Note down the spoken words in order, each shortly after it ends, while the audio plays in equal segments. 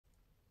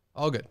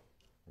All good.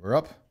 We're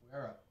up?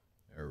 We're up.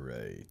 All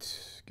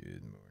right.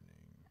 Good morning.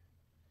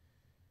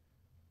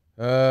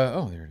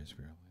 Oh, there it is.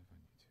 We're live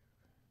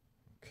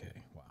on YouTube.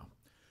 Okay, wow.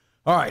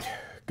 All right.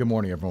 Good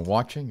morning, everyone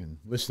watching and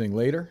listening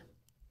later.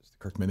 It's the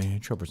Kirk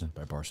Minahan Show presented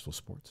by Bonjour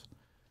Sports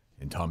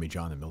and Tommy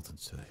John and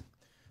Milton's today.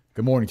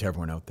 Good morning to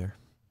everyone out there.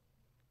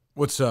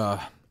 What's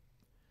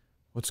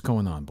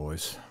going on,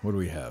 boys? What do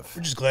we have?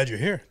 We're just glad you're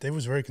here. Dave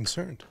was very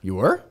concerned. You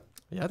were?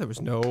 Yeah, there was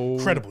no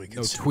Incredibly no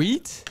concerned.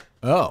 tweet,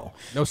 Oh.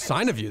 no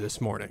sign of you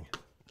this morning.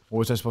 What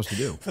was I supposed to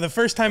do? For the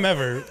first time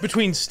ever,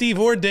 between Steve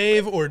or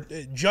Dave or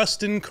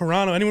Justin,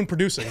 Carano, anyone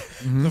producing,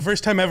 the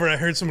first time ever I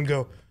heard someone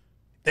go,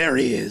 there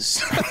he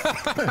is.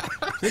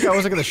 I think I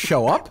wasn't going to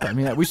show up. I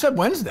mean, we said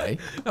Wednesday.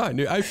 No,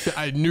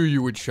 I knew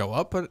you would show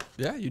up, but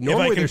yeah, you if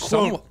normally I there's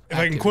some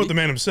I can quote the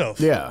man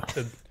himself. Yeah.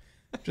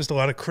 Just a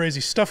lot of crazy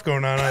stuff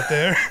going on out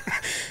there.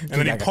 And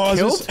then he I got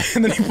pauses, killed?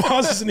 and then he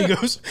pauses and he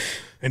goes,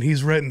 and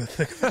he's right in the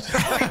thick of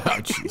it. Oh,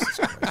 Jesus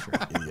Christ,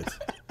 you're an idiot.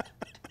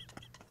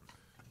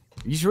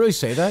 You should really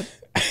say that?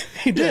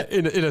 He did.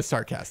 in a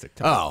sarcastic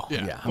tone. Oh,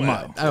 yeah. I'm Wow.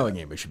 not, I don't think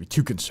anybody should be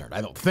too concerned.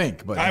 I don't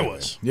think. But I anyway.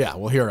 was. Yeah,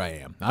 well, here I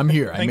am. I'm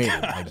here. I made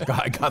it.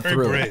 I got Very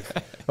through brave.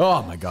 it.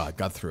 Oh, my God.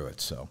 Got through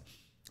it. So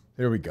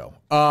there we go.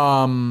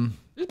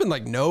 There's been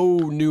like no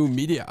new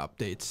media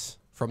updates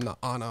from the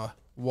Anna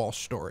Walsh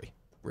story,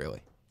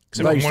 really.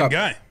 Except for one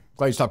guy.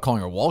 Glad you stopped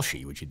calling her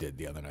Walshy, which you did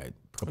the other night.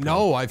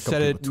 No, I've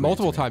said it people tweeted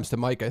multiple to me. times to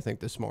Mike, I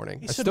think, this morning.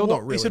 I said still Wal-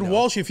 don't really He said know.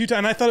 Walshy a few times,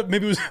 and I thought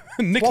maybe it was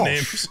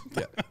nicknames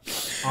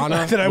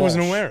Anna that I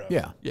wasn't Walsh. aware of.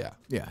 Yeah. Yeah.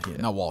 Yeah,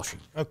 not Walshy.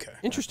 Okay.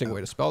 Interesting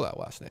way to spell that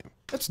last name.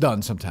 It's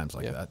done sometimes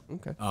like that.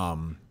 Okay.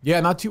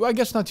 Yeah, I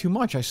guess not too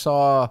much. I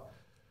saw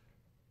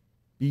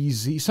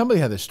BZ. Somebody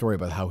had this story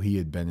about how he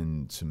had been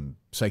in some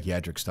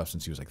psychiatric stuff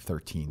since he was like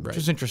 13, which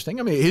is interesting.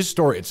 I mean, his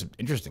story, it's an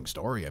interesting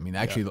story. I mean,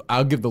 actually,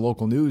 I'll give the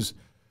local news.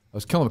 I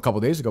was killing them a couple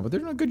of days ago, but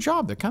they're doing a good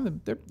job.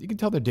 They're you can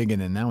tell they're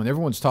digging in now, and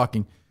everyone's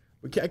talking.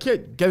 I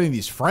can't get any of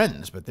these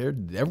friends, but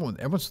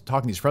everyone's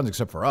talking to these friends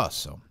except for us.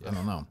 So I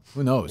don't know.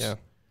 Who knows? Yeah.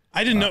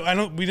 I didn't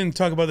know. We didn't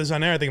talk about this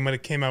on air. I think it might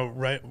have came out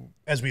right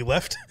as we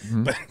left.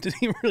 But did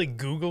he really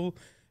Google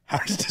how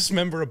to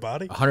dismember a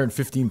body?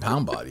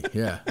 115-pound body.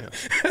 Yeah.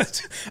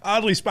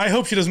 Oddly, I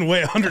hope she doesn't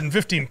weigh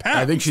 115 pounds.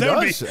 I think she That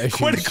would does. be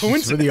quite a She's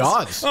coincidence. for the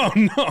odds. Oh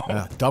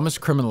no!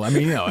 Dumbest criminal. I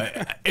mean,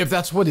 if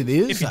that's what it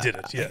is. If he did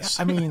it, yes.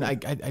 I mean, I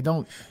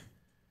don't.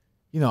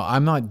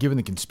 I'm not giving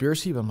the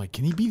conspiracy, but I'm like,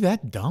 can he be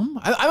that dumb?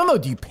 I don't know.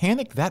 Do you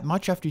panic that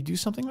much after you do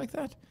something like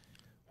that,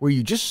 where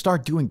you just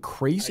start doing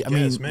crazy? I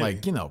mean, guess, maybe.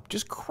 like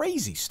just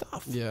crazy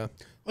stuff. Yeah.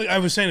 Like I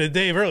was saying to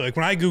Dave earlier, like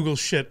when I Google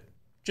shit,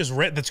 that's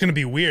going to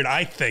be weird.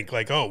 I think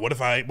like, oh, what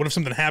if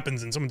something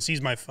happens and someone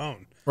sees my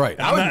phone? Right.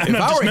 I'm not if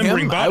I were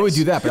dismembering him, I would bodies.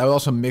 do that, but I would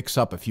also mix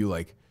up a few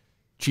like.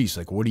 Geez,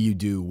 like what do you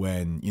do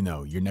when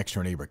your next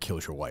door neighbor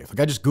kills your wife? Like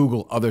I just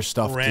Google other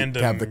stuff to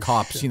Random have the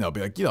cops, be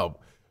like,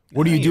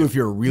 what do you do if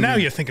you're a really Now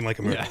you're thinking like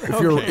a murderer.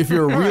 if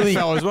you're a really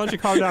Fellas, why don't you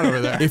calm down over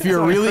there? if you're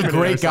a really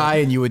great guy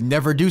and you would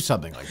never do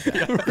something like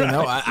that,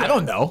 I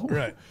don't know.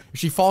 Right. If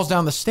she falls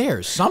down the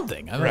stairs,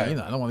 something. I don't, Right.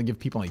 I don't want to give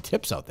people any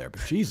tips out there,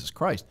 but Jesus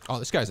Christ, Oh,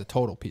 this guy's a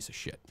total piece of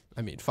shit.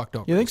 I mean, fucked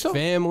over. You think his so?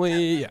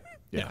 Family,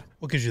 yeah.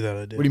 What gives you that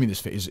idea? What do you mean?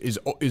 His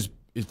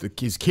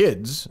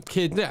kids?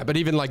 kid, yeah, but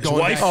even like going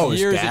wife? back Oh, his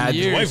years dad. and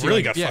His years. wife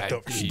really like, got fucked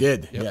over. She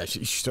did. Yeah,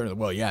 she started.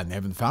 Well, yeah, and they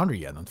haven't found her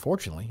yet,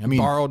 unfortunately. I mean,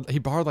 He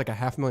borrowed like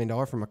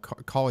 $500,000 from a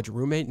college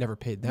roommate, never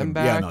paid them yeah,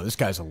 back. no, this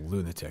guy's a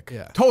lunatic.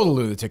 Yeah. Total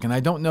lunatic, and I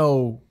don't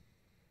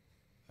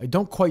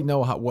quite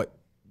know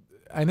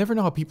I never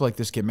know how people like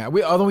this get mad.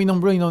 Although we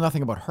really know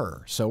nothing about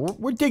her, so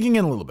we're digging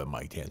in a little bit,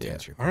 Mike, to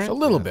answer your question. A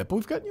little bit, but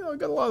we've got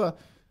got a lot of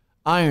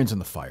irons in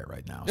the fire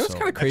right now. It's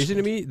kind of crazy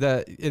to me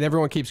that, and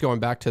everyone keeps going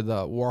back to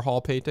the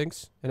Warhol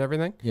paintings and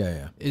everything.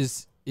 Yeah.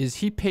 Is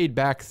he paid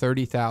back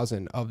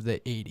 30,000 of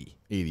the 80?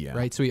 80, yeah.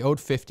 Right, so he owed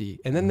 50,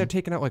 and then they're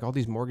taking out like all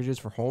these mortgages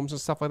for homes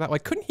and stuff like that.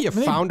 Like, couldn't he have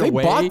found they a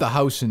way? They bought the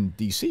house in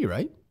D.C.,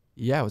 right?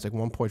 Yeah, it was like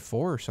 1.4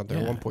 or something,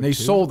 or 1.2. And they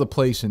sold the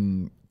place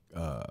in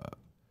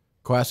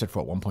Cohasset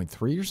for what,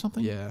 1.3 or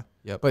something? Yeah,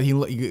 yep. But he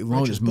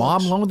loaned his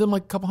mom loaned him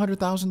like a couple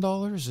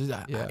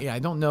 $100,000. Yeah, I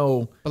don't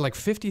know. But like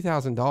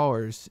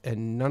 $50,000,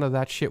 and none of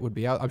that shit would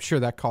be out. I'm sure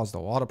that caused a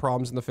lot of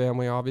problems in the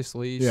family,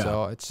 obviously. Yeah.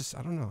 So it's just,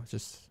 I don't know.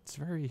 It's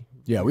very.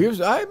 Yeah,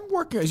 I'm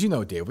working, as you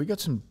know, Dave. We got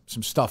some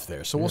stuff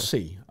there, so we'll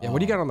see. Yeah, what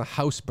do you got on the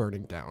house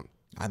burning down?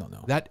 I don't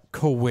know. That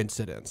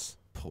coincidence,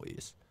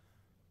 please.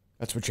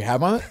 That's what you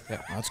have on it?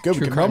 Yeah, that's good.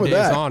 True We can crime run with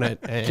Dave's that. on it.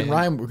 We can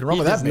run with He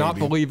that, does not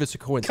baby. believe it's a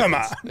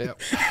coincidence. Come on.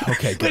 Yep.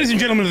 Okay, good. Ladies and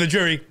gentlemen of the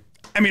jury,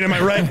 I mean, am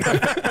I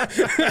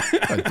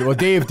right? Well,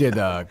 Dave did.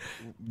 You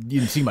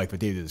didn't see Mike, but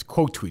Dave did his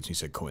quote tweets. And he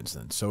said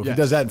coincidence. So if he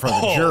does that in front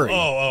of the jury,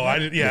 I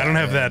don't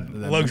have that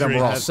then luxury.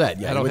 we're all set.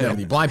 Yeah, you wouldn't have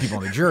any blind people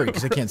on the jury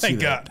because they can't see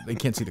God. They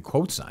can't see the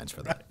quote signs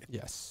for that.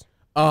 Yes.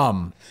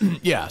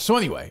 Yeah. So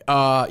anyway,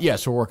 so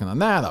we're working on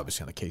that.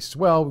 Obviously on the case as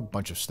well. A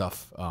bunch of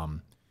stuff.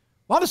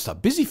 A lot of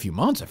stuff. Busy few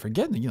months. I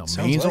forget. Maine's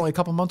like. only a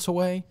couple months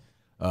away.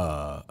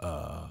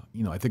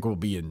 I think we'll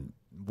be in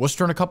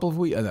Worcester in a couple of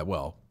weeks.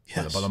 Well,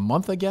 Yes. about a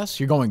month, I guess.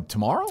 You're going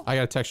tomorrow? I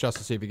got to text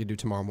Justin to see if he could do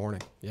tomorrow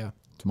morning. Yeah.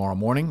 Tomorrow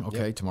morning?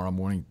 Okay, tomorrow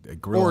morning.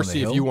 Grill Or on the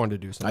see hill. if you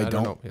wanted to do something. I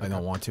don't know. I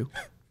don't want to.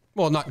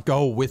 Well, not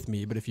go with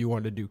me, but if you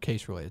wanted to do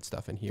case-related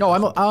stuff in here. No, I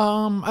don't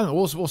know.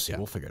 We'll see.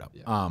 We'll figure it out.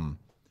 Yeah.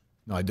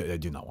 No, I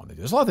do not want to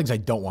do. There's a lot of things I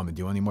don't want to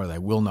do anymore that I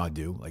will not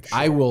do. Like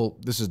I will.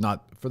 This is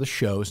not for the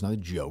show. It's not a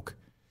joke.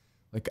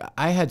 Like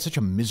I had such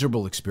a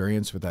miserable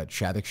experience with that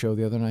Shattuck show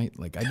the other night.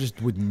 Like I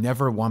just would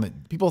never want to.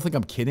 People think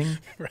I'm kidding.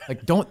 Right.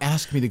 Like don't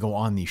ask me to go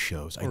on these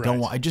shows. I Right. don't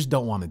want. I just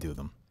don't want to do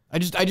them. I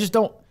just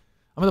don't.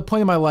 I'm at the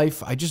point in my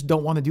life. I just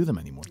don't want to do them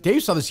anymore.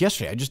 Dave saw this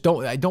yesterday. I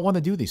don't want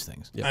to do these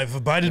things. Yeah. I've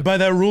abided by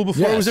that rule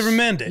before it was Yes. ever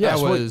mandated. Yes.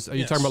 That was, are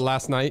you talking about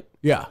last night?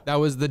 Yeah. That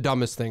was the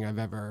dumbest thing I've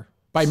ever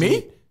By seen.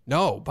 me?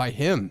 No, by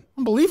him.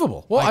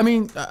 Unbelievable. Well, I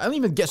mean, I don't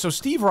even get. So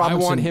Steve I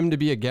Robinson. want him to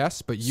be a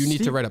guest, but you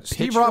need to write a pitch.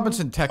 Steve for me?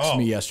 Robinson texted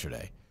me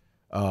yesterday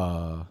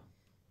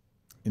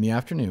in the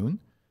afternoon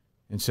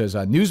and says,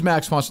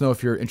 Newsmax wants to know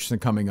if you're interested in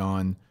coming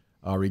on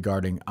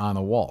regarding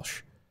Anna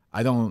Walsh.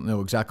 I don't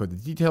know exactly what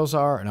the details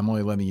are, and I'm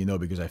only letting you know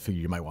because I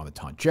figured you might want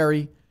to taunt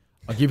Jerry.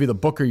 I'll give you the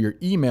booker your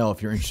email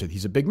if you're interested.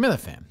 He's a big Minna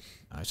fan.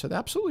 I said,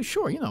 absolutely,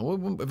 sure. You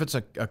know, if it's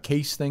a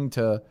case thing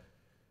to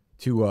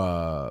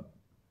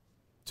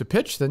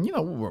pitch, then, you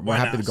know, we're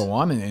happy to go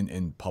on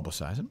and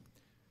publicize him.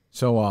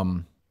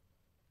 So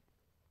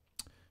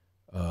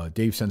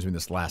Dave sends me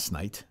this last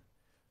night.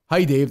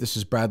 Hi, Dave. This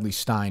is Bradley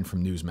Sttein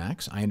from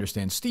Newsmax. I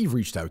understand Steve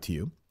reached out to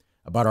you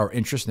about our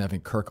interest in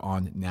having Kirk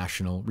on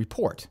National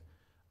Report.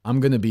 I'm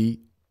going to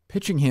be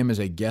pitching him as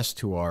a guest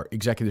to our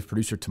executive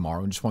producer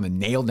tomorrow and just want to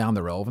nail down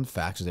the relevant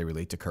facts as they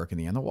relate to Kirk and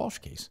the Anna Walsh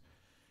case.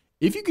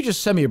 If you could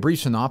just send me a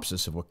brief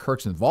synopsis of what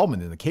Kirk's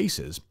involvement in the case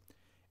is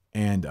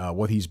and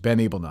what he's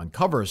been able to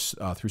uncover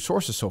through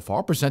sources so far,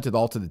 I'll present it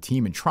all to the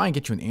team and try and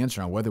get you an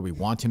answer on whether we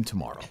want him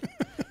tomorrow.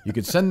 You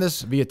can send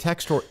this via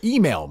text or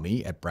email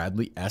me at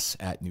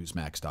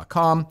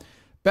bradleys@newsmax.com.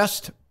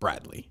 Best,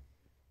 Bradley.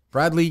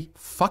 Bradley,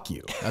 fuck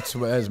you. That's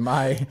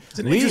my. It's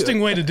an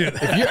interesting way to do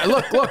that.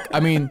 Look. I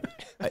mean,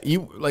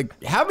 you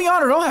like have me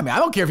on or don't have me. I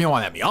don't care if you don't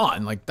want to have me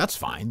on. Like that's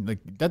fine. Like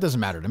that doesn't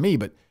matter to me.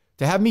 But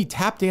to have me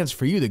tap dance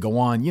for you to go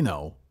on, you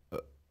know,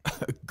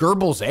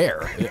 Goebbels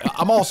air.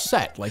 I'm all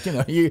set. Like you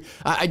know,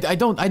 I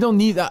don't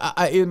need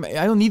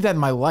that in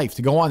my life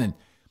to go on and.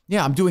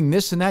 Yeah, I'm doing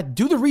this and that.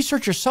 Do the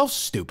research yourself,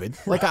 stupid.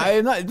 Like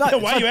why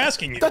are you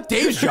asking? It's not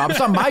Dave's job.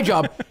 It's not my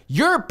job.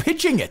 You're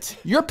pitching it.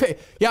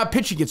 I'm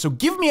pitching it. So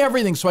give me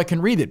everything so I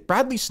can read it.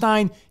 Bradley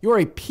Sttein, you're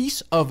a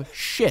piece of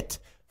shit.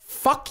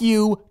 Fuck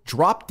you,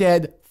 drop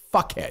dead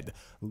fuckhead.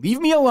 Leave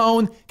me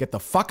alone. Get the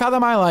fuck out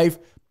of my life.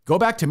 Go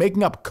back to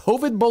making up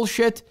COVID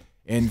bullshit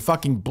and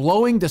fucking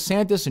blowing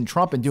DeSantis and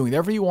Trump and doing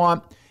whatever you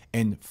want.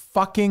 And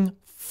fuck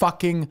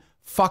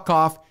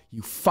off,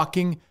 you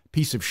fucking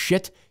piece of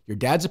shit. Your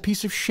dad's a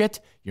piece of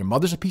shit. Your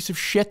mother's a piece of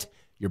shit.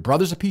 Your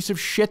brother's a piece of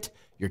shit.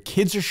 Your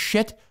kids are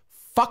shit.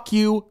 Fuck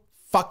you,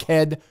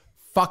 fuckhead.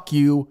 Fuck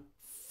you,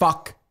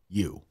 fuck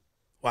you.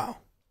 Wow.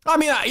 I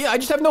mean, I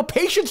just have no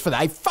patience for that.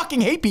 I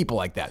fucking hate people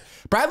like that.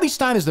 Bradley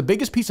Sttein is the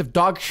biggest piece of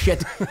dog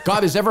shit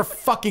God has ever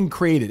fucking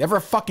created, ever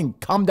fucking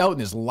cummed out in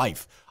his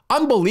life.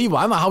 Unbelievable.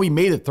 I don't know how he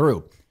made it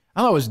through.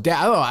 I don't know his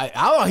dad. I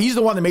don't know. He's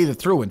the one that made it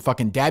through, and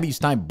fucking Daddy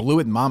Stein blew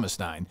it, and Mama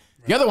Stein.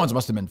 The other ones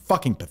must have been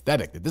fucking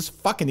pathetic. That this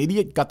fucking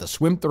idiot got to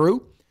swim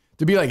through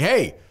to be like,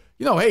 hey,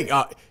 and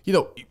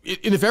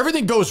if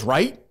everything goes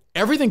right,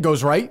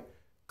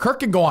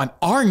 Kirk can go on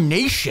Our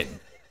Nation.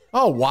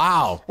 Oh,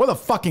 wow. What a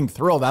fucking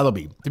thrill that'll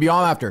be. To be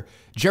on after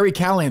Jerry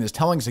Callahan is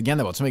telling us again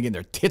about somebody getting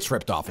their tits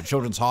ripped off at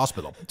Children's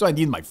Hospital. That's what I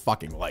need in my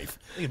fucking life.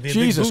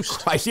 Jesus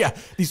Christ. Yeah,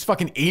 these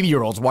fucking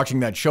 80-year-olds watching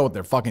that show with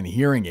their fucking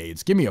hearing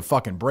aids. Give me a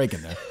fucking break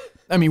in there.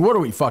 I mean, what are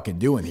we fucking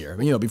doing here?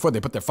 You know, before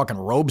they put their fucking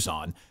robes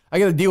on. I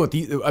got to deal with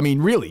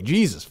really,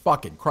 Jesus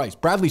fucking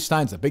Christ. Bradley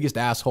Stein's the biggest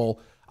asshole.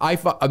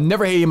 I've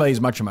never hated anybody as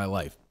much in my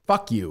life.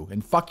 Fuck you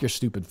and fuck your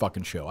stupid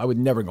fucking show. I would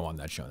never go on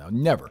that show now.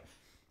 Never.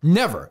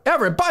 Never.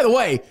 Ever. And by the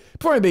way,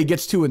 before anybody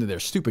gets too into their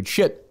stupid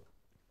shit,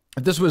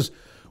 if this was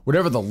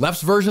whatever the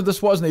left's version of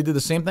this was and they did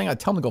the same thing, I'd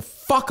tell them to go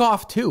fuck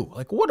off too.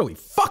 Like, what are we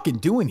fucking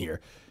doing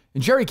here?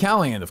 And Jerry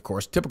Callahan, of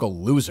course,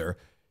 typical loser,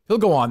 he'll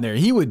go on there.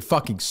 He would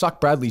fucking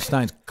suck Bradley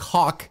Stein's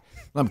cock.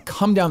 Let him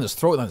come down his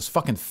throat on his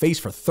fucking face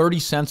for 30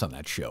 cents on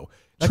that show.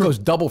 That goes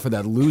double for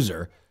that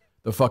loser.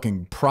 The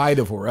fucking pride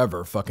of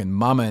wherever. Fucking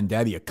Mama and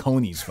Daddy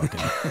Aconi's fucking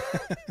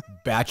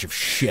batch of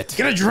shit.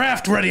 Get a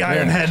draft ready,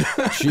 Ironhead.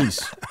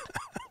 Jeez.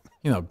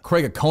 You know,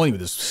 Craig Aconi with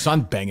his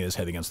son banging his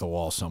head against the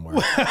wall somewhere.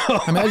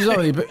 I mean, I just don't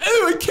really,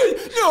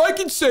 I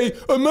can say,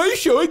 on my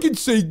show, I can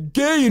say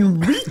gay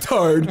and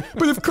retard,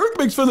 but if Kirk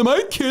makes fun of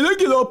my kid, I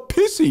get all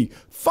pissy.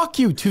 Fuck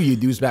you too, you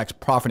douchebag's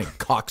profiting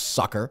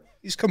cocksucker.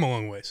 He's come a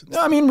long way since.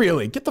 I mean,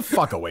 really, get the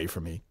fuck away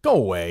from me. Go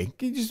away.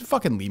 Just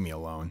fucking leave me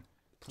alone.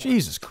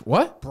 Jesus,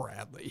 what?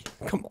 Bradley,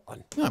 come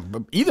on. Yeah,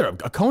 but either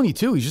Aconi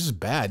too. He's just as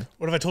bad.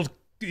 What if I told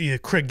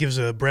Craig gives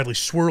Bradley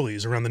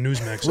swirlies around the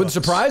Newsmax? Wouldn't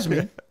surprise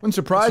me. Wouldn't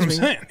surprise me. That's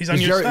what I'm saying. He's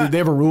on your side. They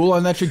have a rule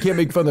on that. You can't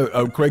make fun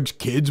of Craig's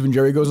kids when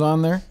Jerry goes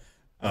on there.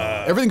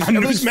 everything's fair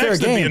Newsmax, that'd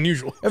be game.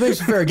 unusual.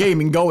 Everything's fair game.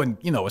 You can go and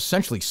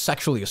essentially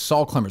sexually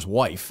assault Clemmer's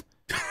wife,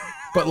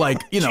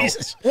 but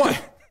Jesus.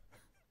 what?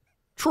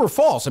 True or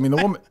false? I mean,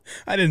 the woman.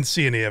 I didn't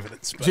see any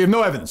evidence. But So you have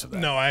no evidence of that.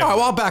 No, All I right, haven't.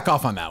 well, I'll back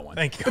off on that one.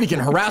 Thank you. But he can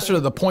harass her to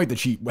the point that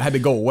she had to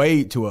go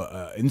away to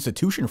a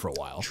institution for a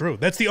while. True.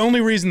 That's the only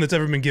reason that's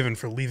ever been given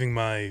for leaving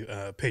my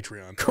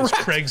Patreon. Correct.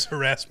 Is Craig's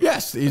harassment.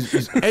 Yes,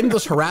 is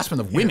endless harassment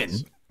of women,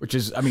 which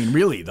is, I mean,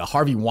 really the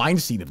Harvey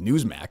Weinstein of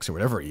Newsmax or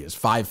whatever he is.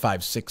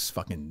 556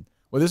 fucking,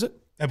 what is it?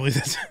 I believe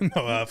that's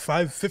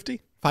 550.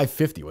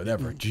 550,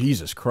 whatever.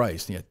 Jesus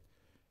Christ. Yeah.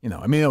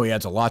 I mean, he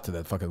adds a lot to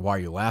that fucking why are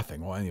you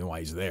laughing? Well, I know why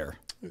he's there.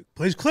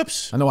 Plays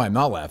clips. I know why I'm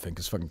not laughing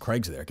because fucking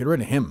Craig's there. Get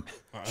rid of him.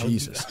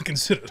 Jesus. I'll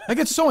consider that. I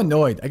get so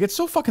annoyed. I get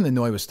so fucking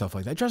annoyed with stuff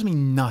like that. It drives me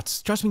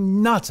nuts. I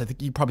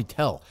think you can probably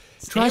tell.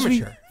 It drives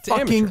me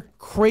fucking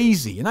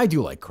crazy. And I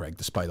do like Craig,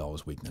 despite all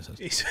his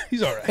weaknesses.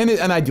 He's all right.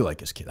 And I do like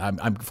his kid. I'm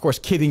of course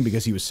kidding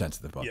because he was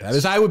sensitive about that,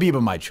 as I would be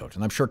about my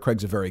children. I'm sure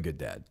Craig's a very good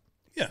dad.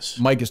 Yes.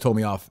 Mike has told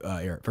me off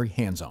air, very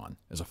hands-on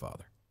as a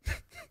father.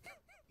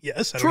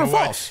 Yes. I don't True or know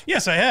why. false?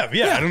 Yes, I have.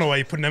 Yeah. I don't know why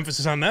you put an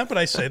emphasis on that, but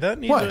I say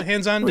that. He's a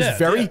hands-on He was dad.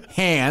 very Yeah.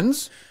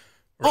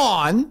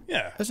 hands-on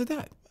as a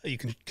dad. You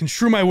can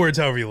construe my words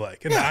however you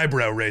like. And the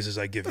eyebrow raises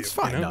I give That's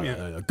you. fine. You know?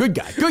 No. Good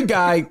guy. Good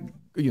guy.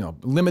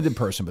 Limited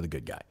person, but a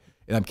good guy.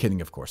 And I'm kidding,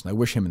 of course. And I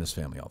wish him and his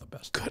family all the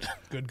best. Good.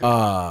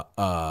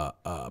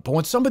 But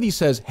when somebody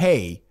says,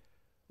 hey,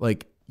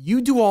 like,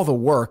 you do all the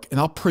work and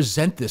I'll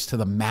present this to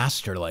the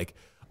master, like,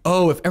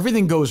 oh, if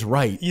everything goes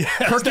right,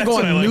 Kirk can go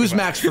on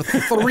Newsmax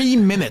for 3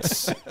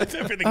 minutes.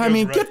 I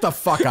mean, get the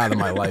fuck out of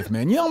my life,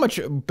 man. You know how much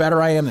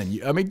better I am than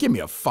you? I mean, give me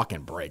a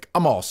fucking break.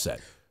 I'm all set.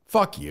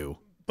 Fuck you.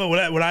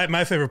 But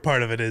my favorite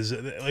part of it is,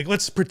 like,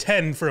 let's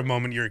pretend for a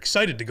moment you're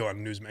excited to go on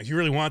Newsmax. You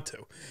really want to.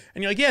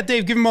 And you're like, yeah,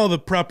 Dave, give him all the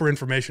proper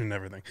information and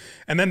everything.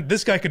 And then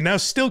this guy could now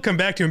still come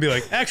back to you and be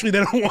like, actually,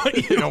 they don't want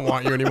you. They don't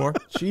want you anymore.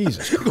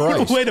 Jesus What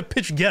Christ. a way to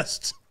pitch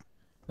guests.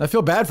 I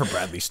feel bad for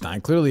Bradley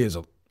Sttein. Clearly, he has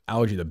an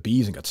allergy to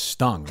bees and got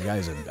stung. The guy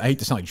is I hate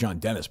to sound like John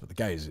Dennis, but the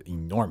guy is an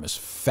enormous,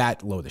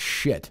 fat load of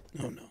shit.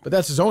 Oh, no. But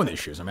that's his own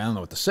issues. I mean, I don't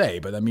know what to say,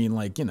 but I mean,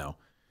 like,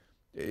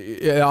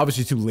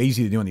 obviously too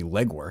lazy to do any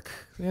legwork.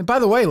 And by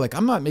the way, like,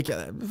 I'm not making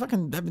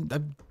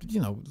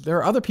there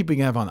are other people you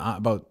can have on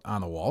about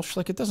Anna Walsh.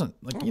 Like, it doesn't,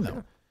 like, it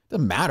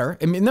doesn't matter.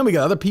 I mean, then we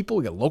got other people,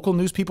 we got local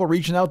news people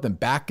reaching out, then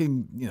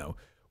backing,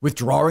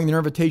 withdrawing their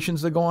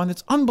invitations to go on.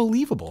 It's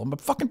unbelievable. I'm a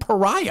fucking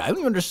pariah. I don't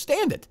even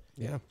understand it.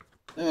 Yeah.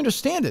 I don't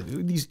understand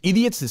it. These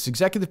idiots, this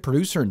executive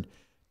producer, and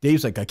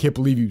Dave's like, I can't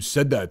believe you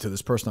said that to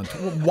this person.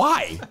 Well,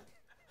 why?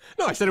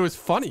 No, I said it was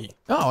funny.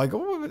 No, like,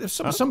 if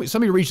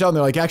somebody reached out and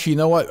they're like, actually, you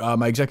know what?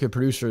 My executive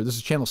producer, this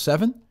is Channel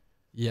 7?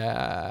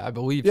 Yeah, I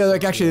believe Yeah, so.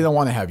 like, actually, they don't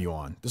want to have you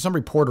on. Some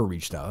reporter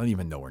reached out. I don't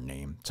even know her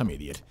name. Some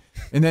idiot.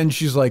 And then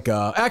she's like,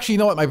 actually, you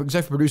know what? My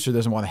executive producer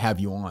doesn't want to have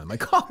you on. I'm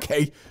like,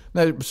 okay.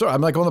 Sorry,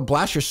 I'm like, I want to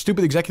blast your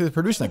stupid executive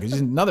producer because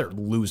he's another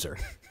loser.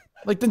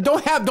 Like, then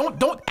don't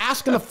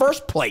ask in the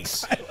first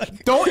place.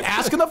 Don't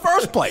ask in the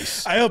first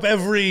place. I hope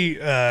every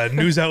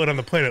news outlet on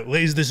the planet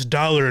lays this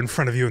dollar in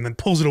front of you and then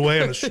pulls it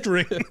away on a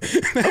string.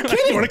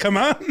 You want to come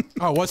on?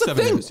 Oh, what's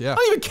 7 News? Yeah. I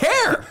don't even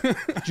care.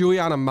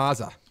 Juliana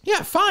Mazza.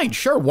 Yeah, fine,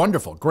 sure,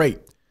 wonderful, great,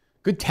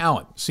 good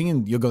talent.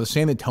 You'll go to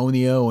San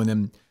Antonio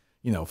and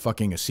then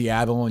fucking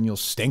Seattle, and you'll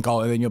stink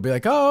all, and then you'll be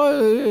like,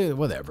 oh,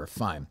 whatever,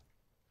 fine.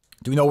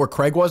 Do we know where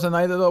Craig was the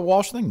night of the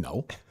Walsh thing?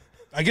 No.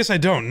 I guess I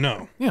don't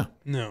know. Yeah.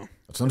 No.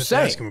 That's what I'm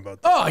saying. Ask him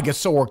about that. Oh, I get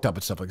so worked up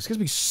at stuff like this. It gets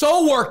me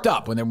so worked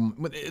up when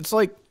it's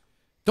like,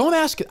 don't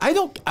ask it.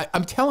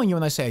 I'm telling you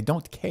when I say I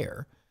don't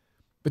care,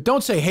 but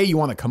don't say, hey, you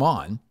want to come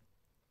on?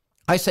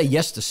 I say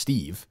yes to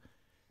Steve.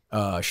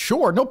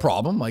 Sure, no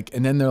problem. Like,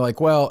 and then they're like,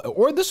 well,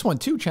 or this one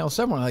too, Channel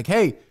 7. Like,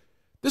 hey,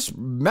 this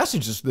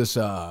message is this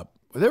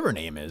whatever her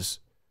name is,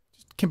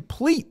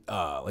 complete.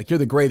 Like, you're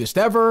the greatest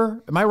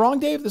ever. Am I wrong,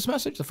 Dave? This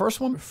message, the first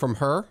one From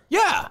her?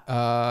 Yeah.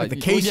 Like the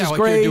case is like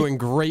great. You're doing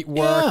great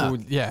work.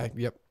 Yeah.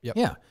 Yep.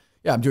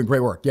 Yeah, I'm doing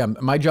great work. Yeah,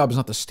 my job is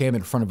not to stand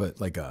in front of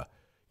it like a,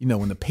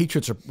 when the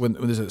Patriots are when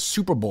there's a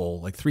Super Bowl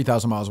like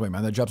 3,000 miles away.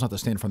 My job's not to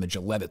stand in front of the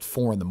Gillette at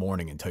 4 a.m.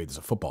 and tell you there's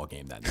a football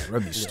game that night.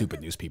 Whatever these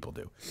stupid news people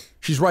do.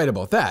 She's right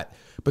about that.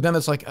 But then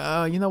it's like,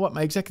 you know what?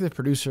 My executive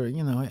producer, I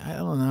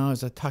don't know,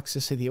 is a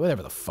toxicity,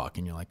 whatever the fuck.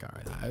 And you're like, all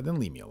right, then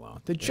leave me alone.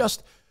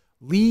 Just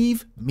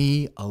leave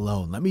me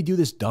alone. Let me do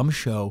this dumb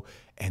show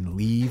and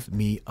leave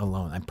me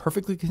alone. I'm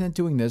perfectly content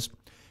doing this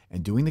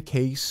and doing the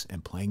case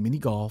and playing mini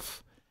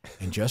golf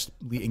and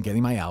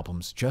getting my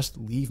albums. Just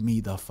leave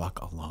me the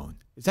fuck alone.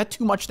 Is that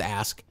too much to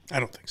ask? I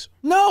don't think so.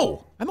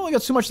 No, I don't think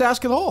that's too much to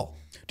ask at all.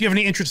 Do you have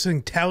any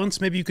interesting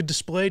talents maybe you could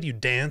display? Do you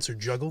dance or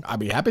juggle? I'd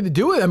be happy to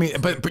do it. I mean,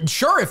 but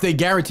sure, if they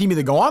guarantee me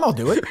to go on, I'll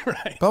do it.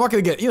 Right. But I'm not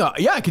going to get,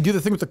 I could do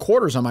the thing with the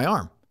quarters on my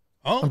arm.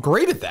 Oh. I'm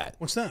great at that.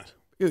 What's that?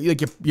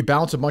 Like you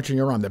balance a bunch on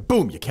your arm, then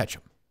boom, you catch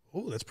them.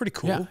 Oh, that's pretty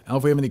cool. Yeah. I don't know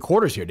if we have any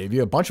quarters here, Dave. If you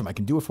have a bunch of them, I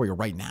can do it for you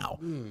right now.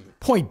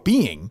 Point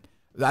being,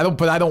 I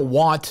don't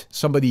want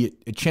somebody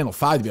at Channel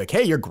 5 to be like,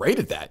 hey, you're great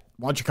at that.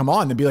 Why don't you come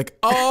on? And be like,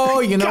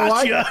 oh, you know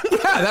what? Gotcha.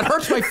 Yeah, that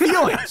hurts my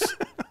feelings.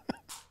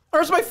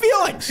 Hurts my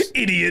feelings.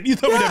 Idiot. You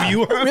thought whatever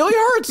you It were. really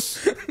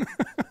hurts.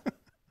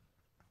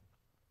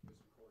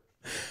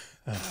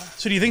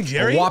 So do you think A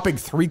Jerry? whopping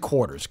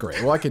 3/4.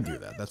 Great. Well, I can do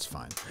that. That's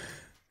fine.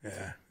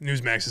 Yeah.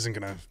 Newsmax isn't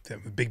going to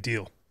have a big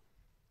deal.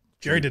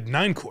 Jerry did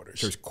 9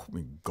 quarters. There's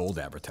gold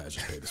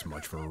advertisers pay this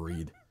much for a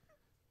read.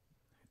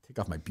 Take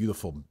off my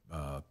beautiful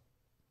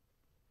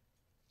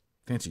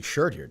fancy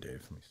shirt here,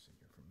 Dave. Let me see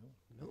here for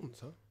Milton's,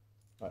 huh?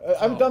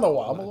 I haven't done a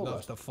while. I'm a little No,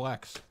 it's rusty. the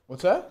flex.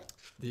 What's that?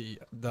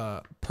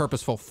 The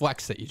purposeful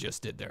flex that you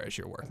just did there as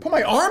you're working. Put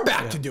my arm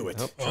back to do it.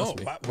 Nope, Oh, trust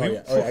me. wow.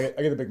 Oh, yeah.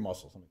 I get the big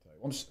muscles. Let me tell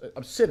you.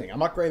 I'm sitting. I'm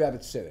not great at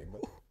it sitting.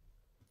 But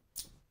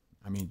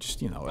I mean, just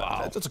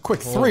that's a quick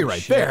three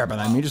right shit. there. But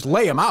I mean, just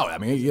lay them out. I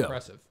mean,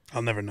 Impressive.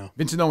 I'll never know.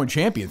 Vincent Owen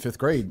champion, 5th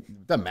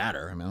grade. Doesn't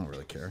matter. I mean, I don't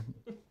really care.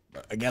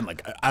 Again,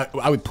 like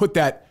I would put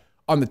that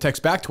on the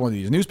text back to one of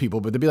these news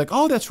people, but they'd be like,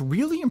 "Oh, that's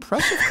really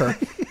impressive, Kirk.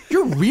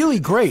 You're really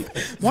great.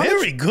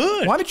 Very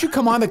good. Why don't you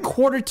come on at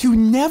 1:45?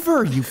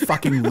 Never, you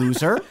fucking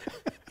loser."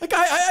 Like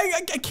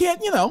I can't.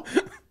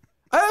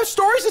 I have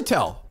stories to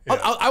tell. Yeah.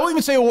 I won't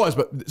even say who it was,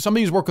 but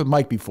somebody who's worked with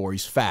Mike before.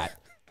 He's fat.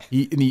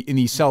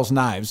 He sells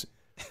knives.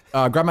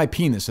 Grab my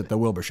penis at the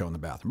Wilbur show in the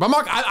bathroom.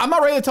 But I'm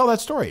not ready to tell that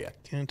story yet.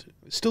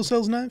 Still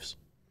sells knives?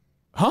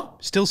 Huh?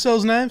 Still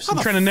sells knives? I'm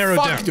trying to narrow it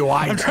fuck down. do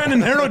I I'm know? trying to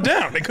narrow it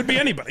down. It could be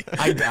anybody.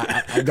 I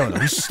don't know.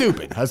 He's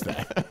stupid. How's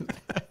that?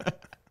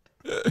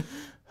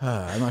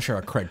 I'm not sure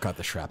how Craig cut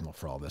the shrapnel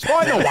for all this. Oh,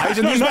 I know why. He's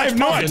a No, I have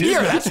no Newsmax idea.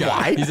 puppeteer. That's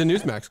why. He's a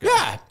Newsmax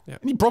guy. Yeah.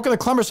 And he broke into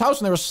Clemmer's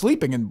house when they were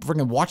sleeping and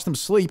freaking watched them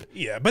sleep.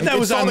 Yeah, but And that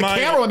was saw on the my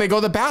camera when they go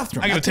to the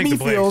bathroom. I got to That take me the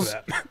blame feels-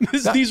 for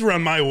that. These were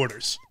on my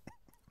orders.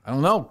 I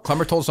don't know.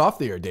 Clemmer told us off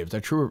the air, Dave. Is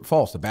that true or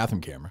false? The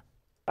bathroom camera.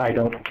 I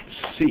don't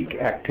seek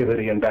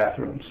activity in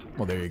bathrooms.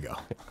 Well, there you go.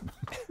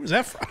 Where's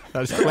that from?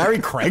 That's Larry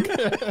Craig.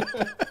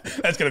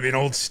 That's going to be an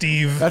old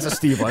Steve. That's a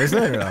Steve one,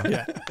 isn't it?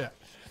 Yeah.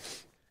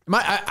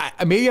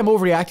 Maybe I'm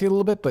overreacting a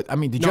little bit, but I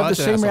mean, did you have the that's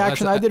an same asshole.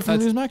 reaction I did from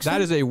the Newsmax?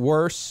 That is a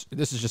worse.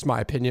 This is just my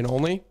opinion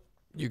only.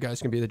 You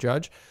guys can be the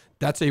judge.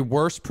 That's a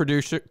worse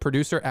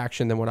producer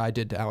action than what I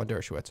did to Alan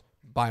Dershowitz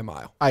by a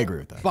mile. I agree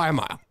with that. By a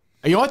mile.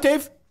 You know what,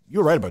 Dave? You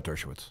were right about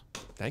Dershowitz.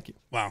 Thank you.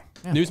 Wow.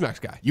 Newsmax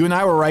guy. You and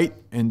I were right,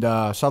 and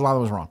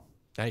Sutherland was wrong.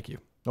 Thank you.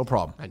 No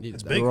problem. I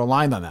needed that. We were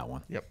aligned on that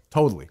one. Yep.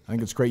 Totally. I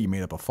think it's great you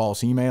made up a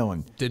false email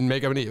and Didn't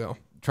make up an email.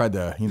 tried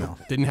to,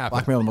 Didn't happen.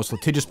 blackmail the most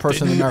litigious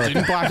person in America.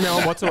 Didn't blackmail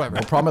him whatsoever.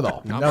 No problem at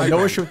all.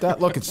 No issue with that.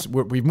 Look,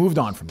 we've moved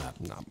on from that.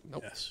 No,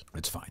 nope. Yes.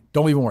 It's fine.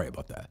 Don't even worry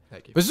about that.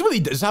 Thank you. But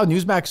this is how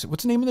Newsmax,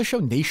 what's the name of the show?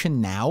 Nation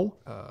Now?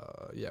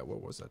 Yeah,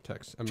 what was that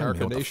text? to American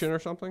know what the Nation or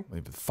something?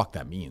 What the fuck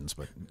that means,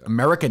 but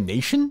American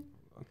Nation?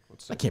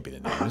 That can't be the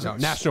name. Is No,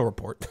 it? National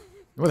Report.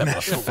 Whatever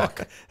the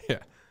fuck. Yeah.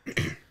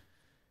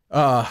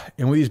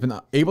 And what he's been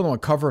able to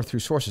uncover through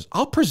sources.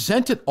 I'll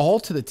present it all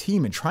to the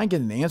team and try and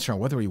get an answer on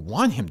whether we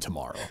want him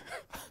tomorrow.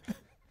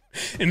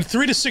 In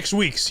 3 to 6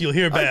 weeks, you'll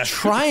hear I back.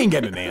 try and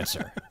get an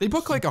answer. They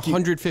book like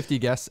 150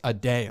 guests a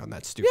day on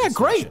that stupid Yeah,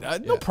 great.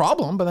 station. No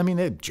problem. But I mean,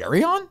 they have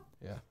Jerry on?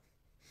 Yeah.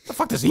 The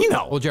fuck does he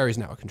know? Well, Jerry's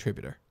now a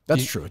contributor.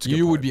 That's true. It's a good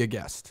You would point. be a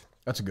guest.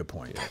 That's a good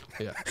point.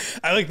 Yeah.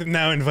 I like that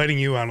now inviting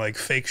you on like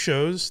fake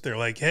shows. They're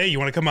like, hey, you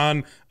want to come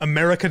on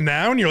America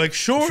Now? And you're like,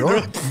 sure.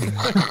 Sure.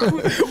 They're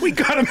like, we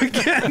got him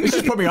again. They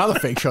just put me on the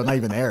fake show, not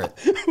even air it.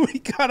 We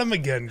got him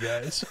again,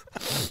 guys.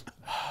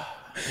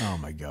 Oh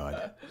my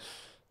god.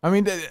 I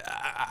mean,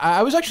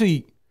 I was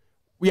actually,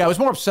 I was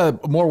more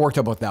upset, more worked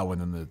up about that one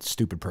than the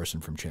stupid person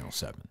from Channel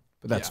 7.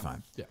 But that's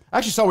fine. Yeah. I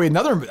actually saw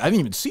another. I didn't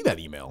even see that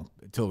email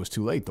until it was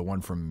too late. The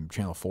one from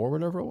Channel 4,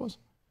 whatever it was.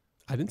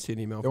 I didn't see an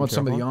email. They from want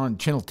somebody Channel on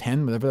Channel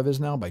 10, whatever that is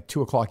now, by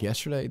 2 o'clock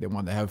yesterday. They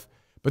wanted to have,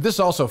 but this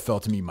also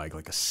felt to me, Mike,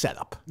 like a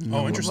setup.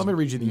 Oh, interesting. Let me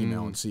read you the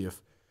email and see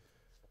if.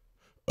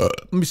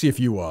 Let me see if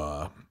you.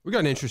 We got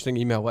an interesting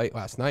email late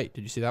last night.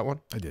 Did you see that one?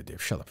 I did,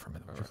 Dave. Shut up for a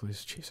minute, would you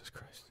please? Jesus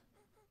Christ.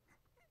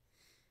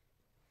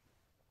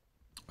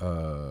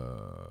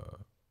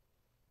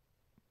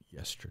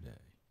 Yesterday.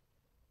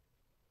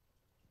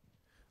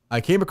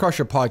 I came across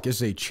your podcast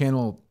as a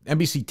channel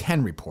NBC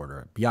 10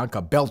 reporter,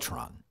 Bianca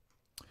Beltran.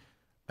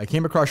 I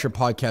came across your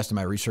podcast in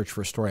my research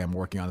for a story I'm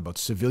working on about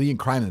civilian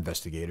crime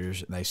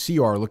investigators, and I see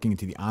you are looking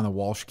into the Anna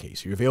Walsh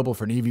case. Are you available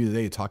for an interview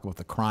today to talk about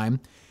the crime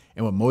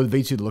and what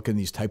motivates you to look in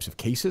these types of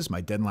cases?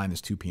 My deadline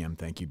is 2 p.m.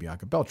 Thank you,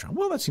 Bianca Beltran.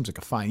 Well, that seems like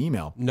a fine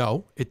email.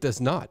 No, it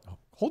does not.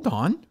 Hold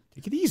on.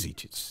 Take it easy.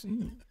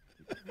 You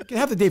can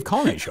have the Dave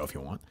Cullinane show if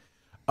you want.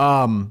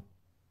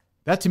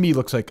 That to me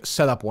looks like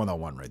setup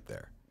 101 right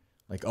there.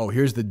 Like, oh,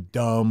 here's the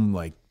dumb,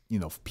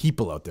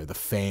 people out there, the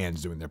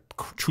fans doing their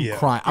true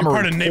crime. I'm You're a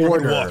part of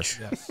Neighborhood reporter. Watch.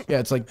 Yeah,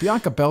 it's like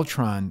Bianca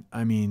Beltran.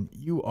 I mean,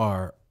 you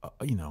are,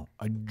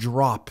 a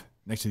drop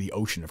next to the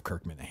ocean of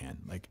Kirk Minahan.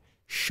 Like,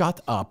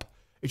 shut up.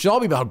 It should all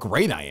be about how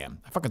great I am.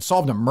 I fucking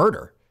solved a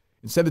murder.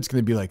 Instead, it's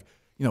going to be like,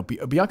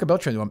 Bianca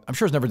Beltran, who I'm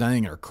sure has never done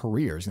anything in her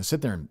career, is going to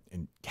sit there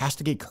and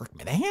castigate Kirk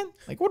Minahan?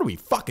 Like, what are we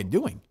fucking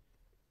doing?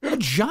 You're a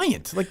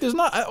giant. Like, there's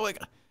not, I don't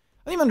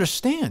even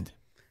understand.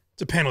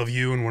 It's a panel of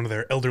you and one of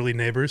their elderly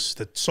neighbors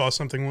that saw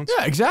something once.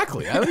 Yeah,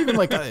 exactly. I don't even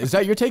is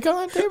that your take on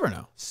that, Dave, or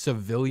no?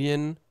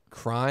 Civilian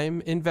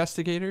crime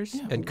investigators,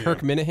 and Kirk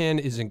Minahan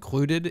is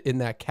included in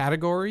that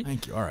category.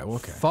 Thank you. All right. Well,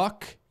 okay.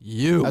 Fuck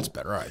you. That's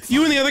better. All right.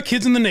 You and the other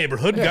kids in the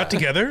neighborhood got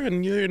together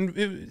and you're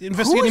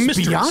investigating Who is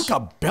mysteries.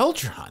 Bianca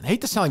Beltran? I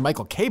hate to sound like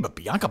Michael K, but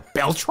Bianca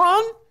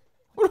Beltran?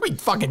 What are we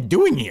fucking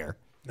doing here?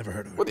 Never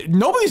heard of her.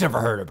 Nobody's ever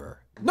heard of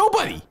her.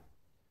 Nobody.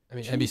 I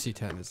mean, NBC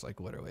 10 is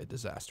like literally a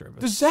disaster of a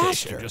Disaster.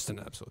 station, just an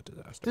absolute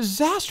disaster.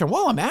 Disaster.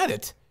 While I'm at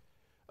it,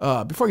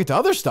 before I get to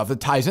other stuff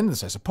that ties into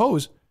this, I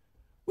suppose,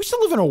 we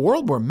still live in a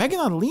world where Megan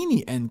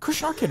Ottolini and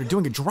Christian Arcade are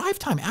doing a drive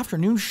time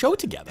afternoon show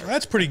together.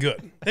 That's pretty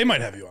good. They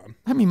might have you on.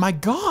 I mean, my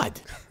God.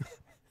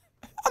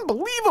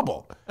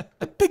 Unbelievable.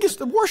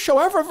 The worst show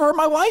I've ever heard in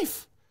my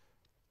life.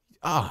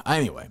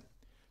 Anyway.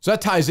 So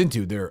that ties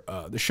into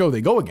the show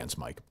they go against,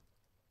 Mike.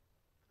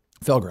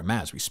 Felger and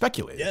Maz. We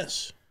speculated.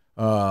 Yes.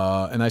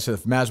 And I said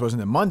if Maz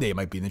wasn't in Monday, it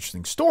might be an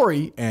interesting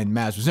story. And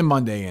Maz was in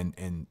Monday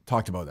and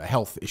talked about a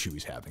health issue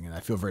he's having. And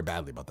I feel very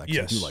badly about that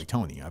because I do like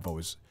Tony. A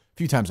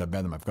few times I've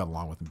met him, I've got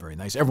along with him very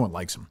nice. Everyone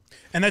likes him.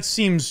 And that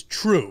seems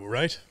true,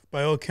 right?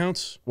 By all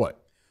accounts?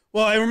 What?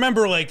 Well, I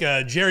remember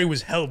Jerry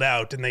was held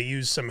out and they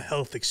used some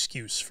health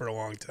excuse for a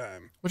long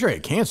time. Well, Jerry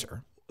had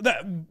cancer.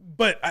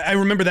 But I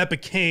remember that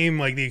became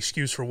like the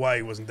excuse for why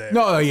he wasn't there.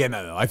 No.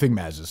 I think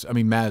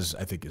Maz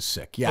I think is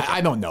sick. Yeah, okay.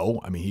 I don't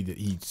know. I mean,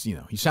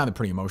 he sounded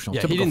pretty emotional.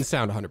 Yeah, he didn't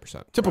sound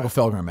 100%. Typical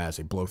Felger and Maz,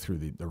 they blow through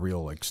the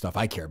real like stuff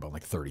I care about in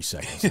like 30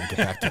 seconds and get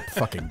back to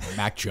fucking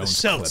Mac Jones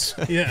clips.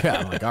 Yeah.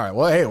 I'm like, all right,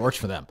 well, hey, it works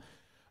for them.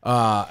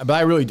 But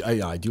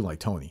I do like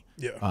Tony.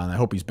 Yeah. And I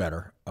hope he's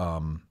better.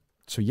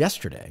 So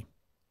yesterday,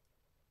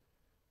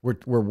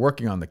 we're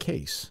working on the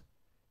case.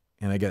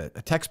 And I get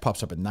a text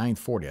pops up at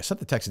 9:40. I sent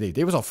the text to Dave.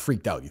 Dave was all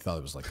freaked out. He thought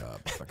it was like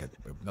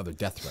another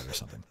death threat or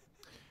something.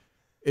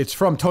 It's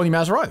from Tony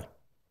Massarotti.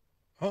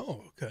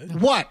 Oh, okay.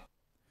 What?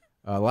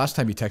 Last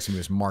time he texted me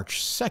was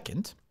March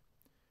 2nd.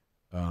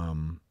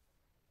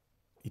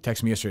 He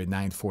texted me yesterday at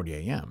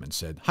 9:40 a.m. and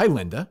said, "Hi,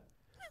 Linda.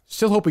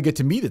 Still hope we get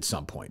to meet at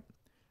some point.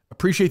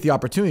 Appreciate the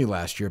opportunity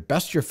last year.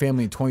 Best to your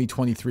family in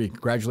 2023.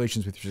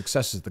 Congratulations with your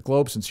successes at the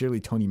Globe.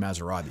 Sincerely, Tony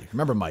Massarotti."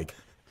 Remember, Mike?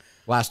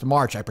 Last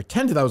March, I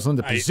pretended I was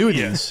Linda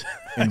Pizzuti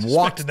and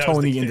walked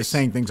Tony into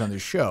saying things on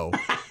this show.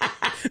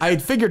 I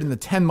had figured in the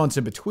 10 months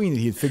in between that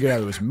he had figured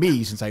out it was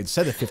me since I had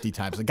said it 50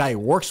 times. The guy he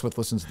works with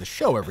listens to the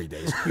show every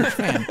day. He's a huge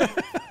fan. This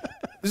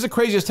is the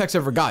craziest text I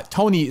ever got.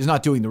 Tony is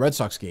not doing the Red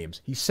Sox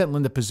games. He sent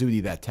Linda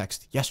Pizzuti that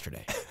text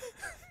yesterday.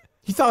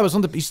 He thought I was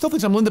Linda. He still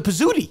thinks I'm Linda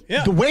Pizzuti.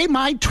 Yeah. The way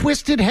my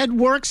twisted head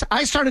works,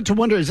 I started to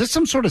wonder, is this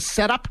some sort of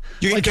setup?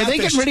 Like, are they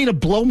getting ready to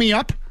blow me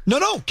up? No,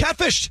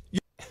 catfished.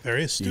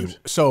 Very astute.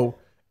 So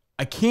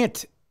I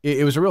can't.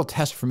 It was a real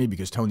test for me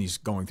because Tony's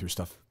going through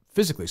stuff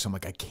physically. So I'm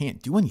like, I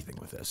can't do anything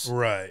with this.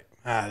 Right.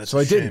 That's so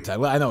I didn't.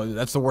 I know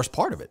that's the worst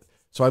part of it.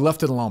 So I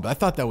left it alone. But I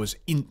thought that was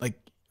like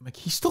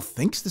he still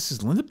thinks this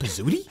is Linda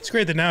Pizzuti. It's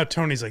great that now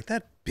Tony's like,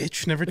 that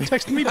bitch never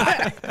texted me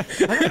back.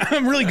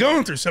 I'm really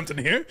going through something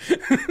here.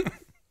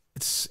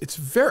 It's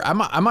very.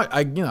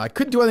 I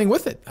couldn't do anything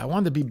with it. I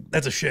wanted to be.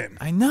 That's a shame.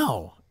 I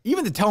know.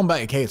 Even to tell him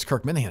back, okay, it's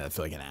Kirk Minahan, I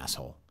feel like an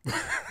asshole. So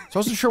I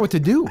wasn't sure what to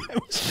do.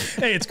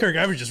 Hey, it's Kirk.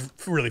 I was just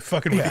really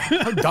fucking with you.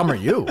 How dumb are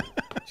you?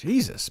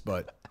 Jesus,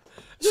 but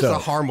It's a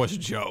harmless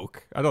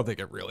joke. I don't think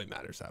it really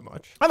matters that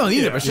much. I don't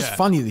either, but it's just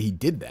funny that he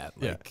did that.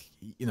 Like,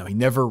 he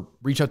never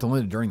reached out to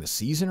Linda during the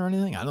season or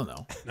anything. I don't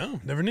know. No,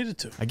 never needed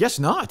to. I guess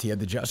not. He had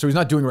the job. So he's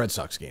not doing Red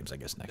Sox games, I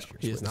guess, next year.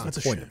 He is not. That's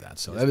the point of that.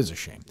 So that is a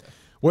shame.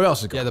 What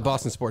else is going on? The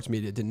Boston sports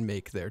media didn't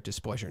make their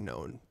displeasure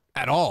known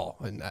at all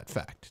in that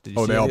fact. Did you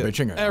see they all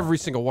bitching? Every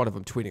single one of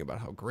them tweeting about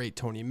how great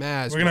Tony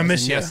Maz We're going to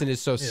miss you. Nesson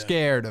is so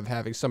scared of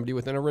having somebody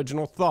with an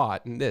original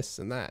thought and this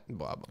and that and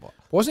blah, blah, blah.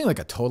 Wasn't he like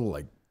a total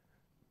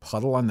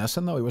puddle on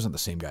Nesson, though? He wasn't the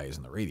same guy as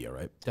in the radio,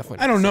 right? Definitely.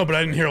 I don't know, but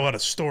I didn't hear a lot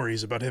of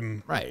stories about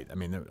him. Right. I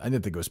mean, I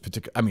didn't think it was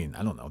particular. I mean,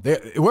 I don't know.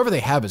 Whoever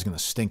they have is going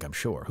to stink, I'm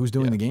sure. Who's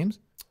doing the games?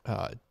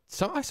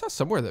 So I saw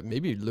somewhere that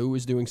maybe Lou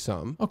is doing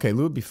some. Okay,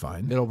 Lou would be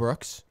fine.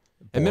 Brooks.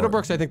 And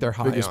Middlebrooks, I think they're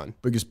high on.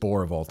 Biggest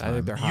bore of all time. I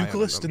think they're high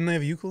Euclid? Didn't they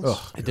have Euclid?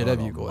 Oh, I did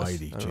have Euclid.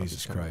 Almighty,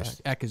 Jesus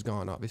Christ. Eck is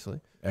gone, obviously.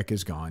 Eck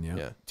is gone, yeah.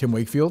 Yeah. Tim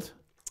Wakefield?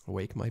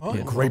 Wake might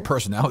be. Great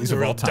personalities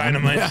of all time.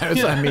 Dynamite. Yeah,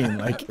 that's what I mean.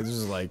 Like, this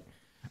is like,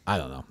 I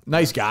don't know.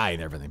 Nice guy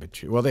and everything,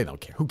 but well, they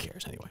don't care. Who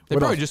cares anyway? They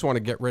probably just want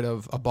to get rid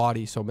of a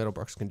body so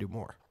Middlebrooks can do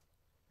more.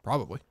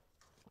 Probably.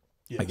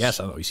 Yes. I guess.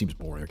 I don't know. He seems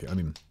boring. Okay. I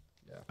mean,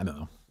 I don't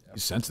know.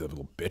 He's a sensitive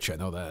little bitch. I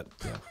know that.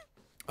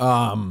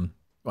 Yeah.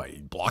 Well,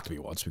 he blocked me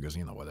once because,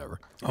 whatever.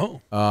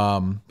 Oh.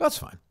 That's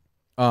fine.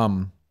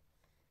 I'm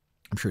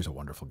sure he's a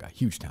wonderful guy.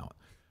 Huge talent.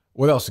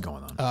 What else is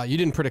going on? You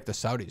didn't predict the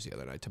Saudis the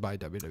other night to buy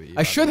WWE.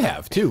 I should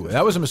have, too.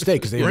 That was a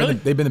mistake because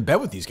they've been in bed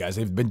with these guys.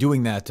 They've been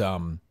doing that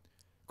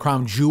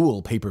Crown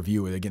Jewel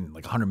pay-per-view. They're getting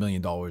like $100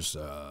 million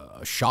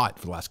a shot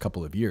for the last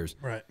couple of years.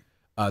 Right.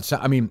 So,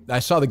 I mean, I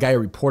saw the guy who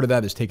reported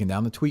that has taken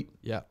down the tweet.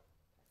 Yeah.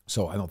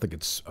 So I don't think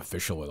it's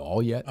official at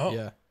all yet. Oh.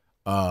 Yeah.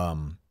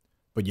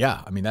 But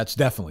yeah, I mean, that's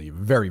definitely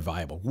very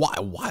viable.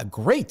 Why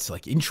great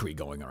intrigue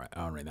going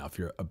on right now if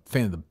you're a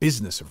fan of the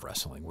business of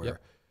wrestling, where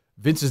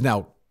Vince is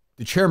now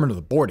the chairman of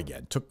the board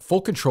again, took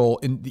full control.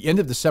 In the end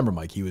of December,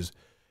 Mike, he was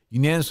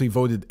unanimously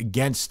voted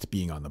against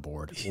being on the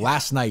board.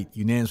 Last night,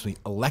 unanimously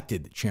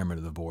elected chairman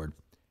of the board.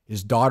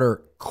 His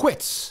daughter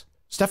quits.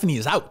 Stephanie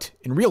is out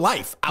in real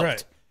life, out.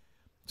 Right.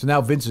 So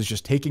now Vince is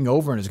just taking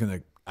over and is going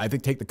to, I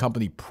think, take the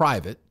company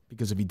private,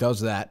 because if he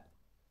does that,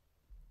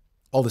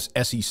 all this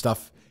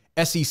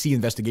SEC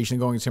investigation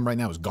going against him right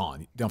now is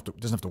gone. He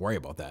doesn't have to worry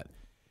about that.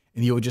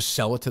 And he will just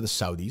sell it to the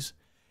Saudis.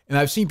 And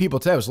I've seen people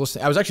today, I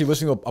was actually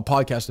listening to a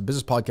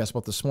business podcast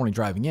about this morning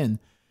driving in. And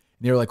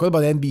they were like, what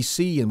about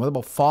NBC and what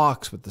about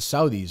Fox with the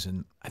Saudis?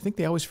 And I think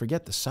they always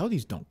forget the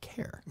Saudis don't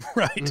care.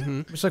 Right.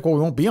 It's like, well,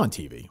 we won't be on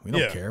TV. We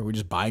don't care. We're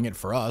just buying it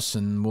for us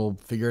and we'll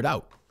figure it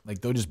out.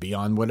 Like, they'll just be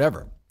on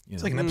whatever.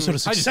 It's like an episode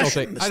of Succession. I just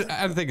don't think,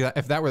 I don't think that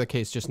if that were the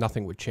case, just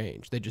nothing would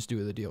change. They just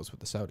do the deals with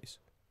the Saudis.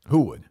 Who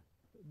would?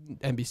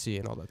 NBC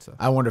and all that stuff.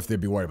 I wonder if they'd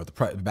be worried about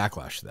the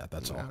backlash to that.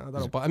 That's all.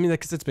 I mean,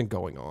 because it's been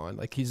going on.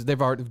 Like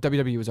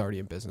WWE was already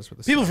in business with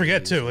the People Saudis.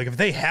 forget too. Like if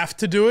they have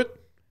to do it,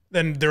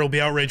 then there will be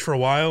outrage for a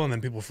while, and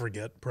then people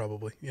forget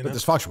probably. You know? But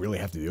does Fox really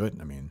have to do it?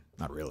 I mean,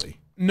 not really.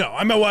 No,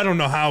 I don't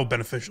know how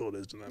beneficial it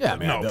is to them. Yeah, I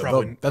mean, no,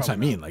 probably. That's probably what I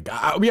mean. Like,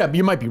 yeah,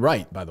 you might be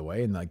right, by the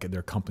way. And like, there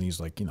are companies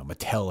like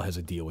Mattel has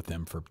a deal with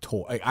them for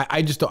toy.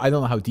 I don't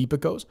know how deep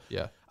it goes.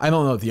 Yeah, I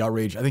don't know if the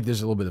outrage. I think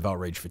there's a little bit of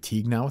outrage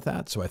fatigue now with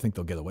that. So I think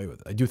they'll get away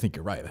with it. I do think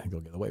you're right. I think they'll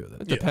get away with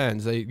it. It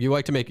depends.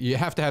 You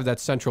have to have that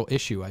central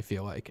issue. I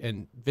feel like,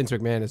 and Vince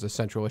McMahon is a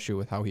central issue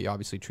with how he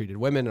obviously treated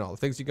women and all the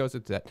things he goes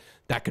into.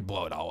 That could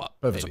blow it all up.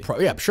 But if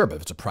it's sure. But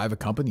if it's a private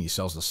company, he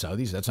sells the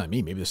Saudis. That's not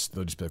me. Maybe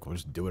they'll just be like, we'll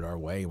just do it our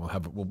way.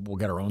 We'll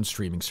get our own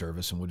streaming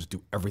service. And we'll just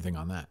do everything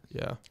on that.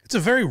 Yeah, it's a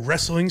very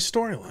wrestling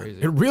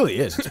storyline. It really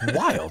is. It's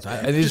wild.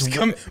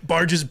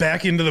 Barges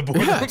back into the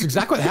boardroom. Yeah, that's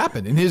exactly what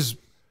happened. And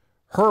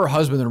her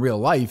husband in real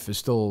life is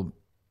still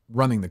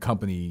running the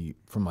company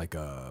from like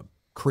a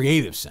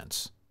creative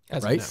sense,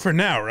 right? For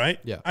now, right?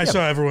 Yeah. I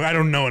saw everyone. I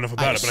don't know enough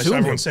about it, but I saw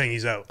everyone saying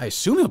he's out. I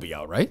assume he'll be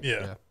out, right?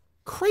 Yeah.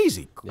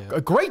 Crazy. Yeah.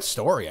 A great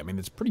story. I mean,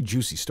 it's a pretty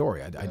juicy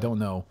story. I don't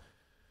know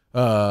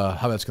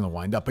how that's going to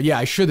wind up, but yeah,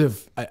 I should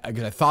have. I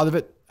thought of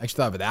it. I actually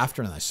thought of it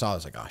after, and I saw it. I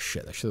was like, oh,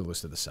 shit, I should have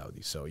listed the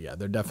Saudis. So, yeah,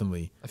 they're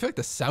definitely... I feel like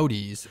the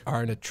Saudis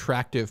are an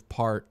attractive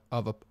part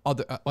of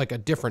a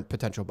different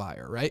potential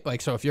buyer, right?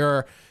 Like, so if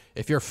you're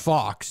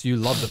Fox, you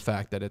love the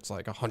fact that it's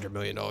like $100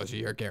 million a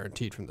year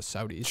guaranteed from the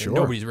Saudis. Sure. And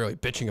nobody's really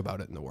bitching about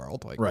it in the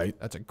world. Like, right.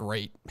 That's a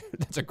great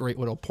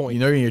little point.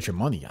 You know you're going to get your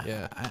money.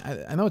 Yeah.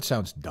 I know it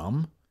sounds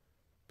dumb,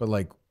 but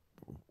like,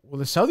 will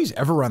the Saudis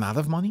ever run out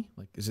of money?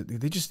 Like,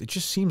 it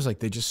just seems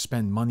like they just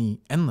spend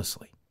money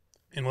endlessly.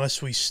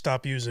 Unless we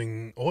stop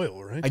using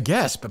oil, right? I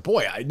guess, but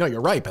boy, I know you're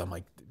right. But I'm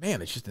like,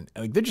 man, it's just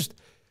they're just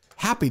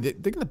happy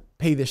that they're going to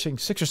pay this thing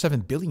 $6 or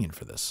 $7 billion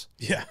for this.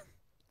 Yeah,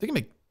 they can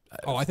make.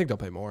 I think they'll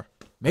pay more.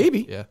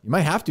 Maybe. Yeah, you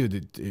might have to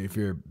if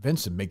you're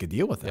Vince and make a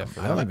deal with them.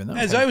 I don't even know.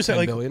 As I was saying,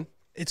 like, billion.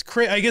 It's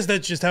crazy. I guess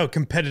that's just how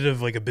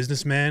competitive like a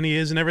businessman he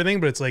is and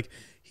everything. But it's like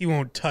he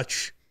won't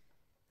touch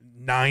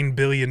 $9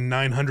 billion,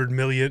 $900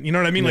 million. You know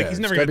what I mean? Like he's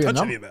never going to touch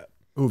any of that.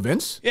 Who,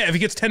 Vince? Yeah, if he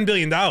gets $10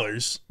 billion,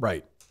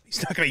 right.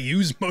 He's not going to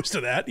use most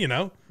of that, you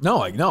know?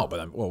 No,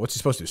 but what's he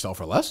supposed to do? Sell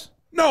for less?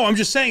 No, I'm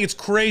just saying it's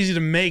crazy to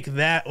make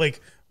that, like,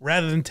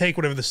 rather than take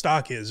whatever the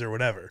stock is or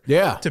whatever.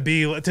 Yeah.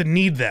 To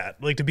need that,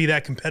 like, to be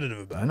that competitive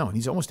about it. I know, and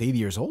he's almost 80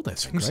 years old, I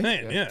think, That's what I'm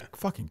saying, yeah.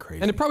 Fucking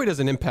crazy. And it probably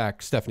doesn't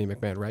impact Stephanie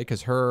McMahon, right?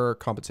 Because her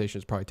compensation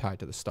is probably tied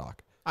to the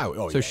stock.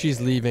 So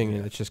she's leaving,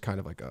 and it's just kind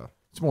of like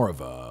it's more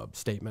of a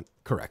statement.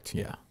 Correct,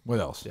 yeah. What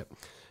else? Yep.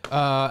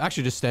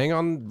 Actually, just staying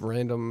on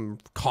random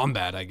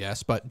combat, I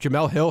guess. But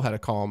Jemele Hill had a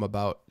column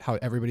about how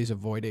everybody's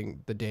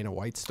avoiding the Dana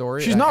White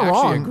story. She's not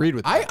wrong. Agreed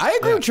with that. I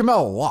agree with Jemele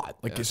a lot.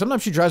 Like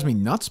sometimes she drives me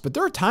nuts, but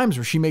there are times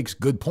where she makes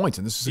good points,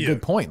 and this is a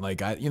good point.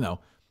 Like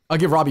I'll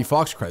give Robbie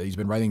Fox credit. He's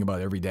been writing about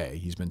it every day.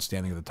 He's been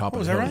standing at the top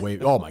of the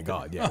hill, oh my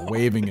god, yeah,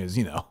 waving his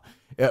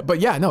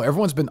But yeah, no,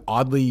 everyone's been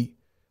oddly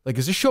like.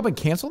 Has this show been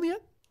canceled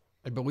yet?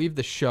 I believe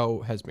the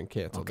show has been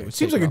canceled. Okay. It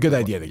seems like a good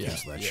idea to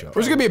cancel that show. It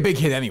was going to be a big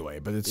hit anyway,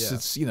 but it's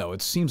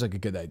it seems like a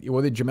good idea.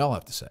 What did Jemele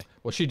have to say?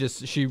 Well,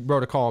 she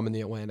wrote a column in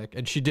the Atlantic,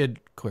 and she did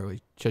clearly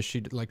just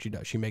she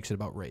does. She makes it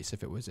about race.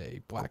 If it was a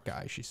black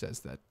guy, she says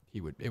that it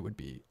would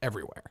be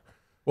everywhere.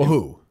 Well,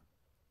 who?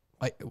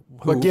 Like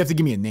Look, you have to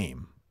give me a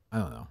name. I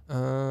don't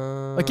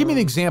know. Like, give me an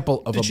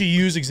example of. Did she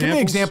use examples? Give me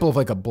an example of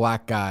like a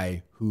black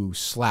guy who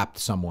slapped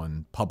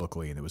someone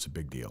publicly and it was a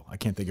big deal. I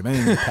can't think of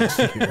anything in the past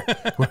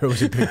year where it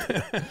was a big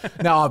deal.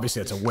 Now,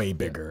 obviously, it's a way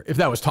bigger. If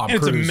that was Tom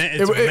Cruise,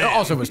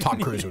 also if it was Tom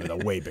Cruise, it would be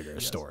a way bigger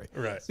story.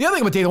 Right. The other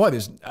thing with Dana White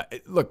is,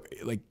 look,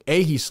 like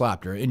he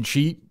slapped her, and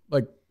she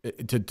like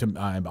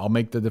I'll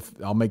make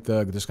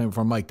the disclaimer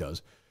before Mike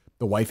does.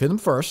 The wife hit him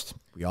first.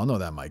 We all know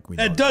that, Mike.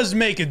 That does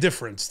make a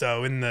difference,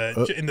 though, in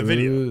the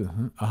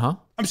video.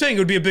 I'm saying it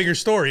would be a bigger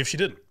story if she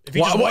didn't. If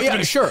he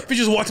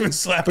just walked him and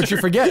slapped her. But you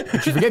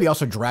forget he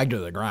also dragged her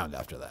to the ground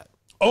after that.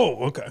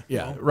 Oh, okay.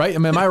 Yeah, right?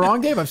 Am I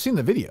wrong, Dave? I've seen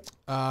the video.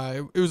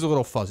 It was a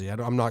little fuzzy.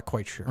 I'm not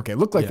quite sure. Okay, it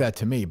looked like that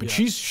to me. But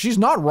she's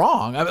not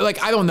wrong. I mean,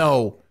 like, I don't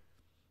know.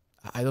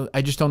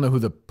 I just don't know who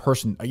the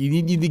person. You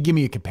need to give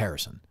me a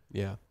comparison.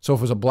 Yeah. So if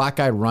it was a black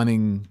guy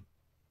running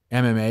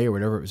MMA or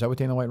whatever. Is that what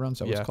Dana White runs? Is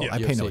that what it's called? Yeah, I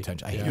pay no UFC.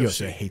 attention. I Yeah. hate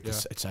UFC. I hate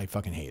this. I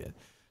fucking hate it.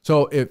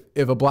 So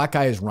if a black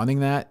guy is running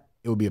that,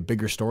 it would be a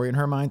bigger story in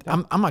her mind.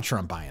 I'm not sure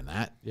I'm buying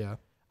that. Yeah.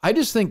 I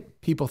just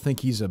think people think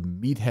he's a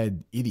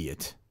meathead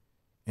idiot,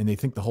 and they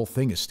think the whole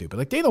thing is stupid.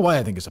 Like Dana White,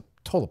 I think is a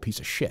total piece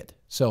of shit.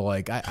 So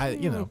like I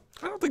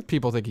don't think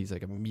people think he's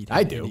like a meathead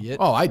I do. idiot.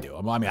 Oh, I do.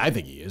 I mean, I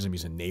think he is. I mean,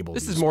 he's enabled.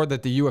 This is more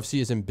that the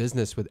UFC is in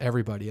business with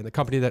everybody, and the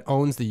company that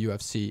owns the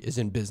UFC is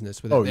in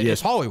business with yes.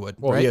 it's Hollywood,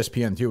 Well, right?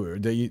 ESPN too.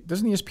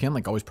 Doesn't ESPN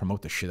like always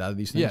promote the shit out of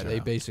these things? Yeah, or they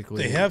no?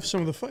 basically They have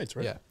some of the fights,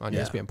 right? yeah on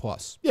ESPN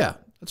Plus. Yeah,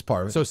 that's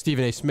part of it. So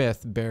Stephen A.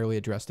 Smith barely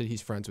addressed it.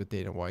 He's friends with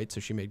Dana White, so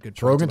she made good.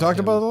 Rogan points talked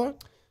him. about it a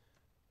lot.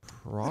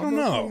 Probably don't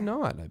know.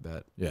 not. I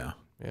bet. Yeah,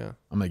 Yeah.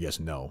 I'm gonna guess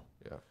no.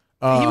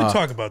 Yeah. He would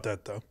talk about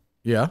that, though.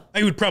 Yeah,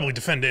 He would probably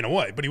defend Dana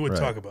White, but he would Right.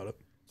 talk about it.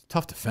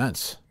 tough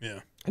defense. Yeah.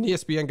 An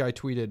ESPN guy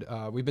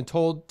tweeted, "We've been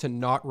told to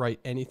not write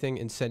anything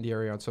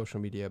incendiary on social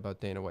media about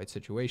Dana White's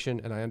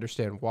situation, and I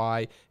understand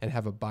why and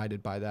have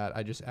abided by that.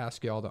 I just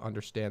ask y'all to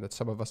understand that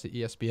some of us at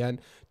ESPN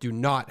do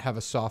not have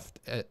a soft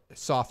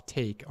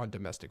take on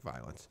domestic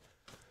violence."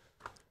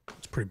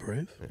 It's pretty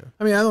brave. Yeah.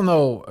 I mean, I don't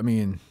know. I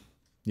mean,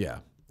 yeah,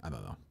 I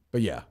don't know,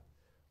 but yeah.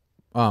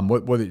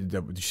 What did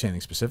you say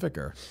anything specific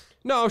or?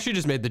 No, she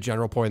just made the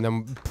general point.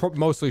 And then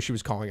mostly she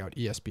was calling out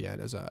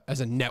ESPN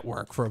as a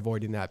network for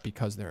avoiding that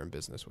because they're in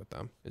business with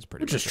them. Is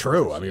pretty Which is much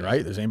true. it. I mean, Yeah.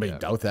 right? Does anybody Yeah.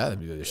 doubt that? I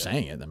mean, they're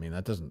saying it. I mean,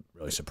 that doesn't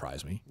really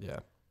surprise me. Yeah.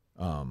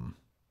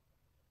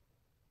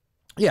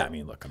 Yeah, I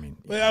mean, look, I mean,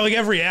 Well, like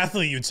every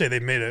athlete, you'd say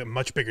they've made a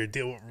much bigger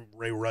deal.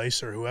 Ray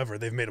Rice or whoever,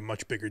 they've made a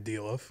much bigger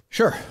deal of.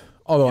 sure.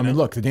 Although, I mean,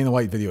 look, the Dana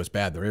White video is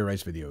bad. The Ray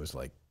Rice video is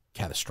like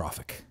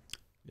catastrophic.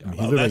 I mean, he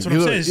Well, literally- that's what he I'm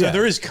literally- saying. So yeah.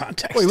 there is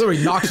context. Well, he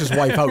literally knocks his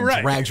wife out Right.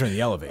 and drags her in the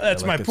elevator.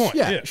 That's my it's- point,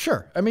 Yeah, yeah.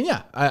 sure. I mean,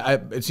 yeah.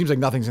 It seems like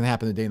nothing's gonna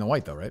happen to Dana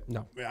White, though, right?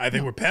 No. I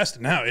think we're past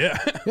it now. Yeah.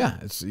 Yeah,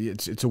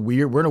 it's a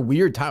weird. We're in a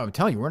weird time. I'm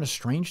telling you, we're in a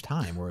strange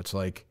time where it's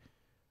like,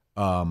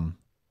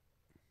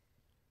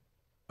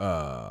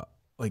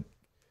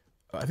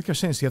 I think I was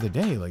saying this the other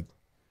day. Like,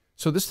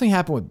 so this thing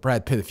happened with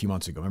Brad Pitt a few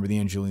months ago. Remember the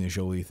Angelina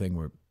Jolie thing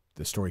where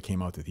the story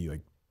came out that he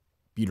like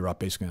beat her up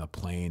basically on a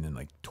plane and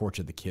like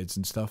tortured the kids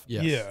and stuff.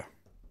 Yes. Yeah.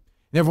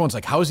 And everyone's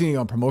like, how is he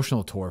on a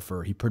promotional tour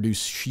for? He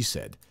produced She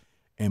Said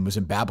and was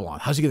in Babylon.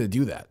 How's he going to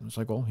do that? It's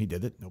like, well, he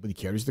did it. Nobody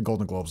cared. He's the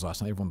Golden Globes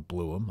last night. Everyone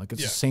blew him. Like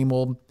it's the same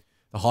old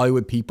the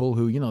Hollywood people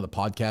who the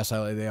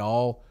podcast. They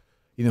all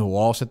who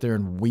all sit there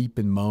and weep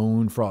and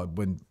moan for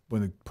when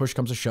the push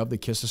comes to shove, they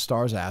kiss the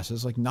stars'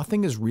 asses. Like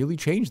nothing has really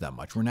changed that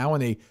much. We're now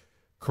in a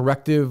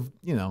corrective.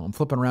 I'm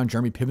flipping around.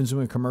 Jeremy Piven's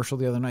doing a commercial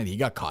the other night. He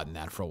got caught in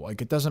that for a while.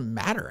 Like it doesn't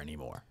matter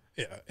anymore.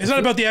 Yeah. It's not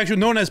about the actual,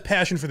 no one has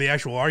passion for the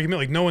actual argument.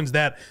 Like, no one's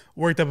that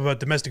worked up about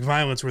domestic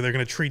violence where they're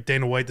going to treat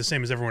Dana White the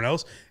same as everyone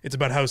else. It's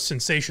about how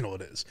sensational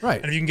it is. Right.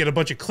 And if you can get a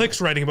bunch of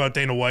clicks writing about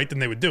Dana White, then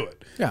they would do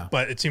it. Yeah.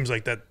 But it seems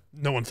like that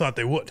no one thought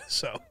they would.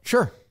 So,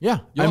 Sure. Yeah.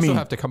 You also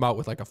have to come out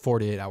with like a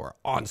 48-hour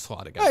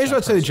onslaught against I was that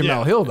about to say person.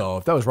 Jemele Hill, though.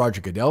 If that was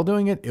Roger Goodell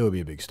doing it, it would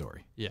be a big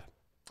story. Yeah.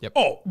 Yep.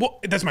 oh, well,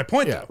 that's my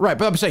point, Yeah, though. right.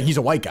 But I'm saying he's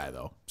a white guy,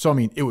 though. So, I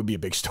mean, it would be a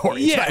big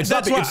story. Yeah,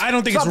 that's why I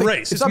don't think it's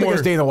race. It's It's not more-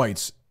 because Dana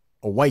White's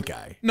a white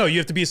guy. No, you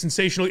have to be a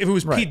sensational. If it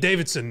was Right. Pete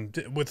Davidson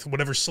with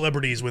whatever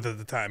celebrity he's with at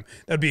the time,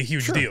 that'd be a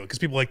huge deal because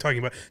people like talking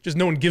about. Just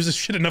no one gives a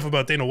shit enough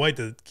about Dana White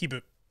to keep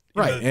it.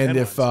 in Right. the And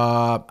if,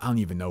 headlines. I don't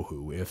even know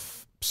who,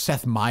 if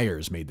Seth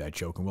Meyers made that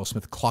joke and Will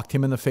Smith clocked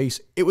him in the face,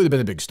 it would have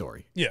been a big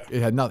story. Yeah.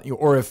 It had nothing.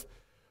 Or if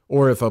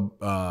a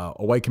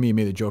white comedian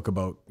made a joke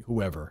about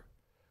whoever,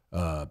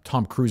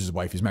 Tom Cruise's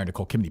wife, he's married to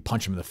Nicole Kidman, he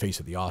punched him in the face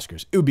at the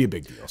Oscars, it would be a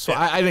big deal. So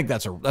I think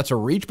that's a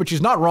reach, but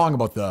she's not wrong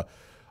about the.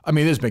 I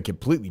mean, it has been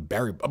completely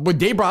buried. When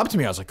Dave brought it up to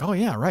me, I was like, oh,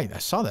 yeah, right. I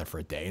saw that for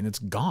a day, and it's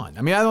gone.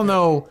 I mean, I don't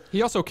know.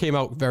 He also came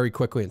out very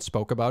quickly and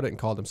spoke about it and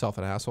called himself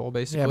an asshole,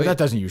 basically. Yeah, but that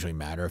doesn't usually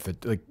matter.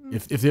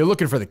 If they're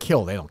looking for the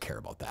kill, they don't care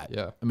about that.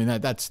 Yeah. I mean,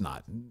 that's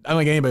not. I don't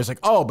think anybody's like,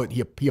 oh, but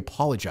he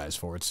apologized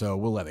for it, so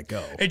we'll let it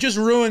go. It just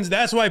ruins.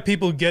 That's why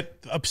people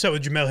get upset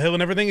with Jemele Hill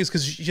and everything is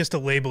because she has to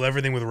label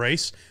everything with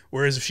race.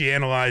 Whereas if she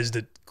analyzed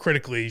it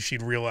critically,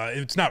 she'd realize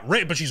it's not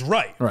race, but she's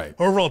right. Right.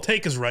 Her overall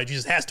take is right. She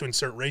just has to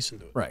insert race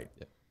into it. Right.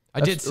 I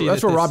did see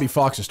that's that where this- Robbie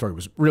Fox's story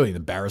was really an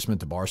embarrassment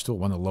to Barstool.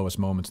 One of the lowest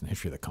moments in the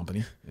history of the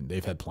company, and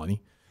they've had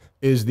plenty.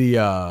 Is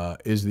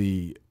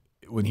the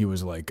when he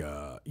was like,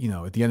 at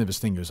the end of his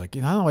thing, he was like,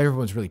 I don't know why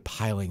everyone's really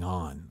piling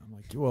on. I'm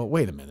like, well,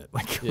 wait a minute,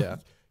 like, Yeah.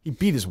 he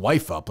beat his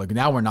wife up. Like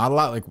now we're not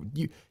allowed. Like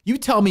you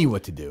tell me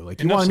what to do. Like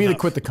you Enough's wanted me to enough.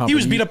 quit the company. He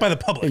was beat up by the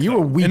public. Yeah, you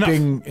were though. Enough.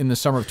 weeping in the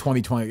summer of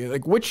 2020.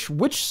 Like which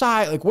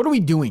side? Like what are we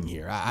doing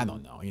here? I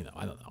don't know.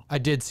 I don't know. I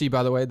did see,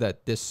 by the way,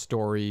 that this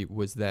story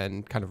was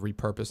then kind of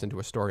repurposed into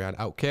a story on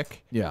Outkick.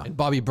 Yeah. And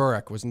Bobby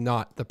Burek was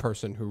not the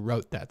person who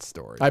wrote that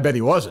story. I bet he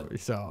wasn't.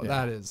 So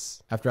that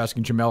is, After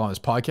asking Jemele on his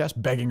podcast,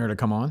 begging her to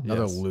come on,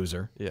 another Yes.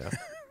 loser. yeah.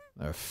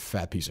 A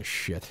fat piece of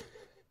shit.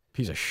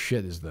 Piece of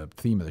shit is the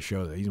theme of the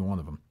show. He's one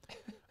of them.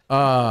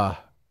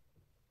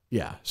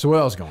 Yeah. So what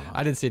else is going on?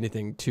 I didn't see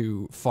anything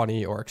too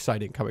funny or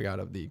exciting coming out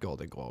of the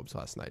Golden Globes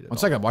last night. One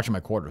second, I'm watching my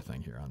quarter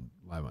thing here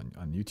live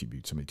on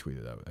YouTube. Somebody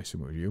tweeted out. I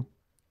assume it was you.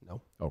 No.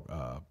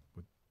 Oh,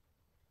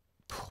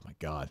 Oh my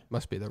God.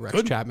 Must be the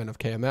Rex Chapman of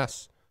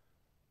KMS.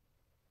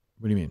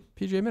 What do you mean?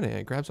 PJ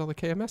Minahan grabs all the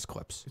KMS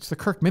clips. It's the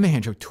Kirk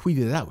Minahan show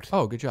tweeted it out.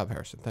 Oh, good job,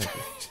 Harrison. Thank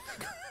you.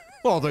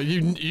 Well,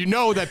 you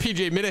know that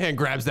PJ Minahan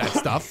grabs that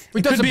stuff.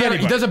 He does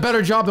a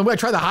better job than we. I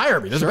tried to hire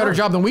him. He does a better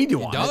job than we do.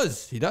 He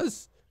does. He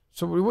does.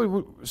 So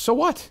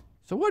what?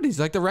 So what?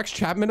 He's like the Rex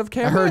Chapman of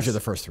KMS. I heard you the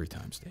first 3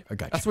 times, Dave. I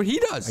got you. That's what he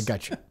does. I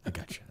got you.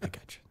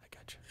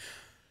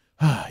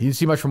 You didn't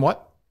see much from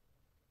what?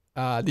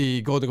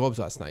 The Golden Globes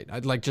last night.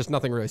 Just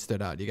nothing really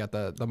stood out. You got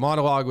the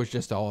monologue was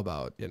just all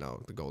about,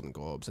 the Golden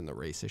Globes and the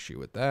race issue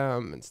with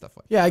them and stuff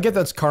like that. Yeah, I get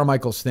that's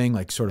Carmichael's thing,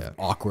 like sort of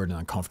awkward and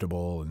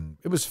uncomfortable, and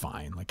it was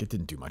fine. Like it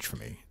didn't do much for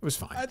me. It was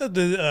fine. I thought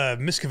the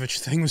Miskovich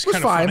thing was kind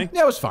of fine. funny.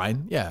 Yeah, it was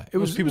fine. Yeah,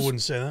 Most people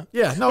wouldn't say that.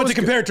 Yeah, no. But to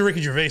compare it to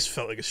Ricky Gervais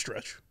felt like a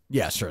stretch.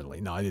 Yeah, certainly.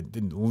 No, I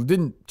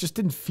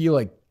didn't feel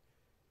like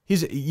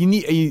you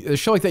need a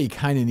show like that. You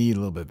kind of need a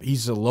little bit.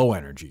 He's a low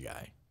energy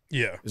guy.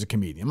 Yeah, as a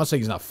comedian, I'm not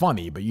saying he's not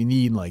funny, but you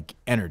need like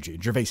energy.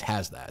 Gervais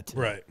has that,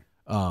 right?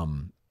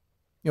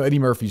 Eddie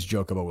Murphy's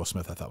joke about Will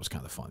Smith, I thought was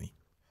kind of funny.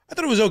 I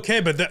thought it was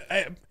okay, but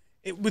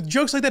with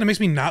jokes like that, it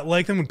makes me not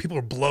like them when people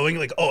are blowing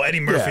like, "Oh,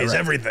 Eddie Murphy is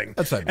everything."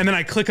 That's right. And then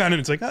I click on it,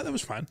 and it's like, "Oh, that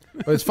was fine."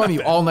 But it's funny.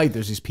 All night,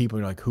 there's these people.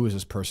 You're like, "Who is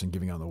this person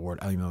giving out the award?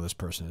 I don't even know who this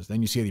person is."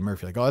 Then you see Eddie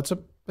Murphy, like, "Oh, that's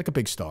a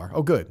big star.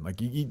 Oh, good." Like,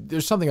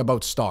 there's something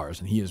about stars,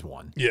 and he is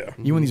one. Yeah.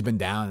 Even when he's been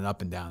down and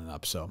up and down and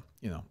up. So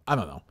I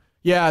don't know.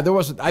 Yeah, I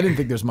didn't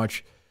think there's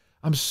much.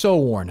 I'm so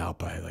worn out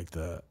by like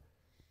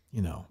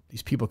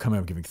these people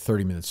coming up giving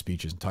 30-minute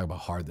speeches and talking about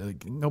hard.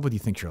 Like, nobody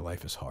thinks your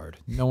life is hard.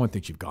 No one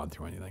thinks you've gone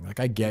through anything. Like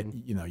I get,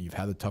 you've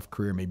had a tough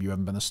career. Maybe you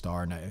haven't been a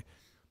star. And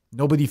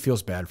nobody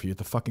feels bad for you at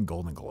the fucking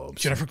Golden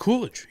Globes. Jennifer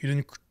Coolidge, you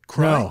didn't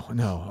cry.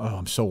 No. Oh,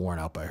 I'm so worn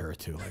out by her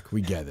too. Like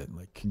we get it.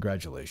 Like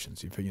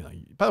congratulations.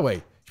 By the way,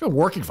 she's been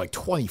working for like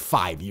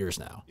 25 years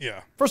now.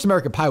 Yeah. First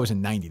American Pie was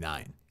in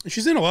 '99.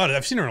 She's in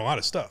I've seen her in a lot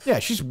of stuff. Yeah,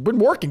 she's been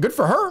working. Good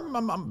for her.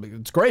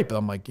 It's great, but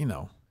I'm like,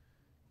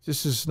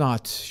 this is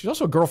not. She's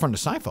also a girlfriend of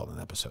Seinfeld in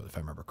an episode, if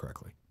I remember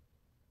correctly.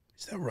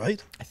 Is that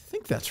right? I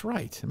think that's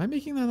right. Am I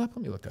making that up?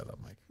 Let me look that up,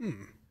 Mike.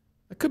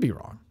 I could be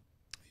wrong.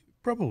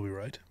 Probably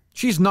right.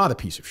 She's not a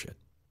piece of shit.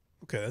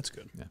 Okay, that's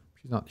good.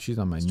 Yeah, she's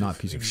not my not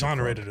piece of shit.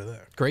 Exonerated her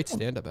there. Great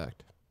stand-up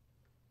act.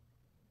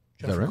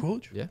 Jennifer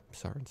Coolidge? Yeah,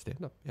 saw her in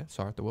stand-up. Yeah,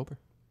 saw her at the Wilbur.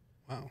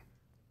 Wow.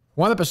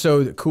 One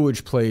episode,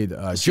 Coolidge played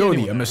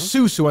Jody, a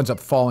masseuse who ends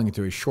up falling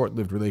into a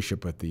short-lived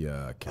relationship with the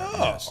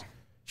KMS. Oh.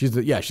 She's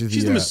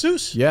the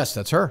masseuse? Yes,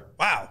 that's her.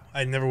 Wow.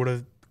 I never would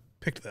have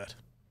picked that.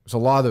 There's a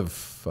lot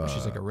of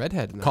she's like a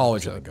redhead in that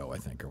college episode. ago, I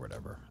think, or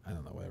whatever. I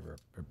don't know, whatever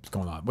is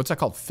going on. What's that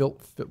called?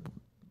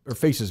 Her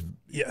face is...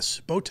 Yes.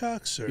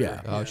 Botox? Or,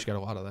 yeah. Oh, she got a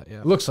lot of that,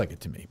 yeah. It looks like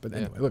it to me. But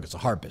anyway, look, it's a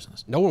hard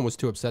business. No one was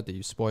too upset that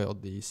you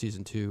spoiled the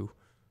season 2.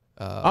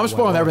 I'm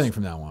spoiling everything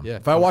from now on. Yeah.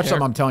 If I watch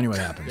something, I'm telling you what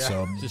happens.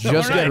 So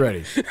just get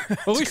ready.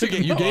 Well, at least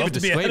you gave a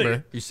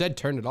disclaimer. You said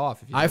turn it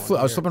off. If you I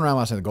was flipping around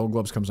last night. The Golden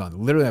Globes comes on.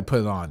 Literally, I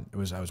put it on. I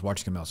was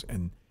watching something else,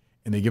 and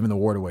they give an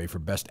award away for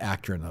best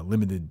actor in a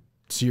limited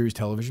series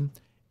television.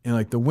 And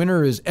like the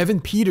winner is Evan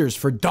Peters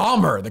for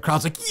Dahmer. The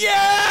crowd's like,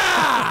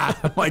 yeah!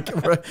 I'm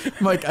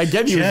like, I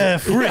get you.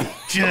 Jeffrey.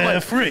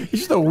 It's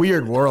just a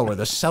weird world where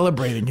they're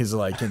celebrating his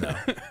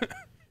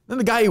Then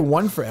the guy who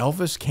won for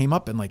Elvis came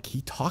up and like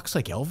he talks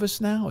like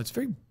Elvis now. It's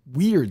very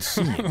weird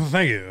scene.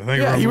 Thank you.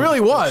 Yeah, he really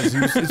was.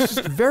 It's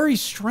just very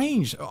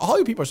strange. All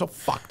you people are so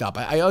fucked up.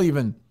 I don't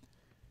even.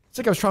 It's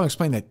like I was trying to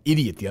explain that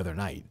idiot the other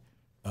night,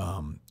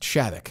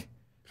 Shattuck.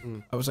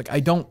 I was like,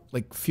 I don't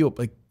feel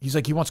like he's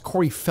like he wants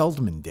Corey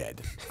Feldman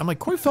dead. I'm like,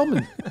 Corey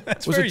Feldman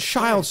was a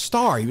child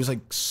star. He was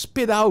like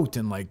spit out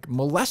and like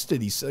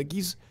molested. He's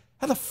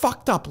had a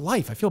fucked up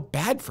life. I feel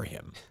bad for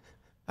him.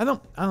 I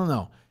don't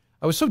know.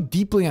 I was so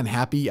deeply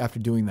unhappy after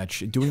doing that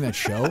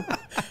show.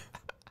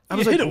 I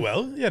was hit it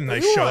well. You had a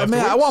nice show. I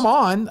mean, I'm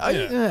on.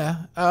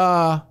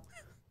 I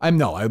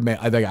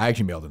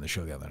actually mailed in the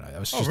show the other night. I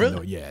was just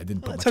really? I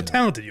didn't put much. That's how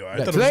talented you are.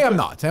 Yeah, today I'm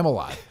not. Today I'm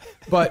alive.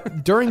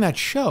 But during that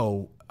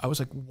show, I was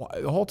like,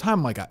 the whole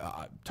time, like,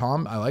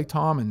 Tom, I like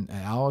Tom and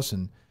Alice,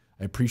 and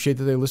I appreciate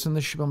that they listen to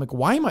this show. I'm like,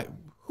 why am I?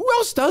 Who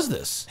else does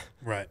this?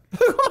 Right.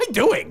 What am I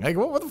doing? Like,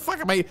 what the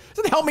fuck am I? It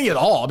doesn't help me at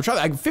all. I'm trying.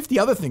 I have 50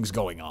 other things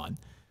going on.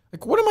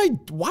 Like,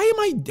 why am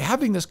I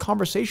having this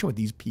conversation with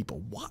these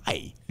people?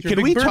 Why?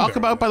 Can we talk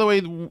about, by the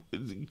way,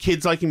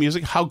 kids liking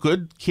music, how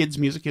good kids'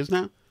 music is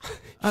now?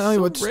 I don't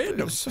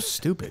know. It's so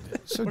stupid.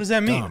 So what does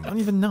that mean? dumb. I don't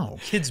even know.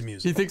 Kids'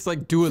 music. He thinks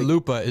like Dua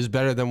Lipa is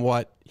better than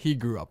what he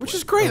grew up with. Which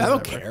is great. I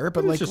don't care.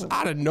 But like, just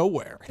out of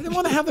nowhere. I didn't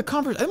want to have the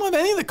conversation. I didn't want to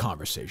have any of the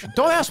conversation.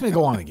 Don't ask me to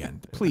go on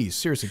again. Please.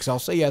 Seriously. Because I'll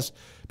say yes.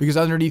 Because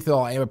underneath it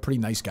all, I am a pretty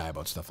nice guy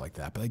about stuff like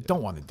that. But I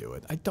don't want to do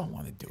it.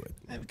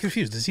 I'm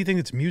confused. Does he think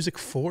it's music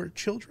for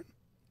children?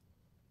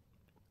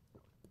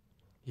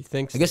 He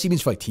thinks. I guess he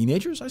means for like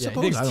teenagers, I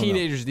suppose. He thinks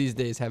teenagers these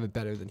days have it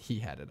better than he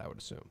had it, I would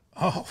assume.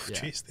 Oh,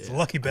 jeez. These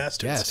lucky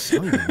bastards. Yes. I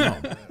don't even know.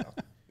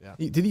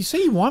 Did he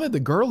say he wanted the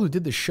girl who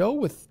did the show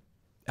with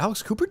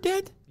Alex Cooper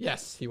dead?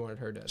 Yes, he wanted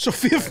her dead.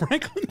 Sophia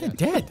Franklin? Yeah,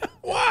 dead.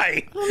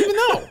 Why? I don't even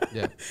know.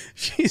 Yeah.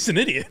 She's an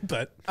idiot,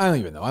 but I don't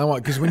even know. I don't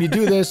want because when you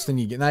do this, then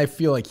you get. And I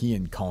feel like he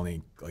and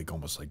Coney like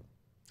almost like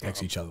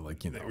text each other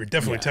like we were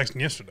definitely texting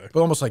yesterday.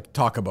 but almost like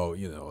talk about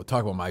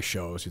my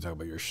shows. You talk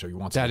about your show. You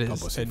want That some is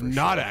publicity for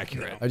not sure.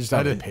 accurate. I just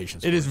don't That have is-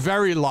 patience. It for is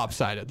very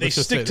lopsided. They Let's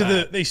just stick say to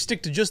that. they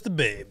stick to just the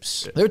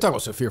babes, They were talking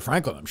about Sophia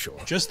Franklin. I'm sure.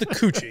 just the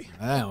coochie.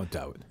 I don't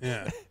doubt.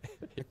 Yeah,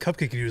 a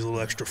cupcake could use a little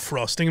extra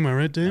frosting. Am I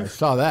right, I Dave?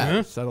 saw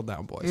that. Settle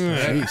down, boys.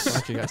 Jeez. Why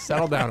don't you guys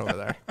settle down over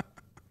there?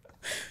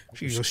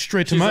 She goes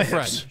straight to She's my a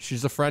friend. hips.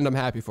 She's a friend I'm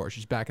happy for.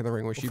 She's back in the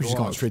ring where she She's going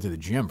belongs. straight to the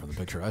gym from the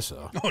picture I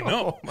saw. Oh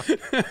no!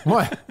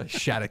 What?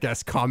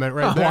 Shattuck-esque comment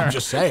right Well, there. I'm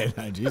just saying.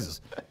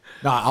 Jesus.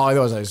 No, all I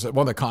know is I said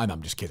one of the comments.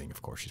 I'm just kidding.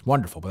 Of course, she's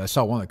wonderful. But I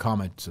saw one of the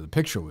comments. So the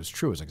picture was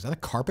true. I was like, "Is that a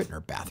carpet in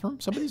her bathroom?"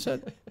 Somebody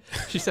said.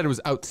 She said it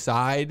was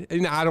outside.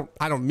 And I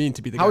don't mean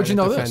to be the guy How would you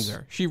that know defends this?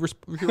 her. She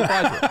replied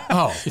to it.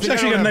 Oh, She's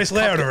actually got a nice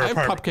layout of her I have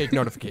apartment. cupcake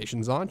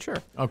notifications on. Sure.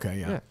 okay,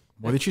 yeah.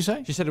 What did she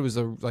say? She said it was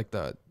like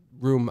the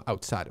room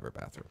outside of her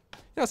bathroom.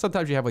 You know,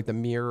 sometimes you have like the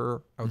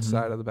mirror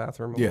outside of the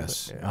bathroom. a little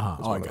Yes. bit. Uh-huh.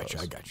 it's Oh, I one of got you,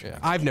 those. I got you, Yeah. I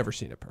got I've never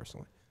seen it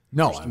personally.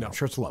 No, I'm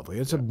sure it's lovely.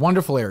 It's a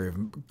wonderful area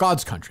of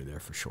God's country there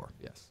for sure.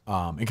 Yes.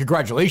 And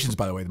congratulations,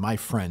 by the way, to my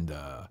friend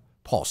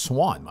Paul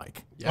Swan,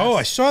 Mike, Oh,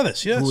 I saw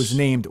this. Yes. who was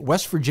named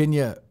West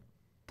Virginia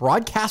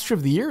Broadcaster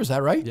of the Year. Is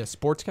that right? Yeah,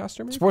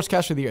 sportscaster maybe?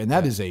 Sportscaster of the Year, and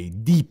that is a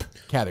deep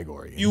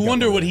category. You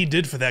wonder what he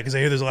did for that because I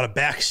hear there's a lot of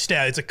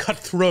backstab. It's a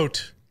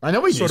cutthroat. I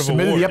know he sort of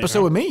submitted award, the you episode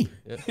know? with me.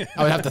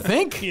 I would have to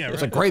think. Yeah,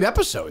 It's a right. great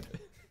episode.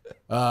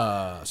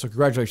 So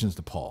congratulations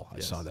to Paul. I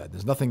saw that.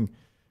 There's nothing.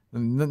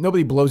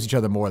 Nobody blows each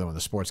other more than when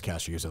the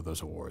sportscaster gives out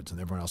those awards,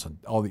 and everyone else,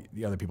 all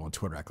the other people on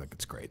Twitter act like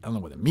it's great. I don't know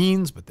what it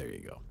means, but there you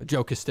go.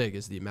 Joe Castig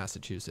is the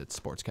Massachusetts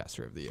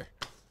Sportscaster of the Year.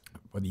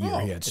 What year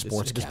he had It is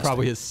sportscasting.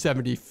 probably his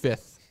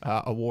 75th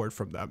award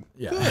from them.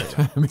 Yeah,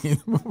 I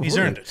mean, He's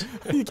earned it.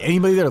 You think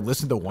anybody there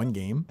listened to one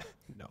game?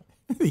 No.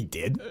 He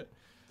did.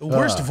 The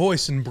worst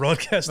voice in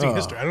broadcasting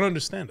history. I don't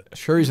understand it.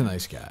 Sure, he's a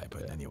nice guy,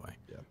 but anyway.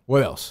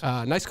 What else?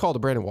 Nice call to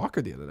Brandon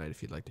Walker the other night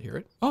if you'd like to hear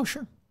it. Oh,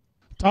 sure.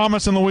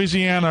 Thomas in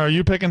Louisiana, are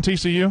you picking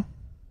TCU?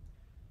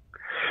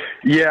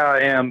 Yeah, I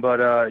am. But,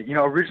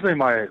 originally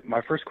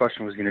my first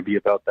question was going to be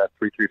about that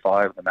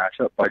 3-3-5, the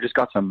matchup. But I just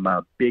got some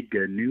big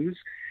news.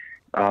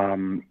 I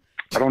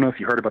don't know if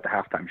you heard about the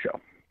halftime show.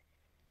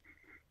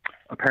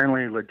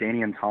 Apparently,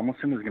 LaDainian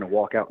Tomlinson is going to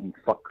walk out and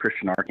fuck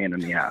Christian Arcand in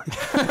the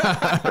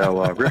ass.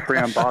 So, riff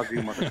ram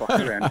bazoo,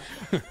 motherfucker.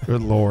 And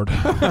Good Lord.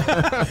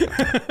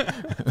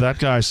 That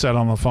guy sat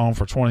on the phone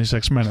for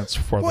 26 minutes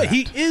for Boy,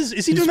 that. is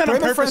he doing that on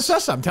Brandon purpose?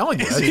 Francesa, I'm telling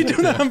you. Is he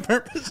doing that on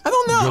purpose? I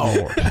don't know.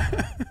 Good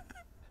Lord.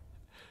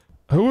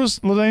 Who was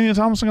LaDainian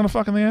Tomlinson going to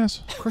fuck in the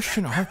ass?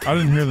 Christian Arcand. I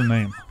didn't hear the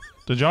name.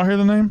 Did y'all hear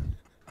the name?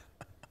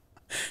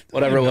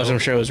 Whatever it was, I'm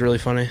sure it was really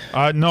funny.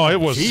 No, it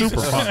was Jesus.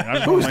 super funny. I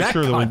just Who's want to make that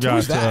sure that we cunt?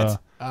 Who's got... that?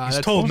 He's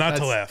That's- told not to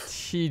that's laugh.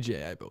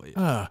 TJ, I believe.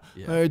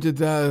 I did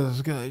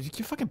that.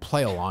 You fucking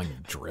play along, you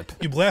drip.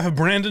 You laugh at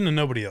Brandon and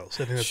nobody else.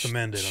 I think that's the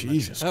mandate on that.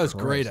 Jesus. That was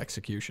Christ. great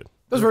execution.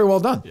 That was very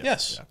well done.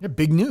 Yes. Yeah,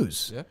 big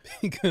news.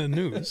 Yeah. Good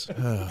news.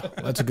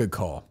 That's a good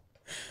call.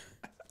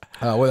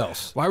 What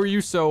else? Why were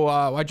you so?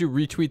 Why'd you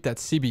retweet that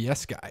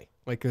CBS guy?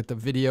 Like with the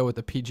video with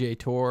the PGA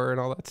Tour and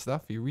all that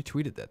stuff. You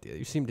retweeted that.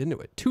 You seemed into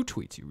it. 2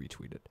 tweets you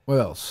retweeted. What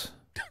else?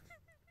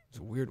 It's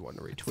a weird one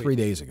to retweet. 3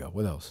 days ago.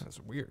 What else? That's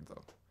weird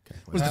though.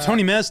 Was the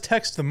Tony Maz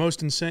text the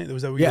most insane?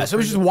 Was that what you Yeah, were so it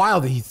was just referring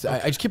wild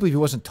that I just can't believe he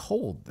wasn't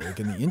told.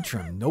 Like in the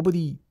interim,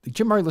 nobody. Like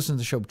Jim Murray listens to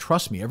the show.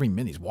 Trust me, every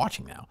minute he's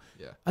watching now.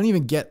 Yeah. I don't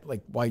even get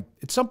like why.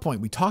 At some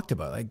point we talked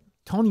about like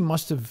Tony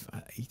must have.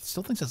 He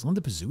still thinks that's Linda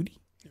Pizzuti.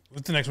 to?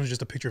 What's the next one's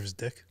just a picture of his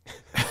dick?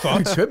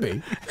 It could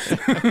be.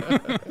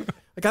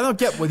 Like I don't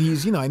get what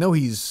he's. I know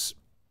he's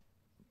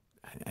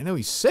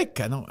sick.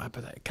 I know,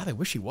 but God, I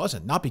wish he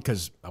wasn't. Not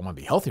because I want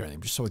to be healthy or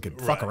anything, just so we could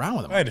fuck around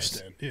with him. I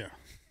understand. Yeah.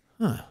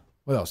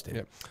 What else,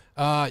 Dave?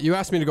 You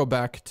asked me to go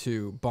back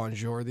to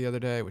Bonjour the other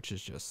day, which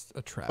is just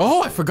a travesty.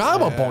 Oh, I forgot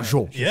about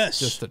Bonjour. Yes.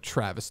 Just a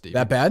travesty.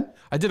 That bad?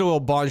 I did a little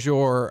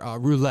Bonjour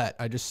roulette.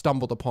 I just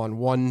stumbled upon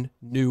one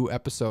new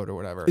episode or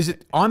whatever. Is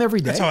it on every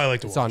day? That's how I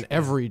like to It's watch. on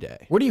every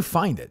day. Where do you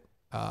find it?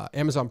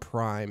 Amazon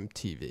Prime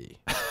TV.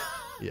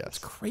 Yes. It's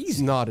crazy. It's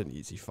not an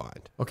easy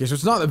find. Okay, so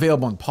it's not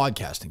available in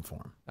podcasting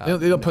form.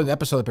 They don't put an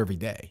episode up every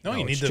day. No,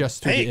 you need It's to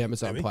just through pay, the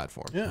Amazon baby.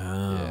 platform.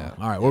 Yeah.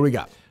 All right, what do we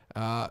got?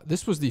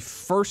 This was the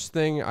first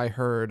thing I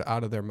heard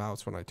out of their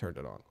mouths when I turned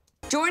it on.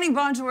 Joining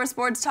Bonjour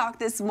Sports Talk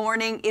this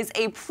morning is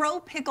a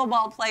pro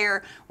pickleball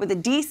player with the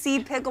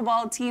DC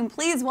pickleball team.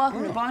 Please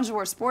welcome to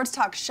Bonjour Sports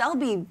Talk,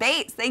 Shelby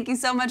Bates. Thank you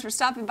so much for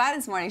stopping by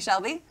this morning,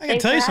 Shelby. I can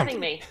tell you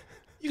something.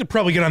 You could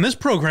probably get on this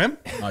program.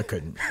 I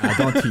couldn't.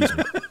 Don't tease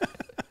me.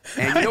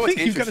 And you know what's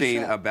think you've got a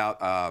interesting shot. about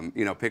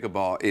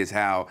pickleball is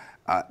how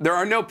there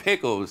are no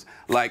pickles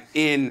like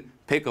in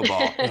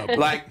pickleball.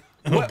 Like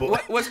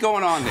what's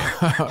going on there?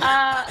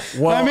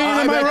 Well, I mean,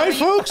 am I right,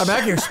 folks? I mean, I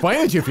can explain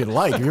it to you if you'd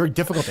like. It's very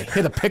difficult to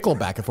hit a pickle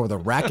back and forth with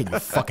a racket, you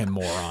fucking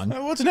moron.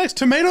 What's next?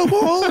 Tomato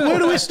ball? Where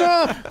do we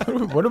stop?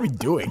 What are we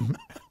doing?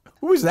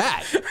 Who is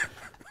that?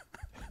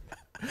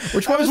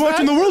 Which one I was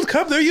watching the World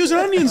Cup. They're using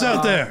onions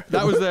out there.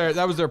 That was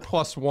their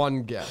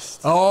 +1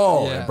 guest.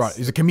 Oh, Yes.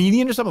 he's a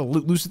comedian or something.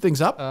 Loosen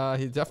things up.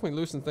 He definitely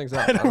loosened things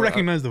up. I don't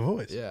recognize the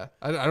voice. Yeah,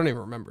 I don't even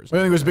remember his I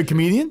name. think he was a big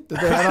comedian.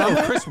 That they had on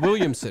there? Chris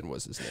Williamson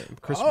was his name.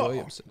 Chris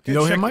Williamson. Do you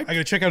know him, Mike? I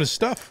gotta check out his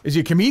stuff. Is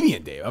he a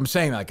comedian, Dave? I'm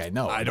saying like I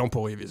know. I don't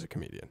believe he's a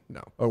comedian.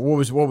 No. What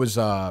was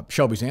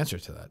Shelby's answer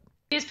to that?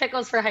 Use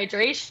pickles for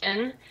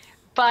hydration,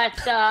 but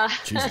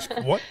Jesus,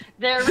 what?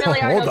 there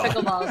really are no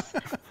Hold on.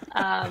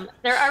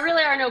 pickleballs.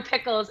 Really are no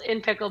pickles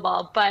in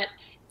pickleball, but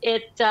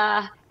it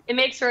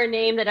makes for a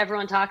name that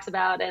everyone talks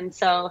about, and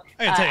so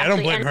I gotta tell you, I don't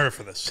actually blame her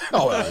for this.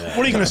 Oh, What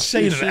are you gonna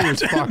say to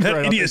that?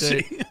 That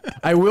idiocy.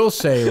 I will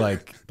say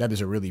like that is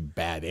a really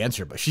bad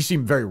answer, but she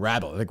seemed very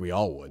rattled. I think we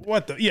all would.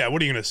 What the? Yeah,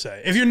 what are you gonna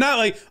say? If you're not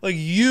like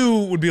you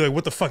would be like,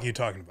 what the fuck are you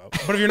talking about?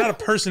 But if you're not a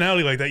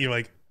personality like that, you're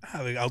like,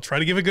 I'll try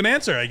to give a good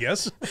answer, I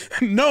guess.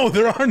 No,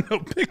 there are no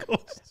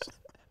pickles.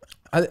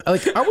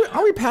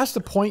 Are we past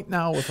the point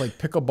now with like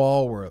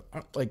pickleball where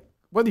like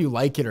whether you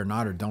like it or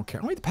not or don't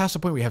care? Are we past the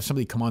point where we have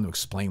somebody come on to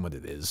explain what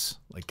it is?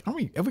 Like,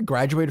 have we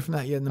graduated from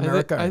that yet in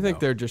America? I think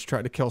they're just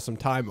trying to kill some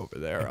time over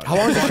there. How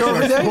long is the show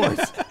every day?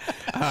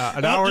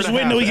 An hour just and a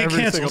wait until we half get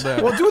every canceled. single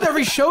day. Well, do what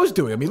every show's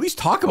doing. I mean, at least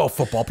talk about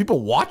football.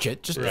 People watch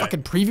it. Just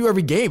fucking preview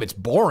every game. It's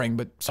boring,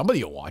 but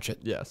somebody will watch it.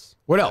 Yes.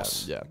 What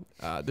else? Yeah.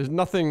 There's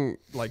nothing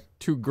like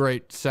too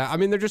great. I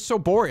mean, they're just so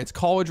boring. It's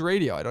college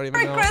radio. I don't even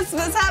know. Merry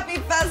Christmas, Happy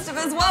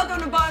Festivus.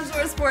 Welcome to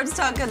Bonjour Sports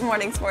Talk. Good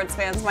morning, sports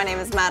fans. My name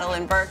is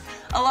Madeline Burke,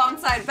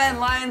 alongside Ben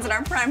Lyons and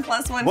our Prime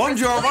Plus One.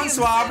 Bonjour,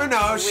 bonsoir,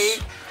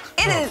 benoche.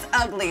 It is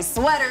Ugly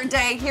Sweater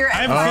Day here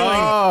at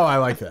I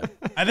like that.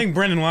 I think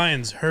Brendan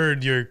Lyons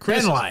heard your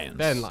criticism.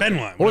 Ben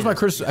Lyons. What was my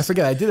criticism? I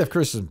forget. I did have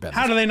criticism, Ben.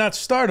 How do they not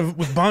start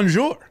with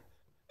bonjour?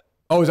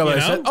 Oh, is that what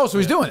You I know? said? Oh, so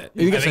he's doing it.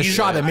 He gets a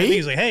shot at I think me?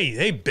 he's like,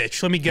 hey,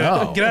 bitch, let me get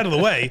No. out of the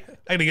way.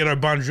 I gotta get our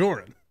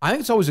bonjour in. I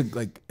think it's always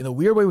like in a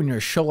weird way when you're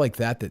a show like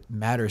that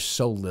matters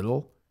so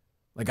little.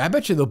 Like I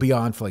bet you they'll be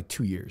on for like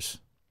 2 years.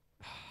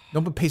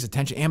 Nobody pays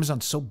attention.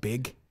 Amazon's so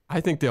big. I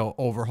think they'll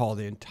overhaul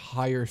the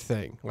entire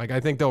thing. Like, I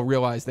think they'll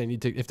realize they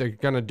need to, if they're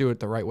going to do it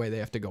the right way, they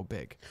have to go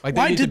big. Like,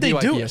 Why need to did they be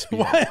do like it?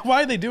 ESPN.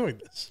 Why are they doing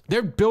this?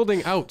 They're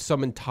building out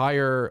some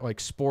entire like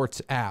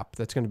sports app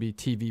that's going to be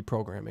TV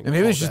programming. And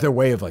maybe it's all just day. their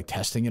way of like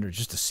testing it or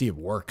just to see if it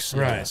works. I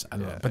Right. guess. I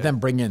don't know. But then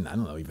bring in, I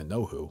don't even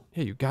know who.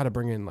 Yeah, you got to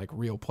bring in like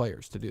real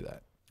players to do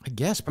that. I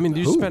guess. I mean,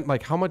 you who? spent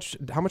like how much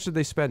did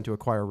they spend to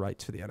acquire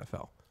rights for the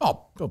NFL?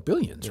 Oh,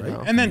 billions, right?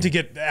 And then to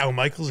get Al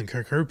Michaels and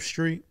Kirk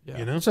Herbstreit,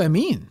 you know? That's what I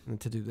mean. And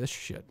to do this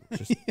shit.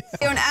 Just,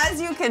 And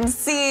as you can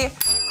see,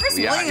 Chris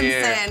We out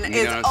here, Williamson you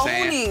is know what I'm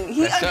saying? owning.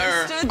 He Yes, sir.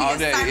 understood the All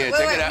day. assignment. Yeah,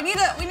 check it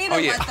out. We need to Oh,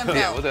 yeah. let them know.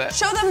 Yeah, we'll do that.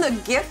 Show them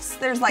the gifts.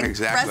 There's like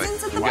Exactly.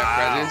 presents at the We got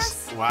back.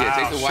 presents. Wow, Yeah,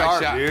 take the white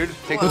sharp, shot. dude.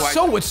 Take the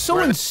white. It's so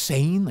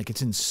insane. Like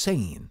it's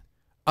insane.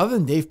 Other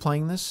than Dave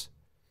playing this,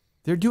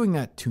 they're doing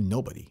that to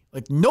nobody.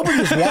 Like nobody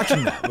is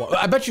watching that. Well,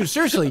 I bet you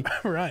seriously.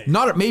 Right.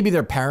 Not maybe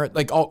their parent.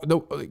 Like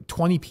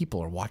 20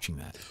 people are watching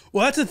that.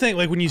 Well, that's the thing.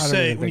 Like when you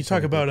think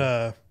talk so,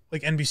 about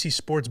like NBC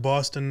Sports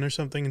Boston or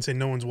something and say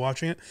no one's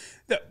watching it,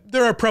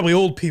 there are probably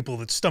old people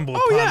that stumble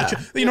upon yeah. the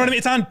show. You know what I mean?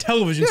 It's on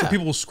television, so Yeah.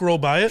 people will scroll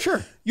by it.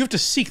 Sure. You have to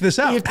seek this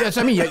out. That's,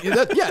 I mean, I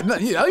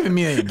don't even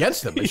mean anything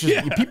against them. It's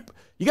just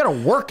you got to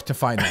work to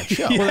find that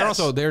show.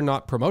 Well, they're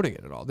not promoting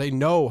it at all. They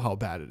know how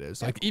bad it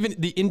is. Like even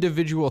the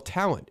individual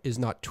talent is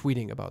not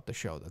tweeting about the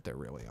show that they're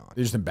really on.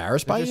 They're just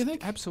embarrassed by it, you Just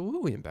think?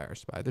 Absolutely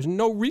embarrassed by it. There's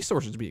no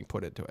resources being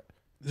put into it.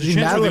 There's a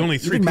chance we're the only you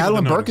three think people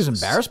Madeline that know Burke is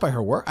this. embarrassed by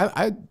her work?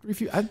 I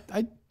refuse.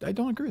 I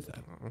don't agree with that.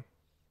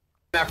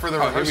 That for the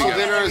Oh, here we rehearsal go.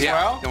 dinner as Yeah.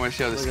 well? Don't want to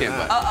show the skin,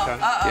 but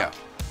yeah.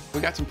 We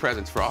got some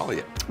presents for all of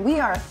you. We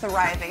are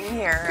thriving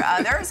here.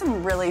 There are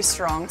some really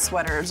strong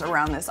sweaters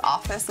around this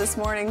office this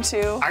morning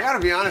too. I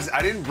gotta be honest,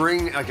 I didn't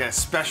bring like a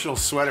special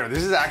sweater.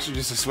 This is actually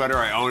just a sweater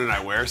I own and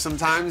I wear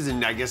sometimes,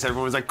 and I guess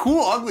everyone's like,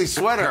 cool, ugly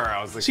sweater.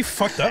 I was like, She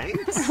fucked up.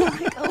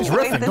 He's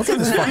ripping. Look at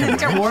this fucking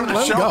guy. I Let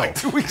him show go. like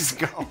 2 weeks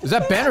ago. Is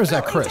that Ben or is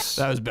that Chris?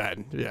 That was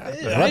bad. Yeah.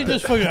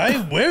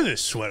 I wear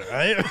this sweater.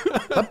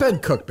 Let Ben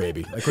cook,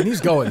 baby. Like when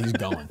he's going, he's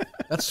going.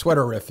 That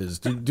sweater riff is.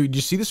 Did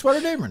you see the sweater,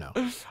 Dave, or no?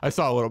 I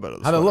saw a little bit of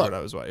the How'd it sweater look? when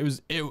I was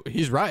watching.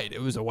 He's right. It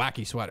was a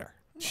wacky sweater.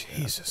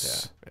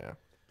 Jesus. Yeah.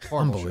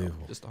 Horrible Unbelievable.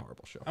 show. Just a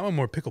horrible show. I want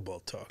more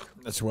pickleball talk.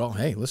 That's well.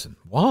 Hey, listen.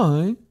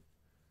 Why?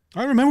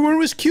 I remember when it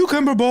was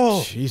cucumber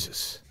ball.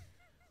 Jesus.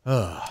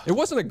 It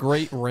wasn't a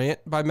great rant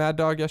by Mad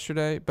Dog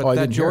yesterday, but I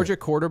that didn't hear Georgia it.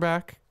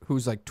 quarterback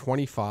who's like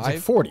 25. He's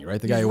like 40,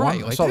 right? The guy He's who won.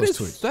 right. I Like, saw that those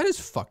is- tweets. That is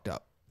fucked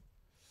up.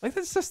 Like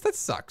that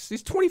sucks.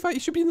 He's 25. He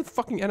should be in the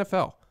fucking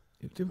NFL.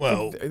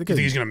 Well, you think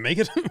he's going to make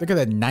it? Look at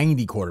that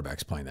 90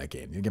 quarterbacks playing that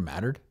game. You think it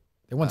mattered?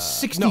 They won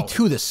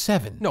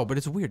 62-7. No, but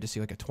it's weird to see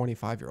like a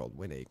 25-year-old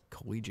win a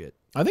collegiate.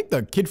 I think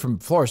the kid from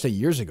Florida State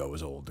years ago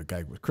was old. The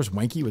guy, Chris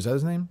Wenke, was that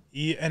his name?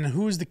 Yeah, and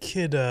who was the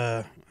kid?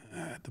 The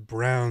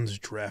Browns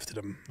drafted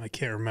him. I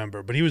can't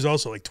remember, but he was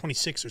also like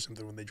 26 or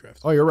something when they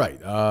drafted him. Oh, you're right.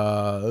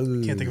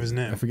 Can't think of his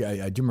name. I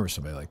forget. I do remember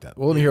somebody like that.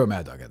 Well, let me hear what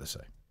Mad Dog had to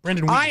say.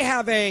 Brandon I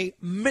have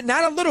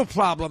not a little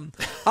problem,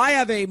 I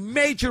have a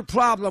major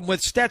problem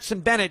with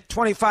Stetson Bennett,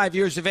 25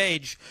 years of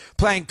age,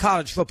 playing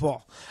college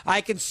football.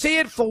 I can see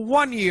it for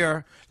 1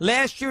 year.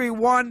 Last year he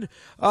won.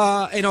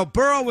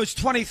 Burrow was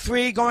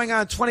 23, going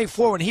on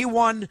 24 when he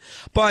won.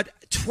 But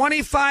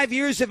 25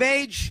 years of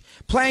age,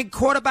 playing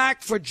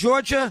quarterback for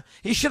Georgia,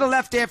 he should have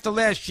left after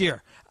last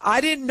year. I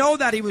didn't know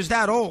that he was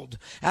that old.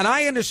 And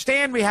I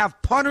understand we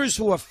have punters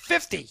who are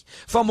 50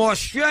 from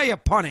Australia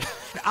punting.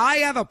 I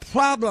have a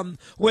problem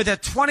with a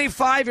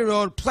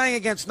 25-year-old playing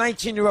against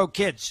 19-year-old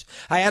kids.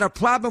 I had a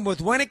problem with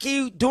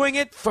Winicky doing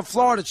it for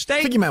Florida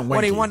State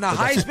when he won the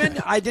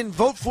Heisman. I didn't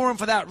vote for him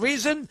for that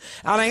reason.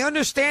 And I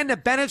understand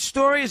that Bennett's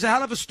story is a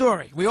hell of a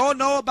story. We all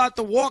know about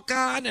the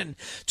walk-on and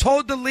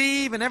told to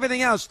leave and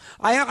everything else.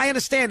 I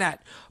understand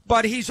that.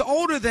 But he's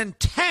older than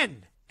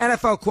 10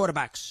 NFL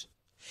quarterbacks.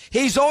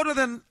 He's older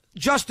than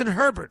Justin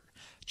Herbert,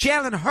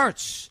 Jalen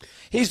Hurts.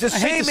 He's the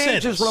same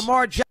age as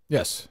Lamar Jackson.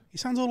 Yes. He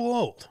sounds a little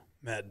old,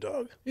 Mad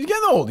Dog. He's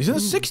getting old. He's in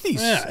his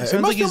 60s. Yeah, he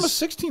must be almost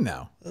 60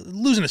 now.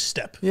 Losing a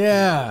step.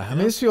 Yeah. I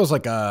mean, this feels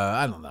like,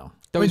 I don't know.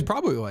 Though he's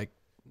probably like,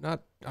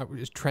 not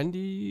is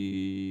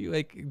trendy.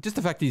 Like, just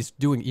the fact that he's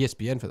doing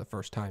ESPN for the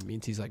first time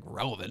means he's like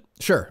relevant.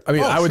 Sure. I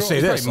mean, I would say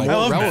this. Like,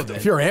 relevant.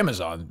 If you're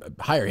Amazon,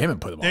 hire him and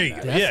put him on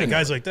that. Yeah,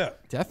 guys like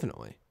that.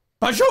 Definitely.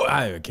 I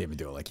can't even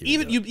do it like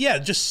you.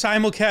 Just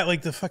simulcat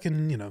like the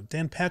fucking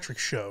Dan Patrick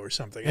show or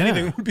something.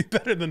 Anything would be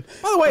better than.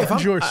 By the way,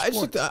 Bonjour I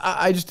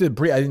just did.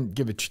 I didn't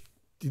give it.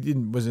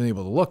 Wasn't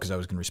able to look because I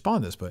was going to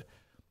respond to this, but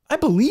I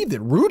believe that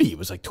Rudy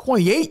was like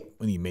 28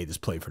 when he made this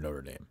play for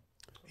Notre Dame.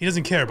 He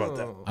doesn't care about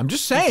that. I'm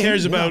just saying. He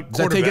cares about Does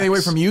that take anything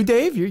away from you,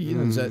 Dave?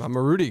 I'm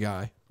a Rudy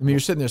guy. I mean,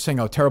 you're sitting there saying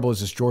how terrible is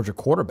this Georgia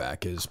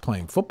quarterback is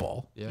playing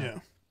football. Yeah.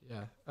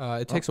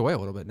 It takes away a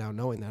little bit now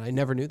knowing that. I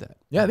never knew that.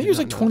 Yeah, I think he was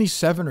like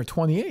 27 or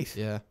 28.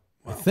 Yeah.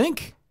 Wow. I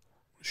think.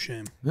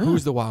 Shame. Yeah.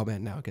 Who's the wild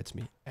man now gets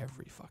me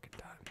every fucking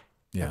time.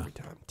 Yeah. Every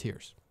time.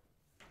 Tears.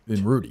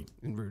 In Rudy.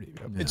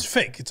 Yep. It's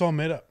fake. It's all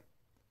made up.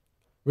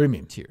 What do you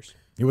mean? Tears.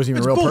 He wasn't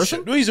even a real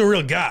person? No, he's a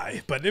real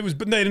guy, but they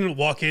didn't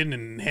walk in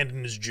and hand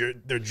in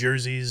their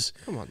jerseys.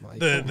 Come on, Mike.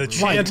 The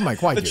chant,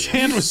 Mike, why the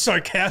chant was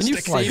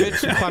sarcastic. Can you save it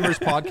for Clemmer's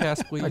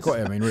podcast, please? Mike,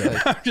 I mean, really.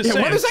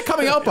 When is that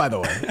coming out, by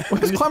the way?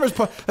 When is Clemmer's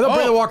I know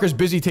Brandon Walker's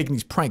busy taking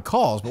these prank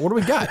calls, but what do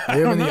we got? Do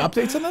you have any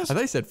updates on this? I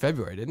thought he said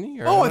February, didn't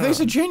he? I thought he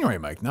said January,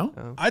 Mike. No?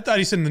 I thought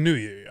he said in the new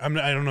year. I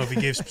don't know if he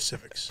gave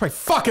specifics. Probably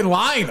fucking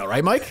lying, though,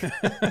 right, Mike?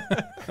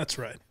 That's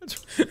right.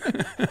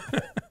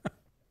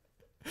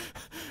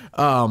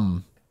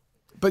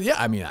 But yeah,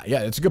 I mean,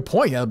 it's a good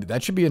point. Yeah,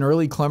 that should be an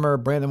early Clemmer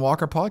Brandon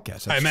Walker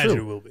podcast. That's I imagine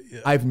true. it will be. Yeah.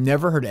 I've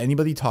never heard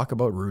anybody talk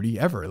about Rudy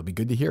ever. It'll be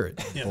good to hear it.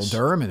 Yes. Bull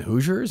Durham and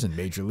Hoosiers and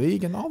Major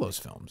League and all those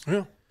films.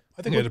 Yeah,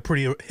 I think I had a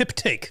pretty hip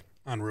take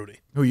on Rudy.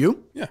 Who,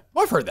 you? Yeah,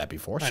 well, I've heard that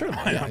before. Sure,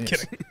 I'm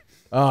kidding.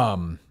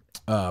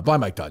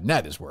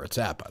 BlindMike.net is where it's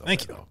at. By the way,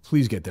 Thank you. Though.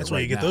 Please get there. That's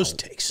where you get those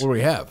takes. What do we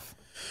have?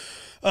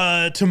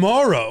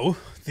 Tomorrow,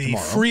 the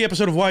free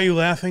episode of Why Are You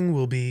Laughing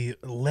will be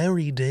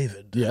Larry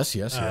David. Yes.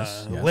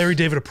 Larry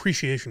David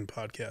Appreciation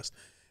Podcast.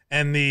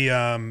 And the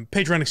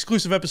Patreon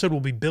exclusive episode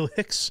will be Bill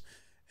Hicks.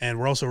 And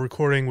we're also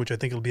recording, which I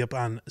think it'll be up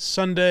on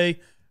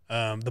Sunday.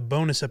 The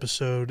bonus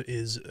episode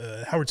is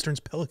Howard Stern's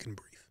Pelican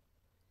Brief.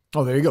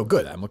 Oh, there you go.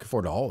 Good. I'm looking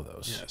forward to all of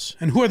those. Yes.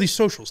 And who are these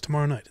socials?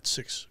 Tomorrow night at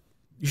 6.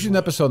 You should do an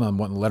episode on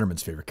one of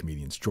Letterman's favorite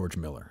comedians, George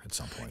Miller, at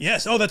some point.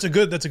 Yes. Oh, that's a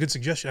good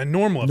suggestion. And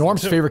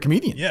Norm's favorite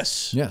comedian.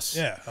 Yes. Yes.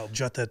 Yeah. I'll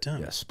jot that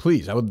down. Yes,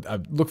 please.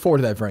 I'd look forward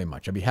to that very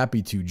much. I'd be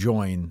happy to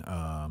join.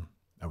 I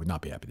would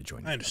not be happy to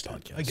join. I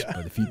understand. Podcast, I got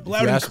but if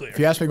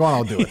you ask me to go on,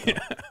 I'll do it. Yeah.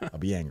 I'll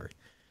be angry.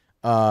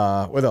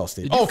 What else,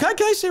 Steve? Oh, can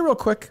I say real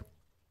quick?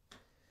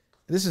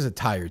 This is a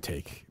tired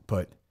take,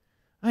 but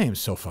I am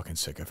so fucking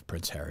sick of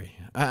Prince Harry.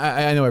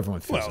 I know everyone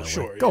feels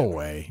that way. Go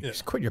away. Yeah.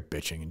 Just quit your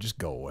bitching and just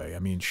go away. I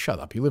mean, shut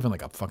up. You live in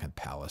like a fucking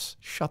palace.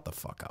 Shut the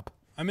fuck up.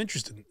 I'm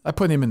interested. I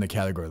put him in the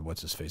category of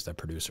what's his face, that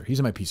producer. He's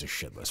in my piece of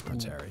shit list,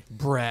 Prince Harry.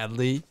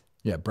 Bradley.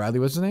 Yeah, Bradley.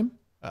 What's his name?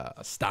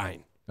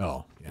 Sttein.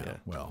 Oh, yeah.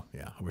 Well,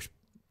 yeah. I wish.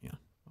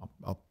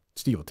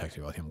 Steve will text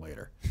me about him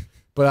later.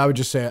 But I would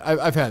just say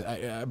I've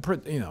had,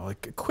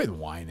 quit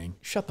whining.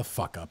 Shut the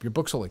fuck up. Your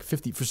book sold like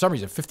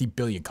 50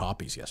 billion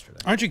copies yesterday.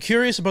 Aren't you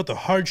curious about the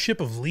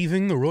hardship of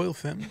leaving the royal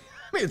family?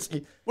 I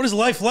mean, what is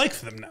life like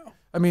for them now?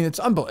 I mean, it's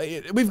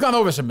unbelievable. We've gone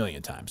over this a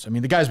million times. I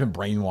mean, the guy's been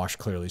brainwashed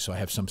clearly, so I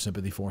have some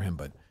sympathy for him.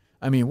 But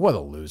I mean, what a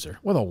loser.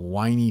 What a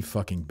whiny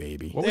fucking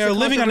baby. They are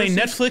living on a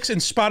Netflix and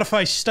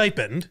Spotify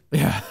stipend.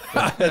 Yeah.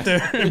 That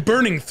they're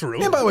burning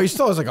through. Yeah, by the way, he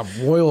still has like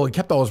he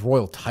kept all his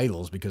royal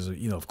titles because,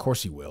 of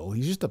course he will.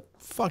 He's just a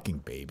fucking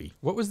baby.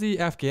 What was the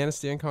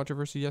Afghanistan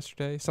controversy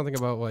yesterday? Something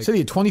about like. So he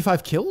had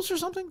 25 kills or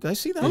something? Did I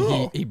see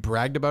that? He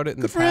bragged about it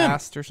in the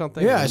past or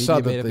something? Yeah, I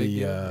saw that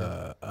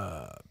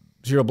the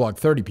Zero Blog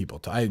 30 people.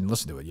 I didn't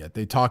listen to it yet.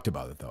 They talked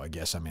about it though. I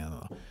guess. I mean, I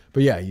don't know.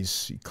 But yeah, he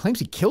claims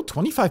he killed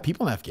 25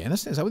 people in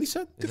Afghanistan. Is that what he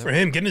said? Good for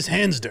him, getting his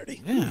hands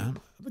dirty. Yeah,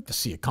 I'd like to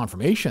see a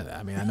confirmation of that.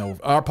 I mean, I know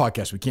our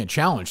podcast we can't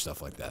challenge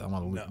stuff like that. I don't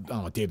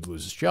want Dave to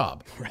lose his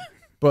job.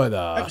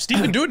 But Steve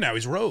can do it now.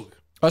 He's rogue.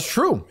 That's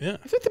true. Yeah.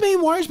 I think the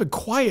main wire's been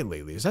quiet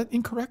lately. Is that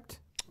incorrect?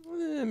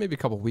 maybe a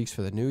couple weeks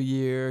for the new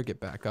year, get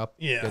back up.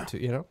 Yeah. Get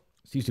to, you know.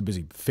 He's too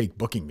busy fake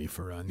booking me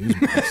for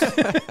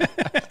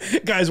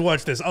Newsmax. Guys,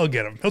 watch this. I'll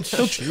get him.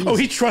 Oh,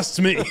 he trusts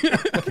me.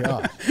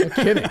 God, no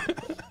kidding.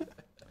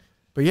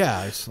 But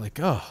yeah, it's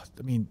like, I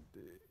mean,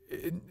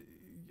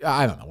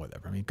 I don't know,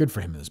 whatever. I mean, good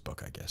for him in his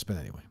book, I guess. But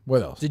anyway,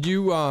 what else? Did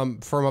you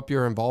firm up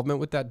your involvement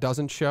with that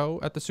dozen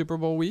show at the Super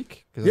Bowl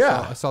week?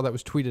 Yeah. I saw that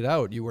was tweeted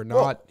out. You were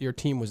not, your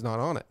team was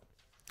not on it.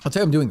 I'll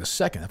tell you I'm doing the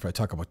second after I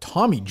talk about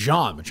Tommy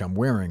John, which I'm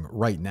wearing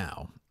right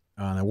now.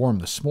 And I wore them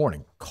this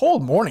morning.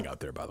 Cold morning out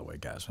there, by the way,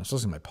 guys. When I was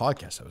listening to my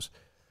podcast, I was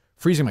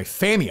freezing my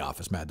fanny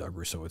off, as Mad Dog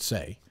Russo would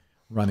say,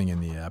 running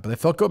in the, but I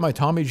felt good with my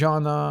Tommy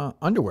John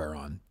underwear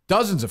on.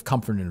 Dozens of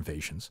comfort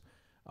innovations.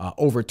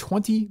 Over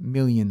 20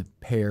 million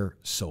pair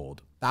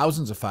sold.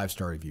 Thousands of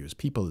 5-star reviews.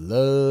 People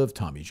love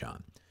Tommy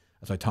John.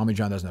 That's why Tommy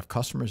John doesn't have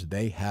customers.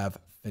 They have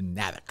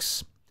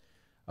fanatics.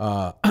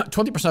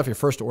 20% off your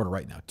first order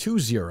right now.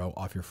 20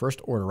 off your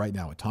first order right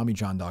now at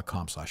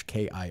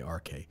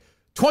TommyJohn.com/KIRK.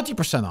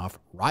 20% off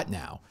right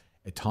now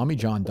at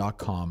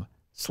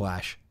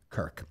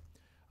TommyJohn.com/Kirk.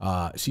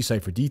 See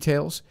site for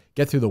details.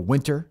 Get through the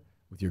winter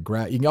with your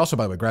grab. You can also,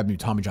 by the way, grab new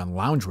Tommy John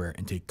loungewear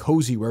and take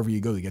cozy wherever you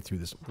go to get through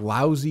this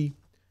lousy,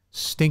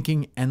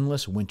 stinking,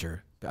 endless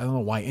winter. I don't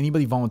know why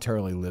anybody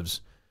voluntarily lives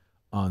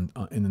in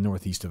the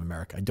Northeast of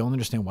America. I don't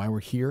understand why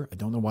we're here. I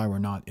don't know why we're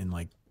not in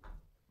like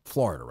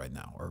Florida right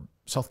now or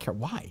South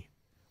Carolina. Why?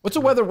 What's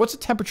the weather? What's the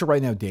temperature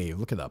right now, Dave?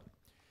 Look it up.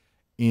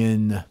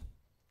 In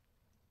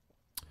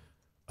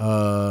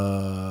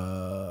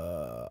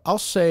I'll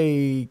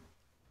say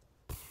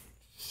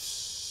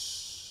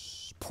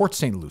Port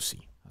St.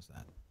 Lucie. How's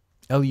that?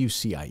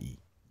 Lucie.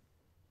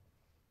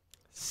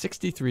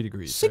 63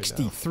 degrees.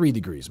 63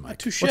 degrees, Mike.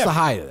 Too What's shabby. the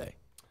high today?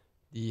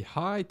 The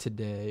high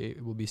today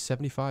will be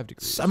 75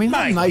 degrees. I mean, how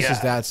My nice God.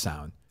 does that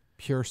sound?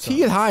 Pure sun.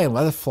 Tee it high and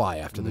let it fly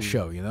after the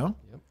show, you know?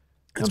 Yep. You know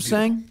what I'm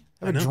saying?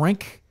 Have a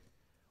drink.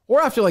 Or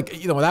after,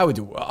 like, you know what I would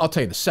do? I'll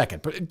tell you in a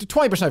second. But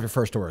 20% off your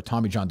first order at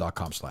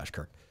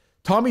TommyJohn.com/Kirk.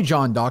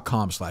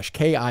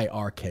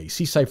 TommyJohn.com/KIRK.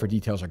 See site for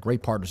details. Our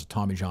great partners at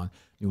Tommy John.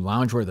 New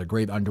loungewear, their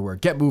great underwear.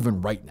 Get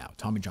moving right now.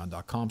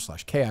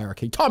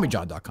 TommyJohn.com/KIRK.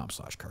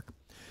 TommyJohn.com/Kirk.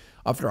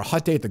 After a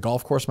hot day at the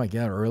golf course, might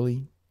get out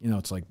early. You know,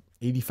 it's like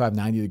 85,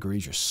 90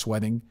 degrees. You're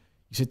sweating.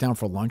 You sit down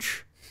for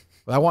lunch.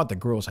 But I want the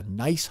girls a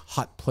nice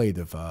hot plate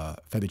of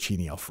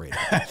fettuccine Alfredo.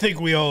 I think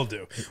we all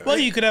do. Well,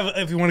 you could have,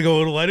 if you want to go a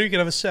little lighter, you could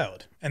have a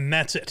salad. And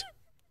that's it.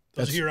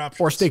 Those are your options.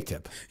 Or steak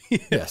tip.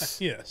 Yes.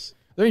 Yes.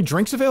 Are there any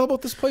drinks available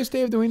at this place,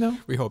 Dave? Do we know?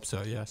 We hope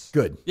so, yes.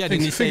 Good. Yeah,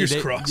 didn't he say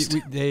Fingers crossed.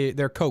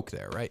 they're Coke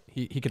there, right?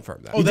 He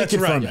confirmed that. Oh, that's right.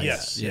 confirm that,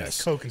 Yes.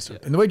 yes. Coke and stuff.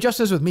 And the way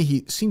Justin is with me,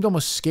 he seemed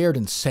almost scared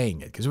in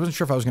saying it because he wasn't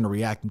sure if I was going to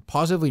react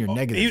positively or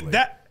negatively.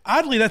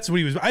 Oddly, that's what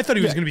he was. I thought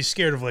he was going to be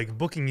scared of like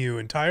booking you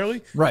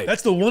entirely. Right.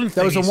 That's the one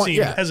thing he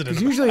seemed hesitant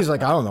about. Usually he's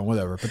like, I don't know,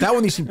 whatever. But that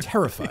one he seemed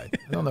terrified.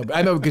 I don't know.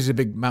 I know because he's a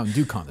big Mountain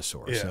Dew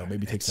connoisseur, so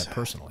maybe he takes that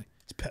personally.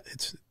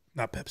 It's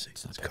not Pepsi.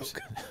 It's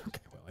Coke. Okay,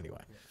 well,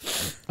 anyway.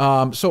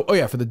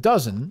 For the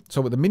dozen,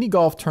 so the mini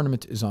golf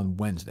tournament is on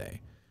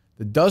Wednesday.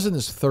 The dozen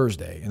is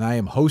Thursday, and I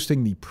am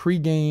hosting the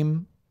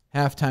pregame,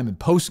 halftime, and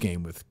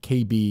postgame with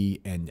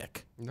KB and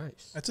Nick.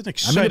 Nice. That's an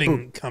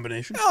exciting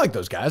combination. I like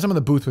those guys. I'm in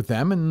the booth with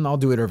them, and I'll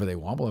do whatever they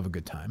want. We'll have a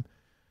good time.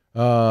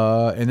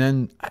 And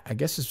then I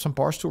guess there's some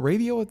Barstool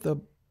Radio at the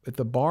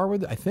bar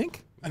with. I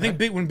think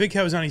when Big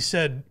Cow was on, he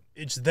said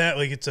it's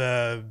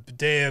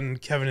Dan,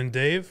 Kevin, and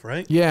Dave,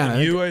 right? Yeah,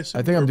 And I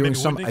think I'm doing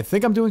some. Whitney? I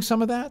think I'm doing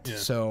some of that. Yeah.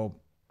 So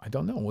I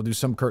don't know. We'll do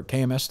some Kirk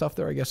KMS stuff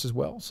there, I guess, as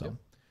well. So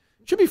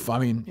it should be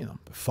fun. I mean,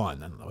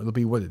 fun. I don't know. It'll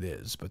be what it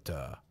is, but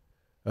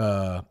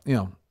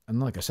and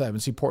like I said, I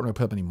haven't seen Portnoy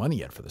put up any money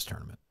yet for this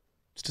tournament.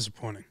 It's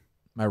disappointing.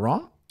 Am I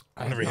wrong?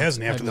 Whenever he has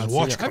any after this watch I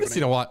haven't company.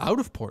 seen a lot out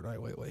of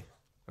Portnoy lately.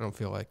 I don't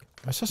feel like.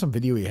 I saw some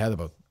video he had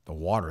about the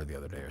water the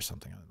other day or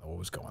something. I don't know what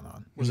was going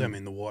on. What does that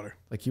mean, the water?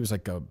 Like he was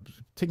like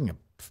taking a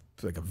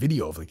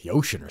video of like the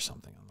ocean or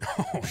something.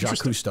 Jacques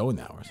Cousteau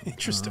now or something.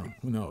 Interesting.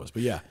 Who knows?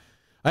 But yeah,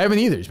 I haven't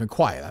either. He's been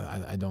quiet.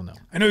 I don't know.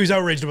 I know he's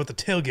outraged about the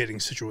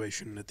tailgating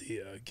situation at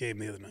the game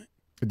the other night.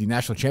 The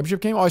national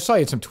championship game? Oh, I saw you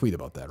had some tweet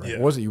about that, right? Yeah.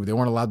 What was it? They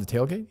weren't allowed to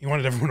tailgate? He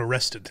wanted everyone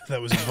arrested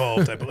that was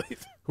involved, I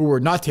believe. Who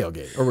were not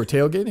tailgating? Or were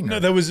tailgating? No,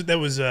 that was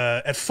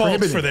at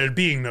fault for there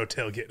being no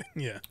tailgating.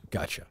 Yeah.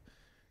 Gotcha.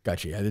 I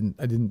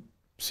didn't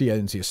see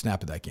a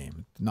snap of that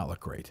game. Did not look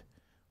great.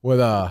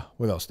 What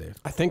else, Dave?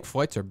 I think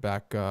flights are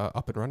back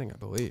up and running, I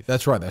believe.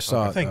 That's right. I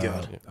saw thank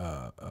God.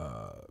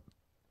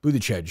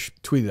 Buttigieg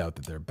tweeted out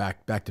that they're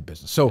back to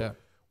business. So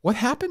what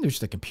happened? There's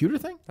just a computer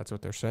thing? That's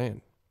what they're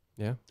saying.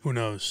 Yeah. Who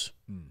knows?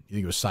 You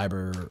think it was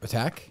cyber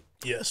attack?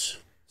 Yes.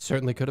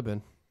 Certainly could have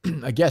been.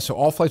 I guess. So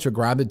all flights were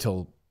grounded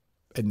till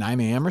at 9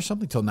 a.m. or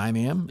something? Till 9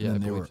 a.m.? Yeah,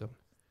 and I believe so.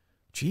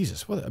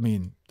 Jesus. I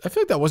mean, I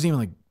feel like that wasn't even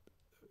like,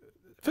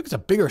 I think it's a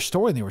bigger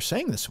story than they were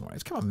saying this morning.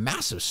 It's kind of a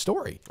massive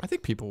story. I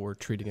think people were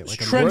treating it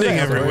like it's trending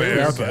everywhere.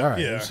 Yeah, okay, all right.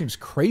 Yeah. It seems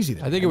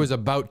crazy. I think it was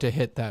about to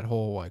hit that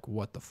whole like,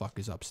 what the fuck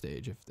is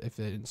upstage if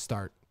they didn't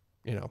start,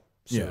 soon.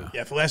 Yeah,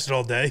 if it lasted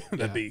all day,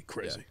 that'd be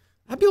crazy. Yeah.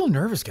 I'd be a little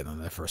nervous getting on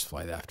that first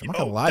flight after. I'm not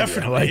gonna lie to you.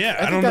 Definitely, Like, yeah.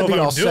 I I don't think know I'd if be I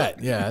all would do set.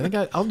 it. Yeah, I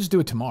think I'll just do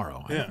it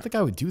tomorrow. I Yeah. don't think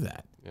I would do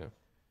that. Yeah.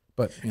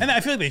 But And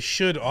I feel like they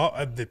should.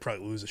 They'd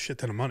probably lose a shit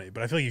ton of money,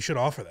 but I feel like you should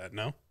offer that.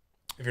 No,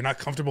 if you're not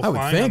comfortable I would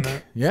flying think. on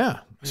that. Yeah.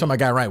 So my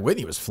guy Ryan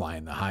Whitney was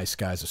flying the high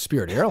skies of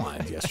Spirit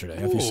Airlines yesterday.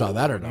 If you saw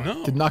that or not,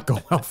 no. did not go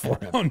well for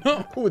him. Oh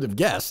no, Who would have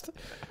guessed?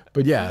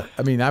 But yeah,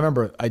 I mean, I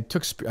remember I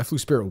flew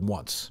Spirit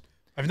once.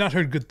 I've not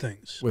heard good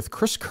things. With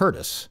Chris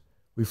Curtis,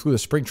 we flew the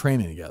spring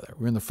training together.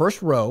 We were in the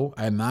first row.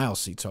 I had an aisle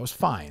seat, so I was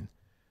fine.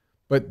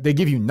 But they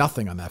give you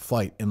nothing on that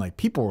flight, and like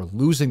people were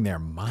losing their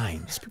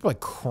minds. People were like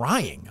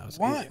crying. I was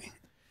Why? Like,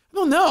 I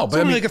don't know, It's but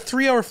I only mean, like a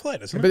 3-hour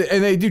flight, isn't it? but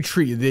and they do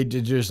treat you. They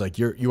just like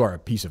you are a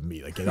piece of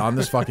meat. Like get on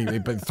this fucking, they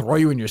throw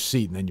you in your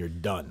seat and then you're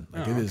done.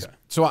 Like it is.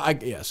 So I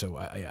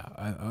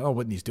don't know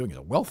what he's doing. He's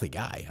a wealthy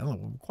guy. I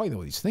don't quite know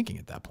what he's thinking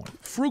at that point.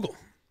 Frugal.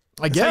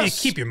 I That's how you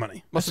guess keep your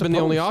money. Must have been the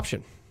only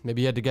option.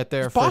 Maybe he had to get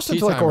there It's for Boston tea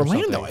to like time or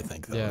Orlando, something. I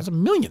think. Though. Yeah. There's a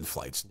million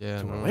flights Yeah,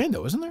 to no.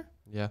 Orlando, isn't there?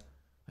 Yeah.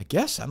 I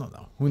guess. I don't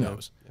know. Who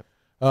knows?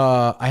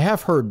 I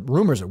have heard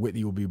rumors that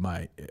Whitney will be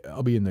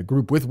I'll be in the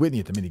group with Whitney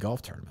at the mini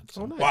golf tournament.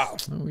 So. Oh, nice. Wow.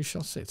 Well, we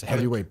shall see. It's a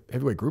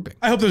heavyweight grouping.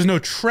 I hope there's no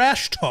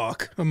trash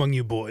talk among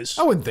you boys.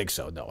 I wouldn't think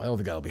so. No, I don't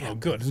think that'll be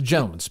happening. Good. It's a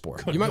gentleman's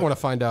sport. You might want to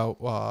find out,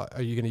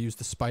 are you going to use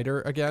the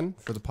spider again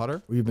for the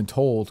putter? We've been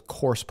told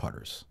course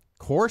putters.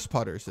 Course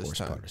putters this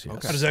time. Putters, yes.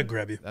 Okay. How does that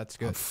grab you? That's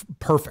good.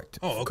 Perfect.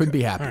 Oh, okay. Couldn't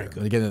be happier. All right,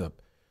 good. They get a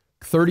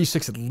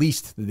 36 at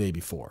least the day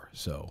before.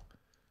 So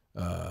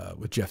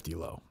with Jeff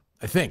D-Low.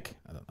 I think.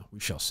 I don't know. We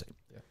shall see.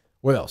 Yeah.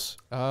 What else?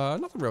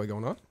 Nothing really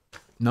going on.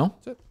 No?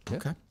 That's it.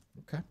 Yeah.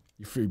 Okay.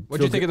 What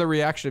do you think of the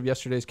reaction of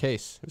yesterday's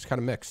case? It was kind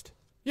of mixed.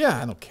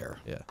 Yeah, I don't care.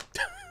 Yeah.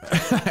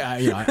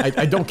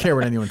 I don't care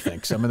what anyone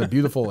thinks. I'm in a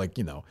beautiful,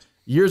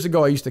 years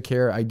ago I used to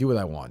care. I do what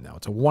I want now.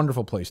 It's a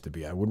wonderful place to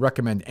be. I would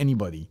recommend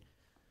anybody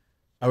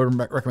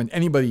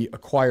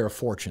acquire a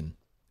fortune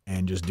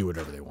and just do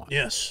whatever they want.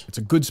 Yes. It's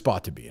a good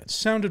spot to be in.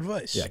 Sound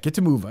advice. Yeah, get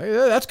to move.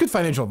 That's good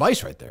financial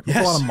advice right there. Make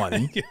a lot of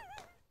money. Yeah.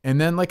 And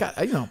then, I'll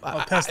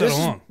pass that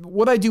along.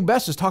 What I do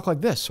best is talk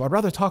like this. So I'd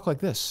rather talk like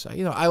this.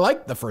 I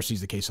like the first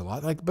season of the case a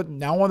lot. But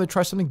now I want to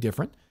try something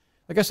different.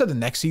 Like I said, the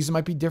next season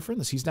might be different.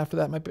 The season after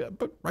that might be.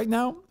 But right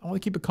now, I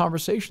want to keep it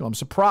conversational. I'm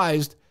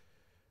surprised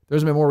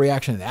there's been more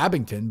reaction in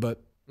Abington,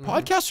 but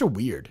podcasts are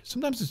weird.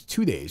 Sometimes it's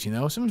 2 days.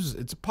 Sometimes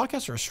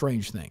podcasts are a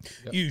strange thing.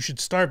 You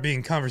should start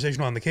being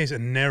conversational on the case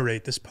and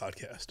narrate this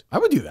podcast. I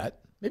would do that.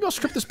 Maybe I'll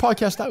script this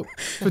podcast out.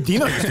 That's what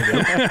Dino used to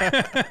do.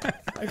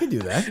 I could do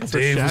that.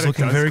 Dave was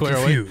looking very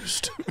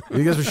confused.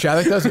 You guys what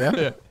Shattuck does?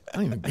 Yeah.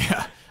 I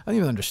don't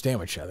even understand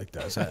what Shattuck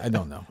does. I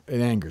don't know.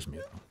 It angers me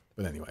though.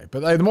 But anyway,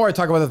 the more I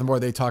talk about it, the more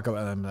they talk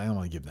about it. I don't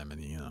want to give them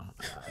any.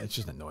 It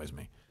just annoys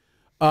me.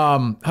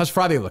 How's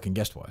Friday looking,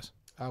 guest wise?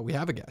 We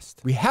have a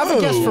guest. We have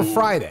a guest for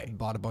Friday.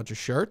 Bought a bunch of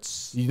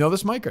shirts. You know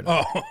this, Mike, or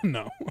no? Oh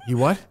no. You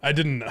what? I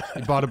didn't know.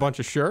 He bought a bunch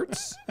of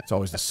shirts. It's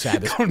always the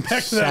saddest, Going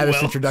back to that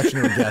well.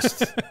 introduction to a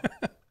guest.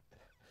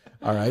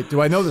 All right.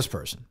 Do I know this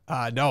person?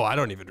 No, I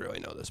don't even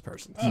really know this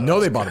person. You know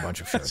they bought a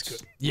bunch of shirts.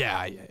 That's good.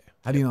 Yeah.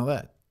 How do you know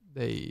that?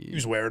 He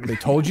was wearing them. They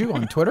told you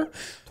on Twitter?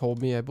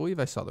 Told me. I believe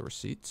I saw the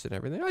receipts and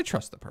everything. I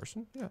trust the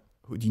person. Yeah.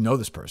 Do you know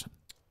this person?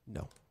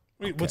 No.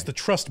 Wait, what's the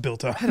trust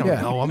built on? I don't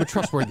know. I'm a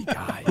trustworthy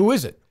guy. Who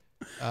is it?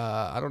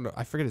 I don't know.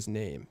 I forget his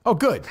name. Oh,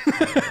 good.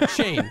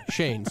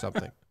 Shane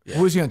something. Yeah.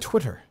 Who is he on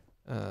Twitter?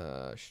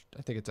 I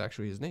think it's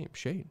actually his name,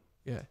 Shane.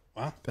 Yeah.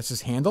 Wow. That's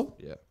his handle?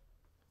 Yeah.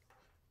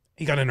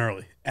 He got in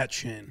early. At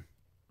Shane.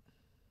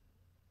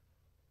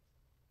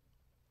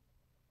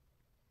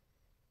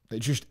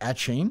 It's just at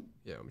Shane?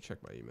 Yeah, let me check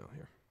my email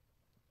here.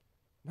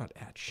 Not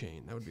at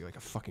Shane. That would be like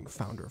a fucking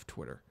founder of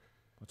Twitter.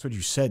 That's what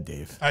you said,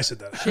 Dave. I said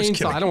that.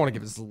 Shane's. I don't want to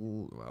give his.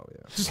 Well,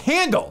 yeah. His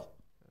handle.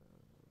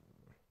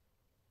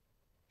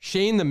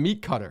 Shane the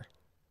meat cutter.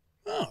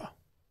 Oh.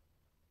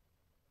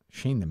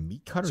 Shane the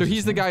meat cutter. So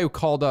he's the guy who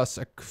called us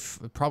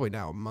probably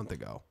now a month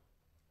ago,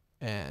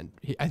 and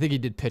I think he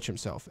did pitch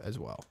himself as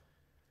well.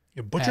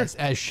 You butcher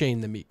as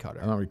Shane the meat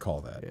cutter. I don't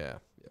recall that. Yeah,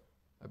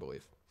 I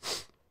believe.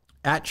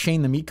 At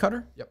Shane the meat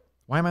cutter. Yep.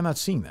 Why am I not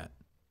seeing that?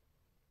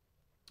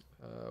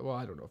 Well,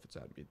 I don't know if it's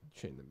at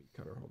Shane the meat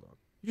cutter. Hold on.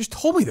 You just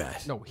told me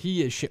that. No,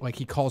 he is like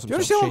he calls Do you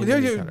himself Shane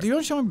the meat cutter. do you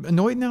understand I'm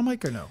annoyed now,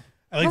 Mike, or no?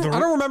 I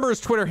don't remember his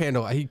Twitter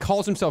handle. He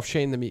calls himself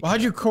Shane the meat. Well,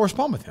 how'd you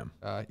correspond with him?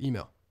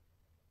 Email.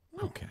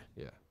 Okay.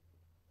 Yeah.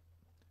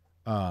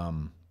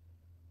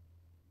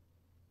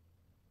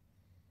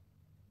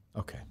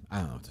 Okay. I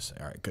don't know what to say.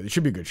 All right, good. It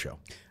should be a good show.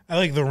 I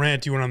like the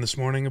rant you went on this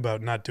morning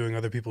about not doing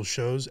other people's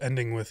shows,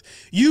 ending with,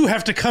 you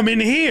have to come in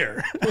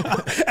here.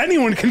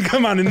 Anyone can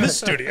come on in this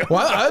studio.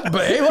 Well,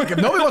 but hey, look, if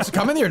nobody wants to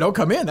come in here, don't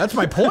come in. That's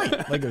my point.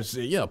 Like,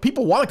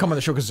 people want to come on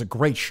the show because it's a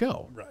great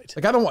show. Right.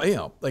 Like, I don't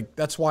want,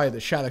 that's why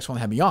the Shaddocks want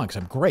to have me on, because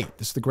I'm great.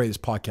 This is the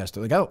greatest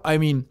podcast. Like, I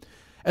mean,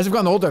 as I've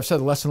gotten older, I've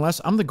said less and less.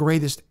 I'm the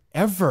greatest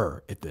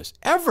ever at this,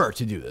 ever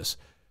to do this.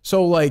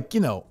 So,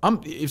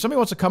 if somebody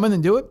wants to come in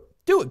and do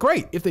it,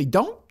 great. If they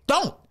don't.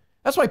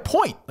 That's my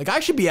point. Like, I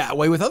should be that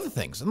way with other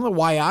things. I don't know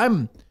why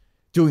I'm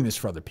doing this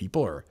for other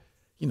people or,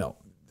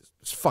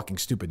 this fucking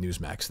stupid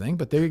Newsmax thing,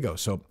 but there you go.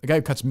 So the guy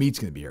who cuts meat's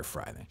going to be here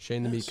Friday.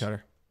 Shane the meat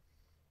cutter.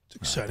 It's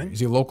exciting. Is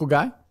he a local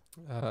guy?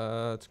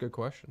 That's a good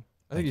question.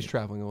 I think he's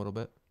traveling a little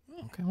bit.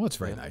 Okay, well, it's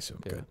very nice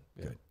of him.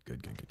 Good.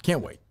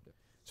 Can't wait.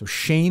 So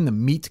Shane the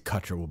meat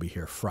cutter will be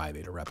here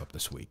Friday to wrap up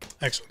this week.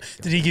 Excellent.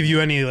 Did he give you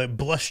any like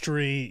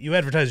blustery? You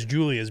advertised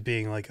Julie as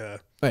being like a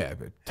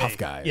tough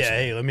guy. Yeah,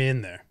 hey, let me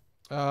in there.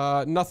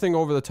 Nothing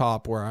over the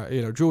top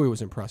where Julie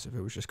was impressive.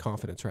 It was just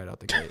confidence right out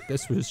the gate.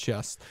 This was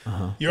just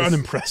You're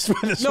unimpressed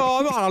by this. No,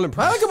 I'm not What I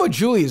unimpressed. like about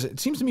Julie is it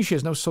seems to me she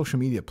has no social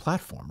media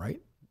platform,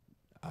 right?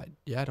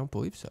 Yeah, I don't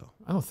believe so.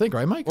 I don't think,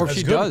 right, Mike? Or if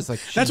she does, like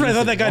That's what I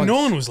thought that guy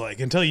Nolan was like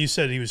until you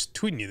said he was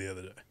tweeting you the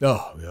other day.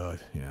 Oh God,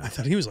 yeah. I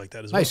thought he was like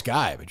that as well. Nice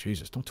guy, but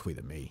Jesus, don't tweet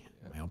at me.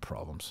 My own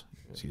problems.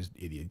 He's an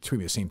idiot. He tweeted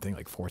me the same thing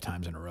like 4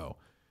 times in a row.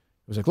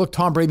 It was like, look,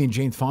 Tom Brady and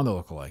Jane Fonda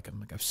look alike. I'm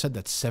like, I've said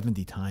that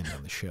 70 times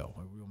on the show.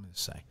 What do you want me to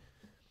say?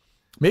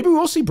 Maybe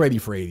we'll see Brady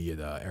for 80 at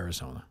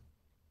Arizona.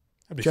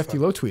 Jeff fun.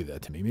 Tilo tweeted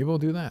that to me. Maybe we'll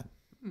do that.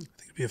 I think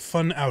it'd be a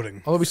fun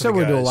outing. Although we for said the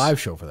we're going to do a guys. live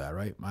show for that,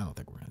 right? I don't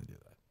think we're going to do that.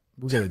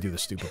 We got to do the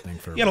stupid thing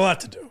for. You got a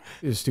lot to do.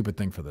 The stupid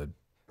thing for the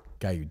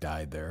guy who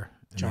died there.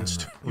 And John then,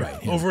 Stewart.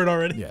 right? him. Over it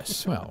already?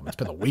 Yes. Well, it's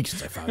been a week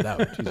since I found out.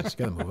 Jesus,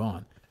 got to move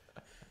on.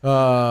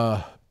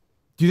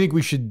 Do you think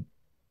we should?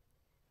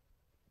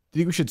 Do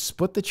you think we should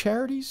split the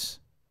charities?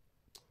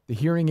 The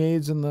hearing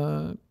aids and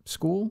the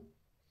school?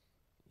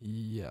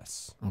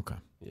 Yes. Okay.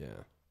 Yeah.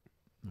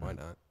 Why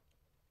not?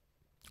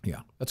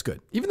 Yeah, that's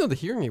good. Even though the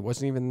hearing aid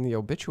wasn't even in the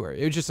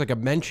obituary, it was just like a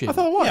mention. I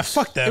thought it was. Yeah,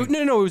 fuck that.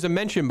 No, it was a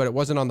mention, but it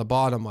wasn't on the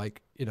bottom,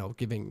 like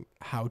giving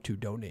how to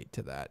donate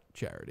to that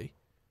charity.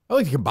 I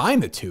like to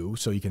combine the two,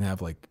 so you can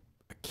have like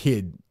a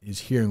kid his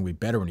hearing will be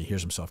better when he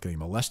hears himself getting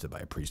molested by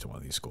a priest in one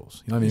of these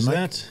schools. You know what I mean,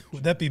 Mike?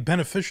 Would that be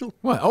beneficial?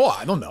 Well,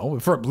 I don't know.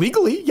 For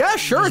legally, yeah,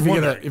 sure. If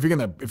you're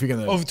gonna.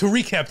 Oh, to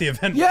recap the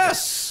event.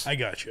 Yes. I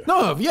got you.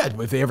 No, yeah.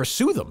 If they ever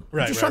sue them,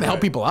 Right, I'm just right, trying to help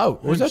right. people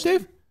out. What was that,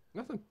 Dave?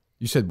 Nothing.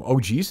 You said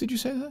OGs? Did you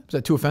say that? Is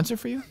that too offensive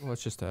for you? Well,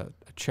 it's just a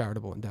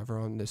charitable endeavor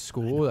on this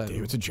school.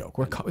 Dave, it's a joke.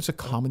 It's a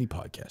comedy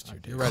podcast here,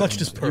 Dave. Clutched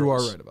his pearls. You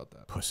are right about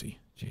that. Pussy.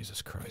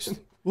 Jesus Christ.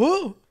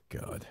 Whoa.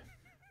 God.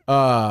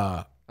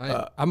 I'm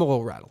a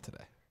little rattled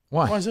today.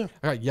 Why? Why is that?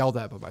 I got yelled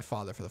at by my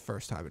father for the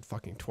first time in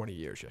fucking 20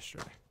 years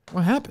yesterday.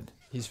 What happened?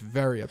 He's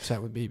very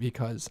upset with me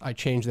because I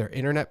changed their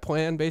internet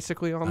plan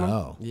basically on them.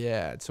 Oh.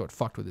 Yeah, and so it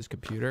fucked with his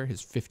computer,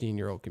 his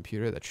 15-year-old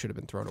computer that should have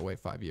been thrown away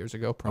 5 years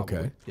ago, probably.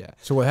 Okay. Yeah.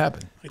 So what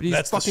happened? But he's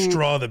That's the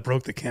straw that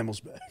broke the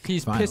camel's back.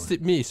 He's pissed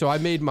at me, so I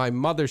made my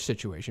mother's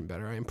situation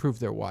better. I improved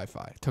their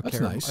Wi-Fi. That's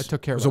nice. I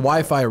took care Was of a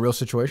Wi-Fi a real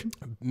situation?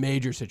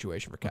 major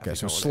situation for Kathy. Okay,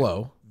 so going in.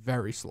 slow.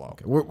 Very slow.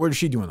 Okay. What is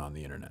she doing on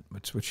the internet?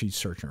 What's she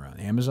searching around?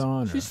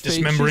 Amazon? Or? She's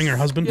Dismembering her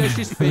husband? Yeah,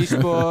 she's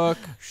Facebook.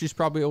 She's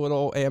probably a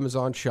little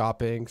Amazon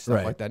shopping, stuff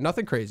Right. like that.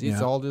 Nothing crazy. It's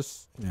Yeah. all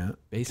just Yeah.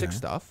 basic Okay.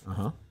 stuff.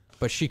 Uh-huh.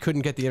 But she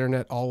couldn't get the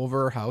internet all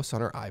over her house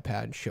on her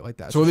iPad and shit like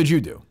that. So what did you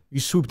do? You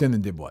swooped in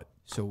and did what?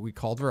 So we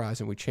called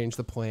Verizon. We changed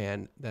the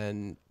plan.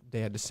 Then they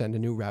had to send a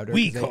new router.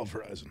 We 'cause called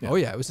Verizon. Oh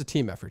yeah, it was a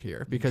team effort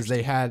here because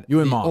they had You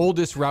and the Mom.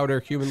 oldest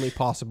router humanly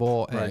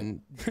possible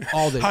and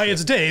all the Hi,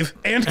 it's Dave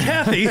and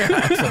Kathy.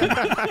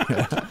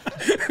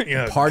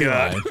 Yeah, Party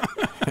God.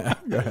 line.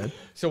 Go ahead.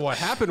 So what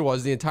happened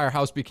was the entire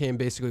house became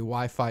basically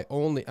Wi-Fi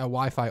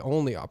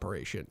only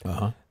operation.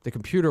 Uh-huh. The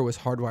computer was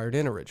hardwired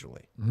in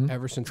originally.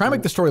 Ever since Try and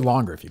make the story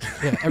longer if you can.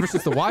 yeah, ever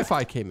since the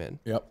Wi-Fi came in,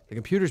 Yep. the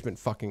computer's been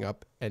fucking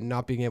up and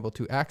not being able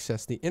to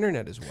access the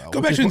internet as well. Go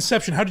which back is to what-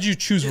 Inception. How did you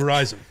choose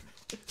Verizon?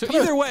 So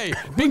either way,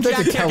 Big invent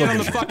Jack the can't get on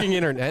the television? fucking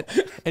internet,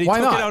 and he Why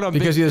took it out not? on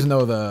Because he Big. doesn't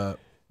know the.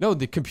 No,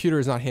 the computer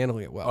is not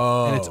handling it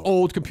well, and it's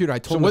old computer. I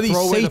So told what him did to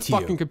he throw away say the to you?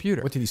 fucking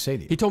computer. What did he say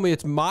to you? He told me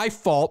it's my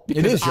fault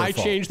because is your I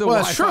fault. changed the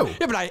Well, that's Wi-Fi. true.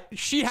 Yeah, but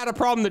she had a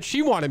problem that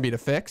she wanted me to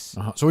fix.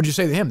 Uh-huh. So what'd you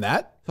say to him?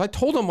 That? So I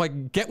told him,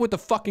 like, get with the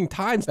fucking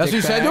times. That's what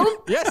you said to him?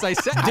 Yes, I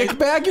said. Dick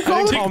bag, you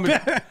called him?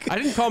 I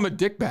didn't call him a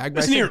dick bag.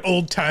 But Isn't I he said, an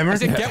old timer? I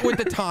said, get with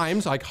the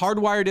times. Like,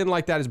 hardwired in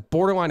like that is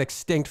borderline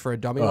extinct for a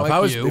dummy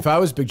like you. If I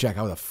was Big Jack,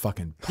 I would have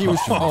fucking. He was-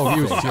 punched him in oh, the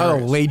he was face. I would have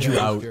furious. laid Yeah, you he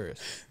was out. furious.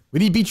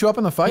 Would he beat you up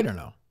in the fight or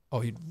no? Oh,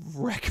 he'd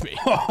wreck me.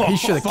 He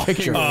should have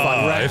kicked your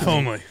fucking if ass.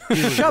 only.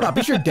 Shut up.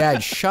 He's your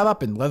dad. Shut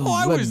up and let him. Oh,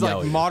 I let was him yell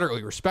like at you.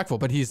 moderately respectful,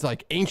 but he's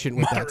like ancient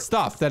with that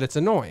stuff that it's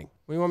annoying.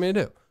 What do you want me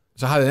to do?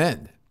 So how did it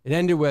end? It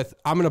ended with,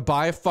 I'm going to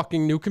buy a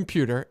fucking new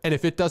computer, and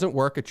if it doesn't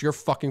work, it's your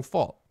fucking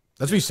fault.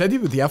 That's what he said to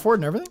you with the F word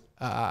and everything?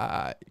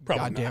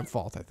 Goddamn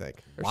fault, I think.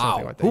 Or Wow.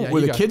 something like that. Who, Yeah, were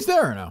you the got- kids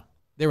there or no?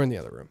 They were in the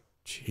other room.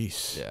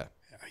 Jeez. Yeah.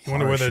 You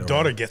wonder where the Harsh,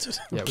 daughter gets it.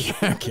 Yeah, it was,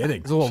 Yeah, kidding.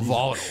 it was a little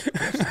volatile.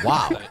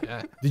 Wow.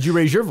 Yeah. Did you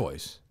raise your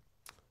voice?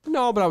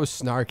 No, but I was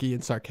snarky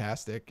and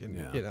sarcastic and,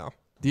 Yeah.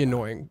 the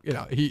annoying,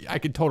 I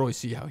could totally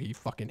see how he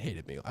fucking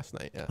hated me last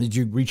night. Yeah. Did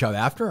you reach out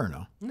after or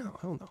no? No,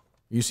 hell no.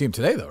 You see him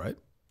today though, right?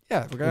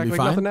 Yeah, we're going He'll to be act like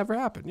fine? nothing ever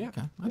happened. Yeah.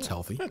 Okay, that's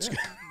healthy. That's good.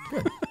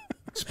 Good.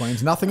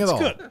 Explains nothing at all.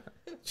 Good.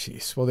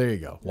 Jeez. Well, there you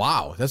go.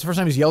 Wow. That's the first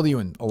time he's yelled at you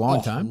in a long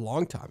A time?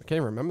 long time. I can't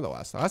even remember the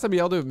last time. Last time he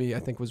yelled at me, I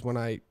think, was when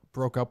I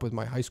broke up with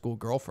my high school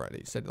girlfriend.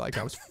 He said like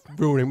I was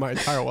ruining my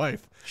entire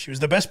life. She was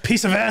the best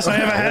piece of ass I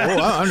ever had.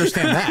 Well, I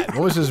understand that.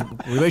 What was his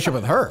relationship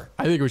with her?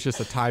 I think it was just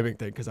a timing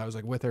thing because I was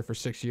like with her for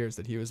 6 years.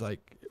 That he was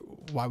like,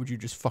 why would you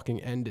just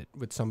fucking end it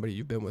with somebody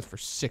you've been with for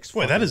 6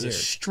 Boy, that is years? a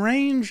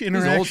strange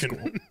interaction. He's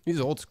old school.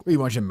 He's old school. You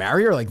want you to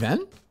marry her like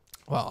then?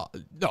 Well,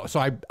 no. So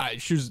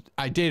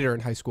I dated her in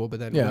high school, but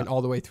then went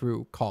all the way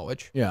through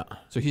college. Yeah.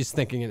 So he's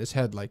thinking in his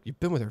head like, you've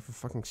been with her for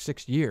fucking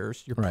 6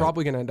 years. You're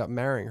probably gonna end up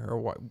marrying her.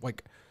 What?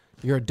 Like,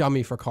 you're a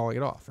dummy for calling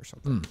it off or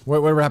something.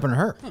 Whatever happened to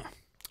her?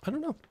 I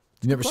don't know.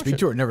 You never speak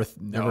to her? Never.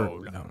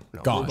 No.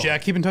 Gone.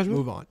 Jack, keep in touch with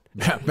her? Move on.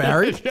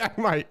 Married? Jack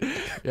might.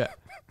 Yeah.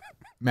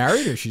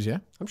 Married or she's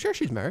I'm sure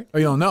she's married. Oh,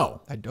 you don't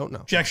know? I don't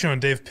know. Jack showing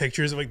Dave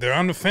pictures of like they're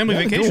on a family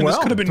Yeah, vacation. doing This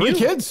well. could have been 3 you.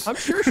 kids. I'm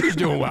sure she's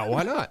doing well.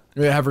 Why not?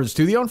 You gonna have her in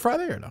studio on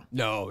Friday or no?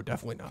 No,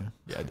 definitely not.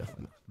 Yeah,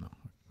 definitely not.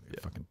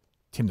 Fucking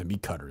Tim the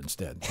meat cutter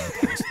instead.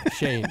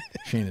 Shane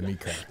the meat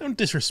cutter. Don't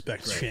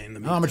disrespect Shane. The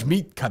I don't know how much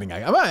meat cutting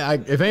I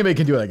if anybody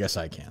can do it, I guess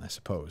I can. I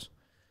suppose.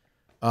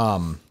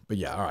 But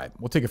yeah, all right.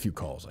 We'll take a few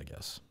calls, I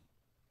guess.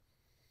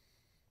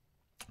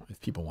 If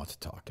people want to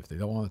talk, if they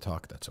don't want to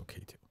talk, that's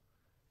okay too.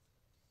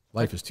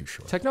 Life is too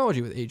short.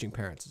 Technology with aging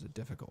parents is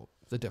difficult.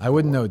 I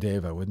wouldn't know,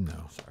 Dave. I wouldn't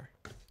know. Sorry.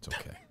 It's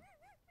okay.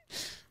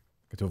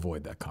 Get to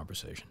avoid that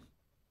conversation.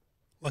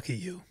 Lucky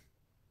you.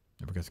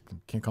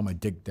 Can't call my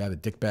dad a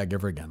dick bag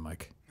ever again,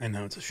 Mike. I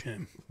know, it's a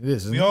shame. It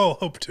is. We all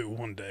hope to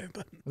one day,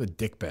 but what a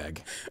dick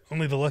bag.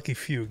 Only the lucky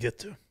few get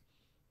to.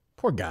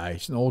 Poor guy.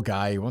 He's an old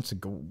guy. He wants to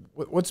go.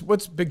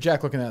 What's Big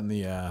Jack looking at in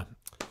the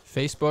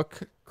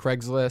Facebook,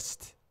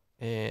 Craigslist,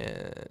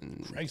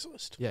 and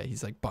Craigslist? Yeah,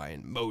 he's like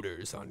buying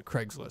motors on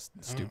Craigslist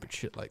and stupid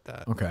shit like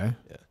that. Okay.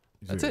 Yeah.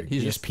 That's it.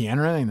 He's just ESPN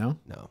or anything? No.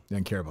 No.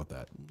 Didn't care about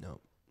that. No.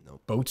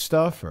 Boat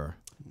stuff or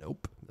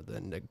nope.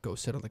 Then go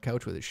sit on the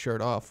couch with his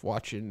shirt off,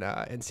 watching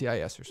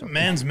NCIS or something.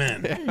 Man's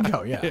man. There you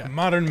go. Yeah.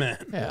 Modern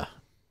man. Yeah.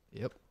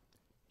 Yep.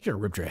 You should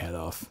have ripped your head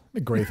off. It'd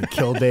be great if you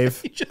killed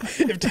Dave.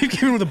 If Dave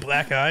came in with a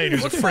black eye and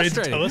he was afraid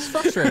to tell us.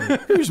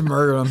 Frustrated. He just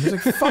murdered him. He's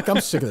like, fuck,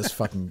 I'm sick of this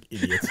fucking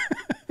idiot.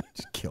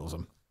 Just kills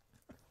him.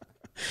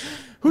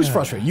 Who's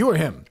frustrated? You or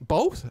him?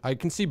 Both. I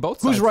can see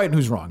both Who's sides. right and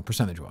who's wrong,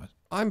 percentage-wise?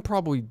 I'm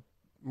probably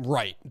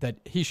right that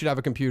he should have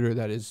a computer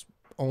that is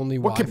only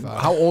Wi-Fi.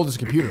 How old does the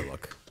computer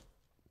look?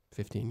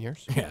 15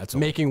 years. Yeah, that's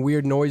old. Making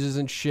weird noises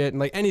and shit, and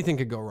like anything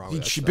could go wrong.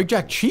 With that Big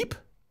Jack cheap?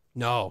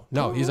 No.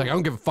 He's like, I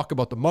don't give a fuck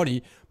about the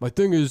money. My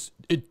thing is,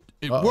 it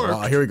worked.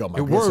 Wow, here we go.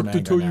 It worked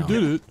until you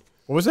did it.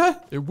 What was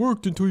that? It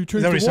worked until you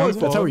changed that the what he sounds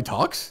Wi-Fi. That's how he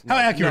talks? How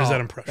accurate is that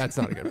impression? That's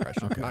not a good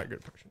impression. Not a good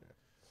impression.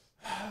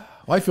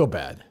 Well, I feel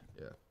bad.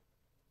 Yeah.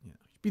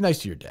 Be nice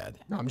to your dad.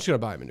 No, I'm just gonna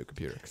buy him a new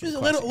computer. Just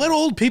let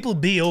old people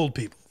be old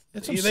people.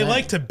 That's what I'm They saying.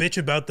 like to bitch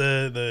about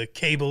the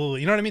cable.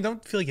 You know what I mean?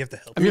 Don't feel like you have to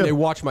help. I mean, they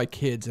watch my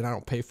kids, and I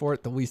don't pay for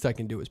it. The least I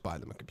can do is buy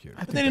them a computer.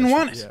 But they didn't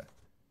want it. Yeah.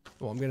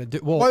 Well, I'm gonna do.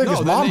 Well, Well, I think no,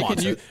 his then mom they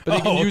wants can it. but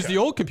they can use okay. the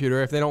old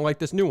computer if they don't like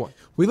this new one.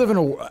 We live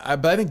in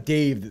but I think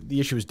Dave, the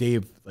issue is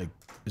Dave, like,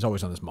 is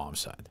always on his mom's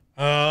side.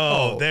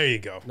 Oh, there you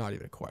go. Not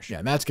even a question. Yeah,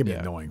 and that's gonna be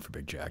annoying for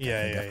Big Jack. I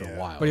think after a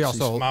while. But he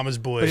also Mama's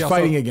boy. but he He's also-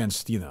 fighting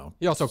against,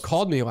 He also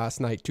called me last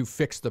night to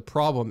fix the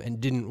problem and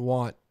didn't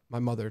want my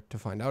mother to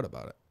find out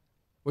about it,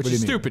 which What do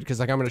is you mean? stupid because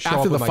like I'm gonna show After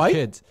up with the my fight?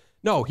 kids.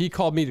 No, he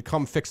called me to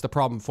come fix the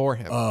problem for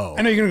him. Oh.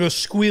 I know you're going to go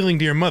squealing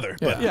to your mother.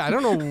 But Yeah, I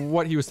don't know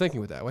what he was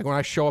thinking with that. Like when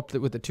I show up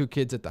with the two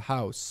kids at the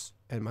house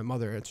and my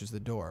mother answers the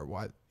door,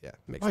 why? Yeah,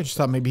 makes I just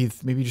thought maybe you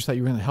just thought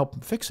you were gonna help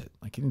him fix it.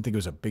 Like, he didn't think it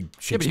was a big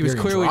Yeah, but he was Shakespearean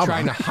clearly drama.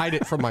 trying to hide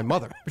it from my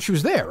mother. But she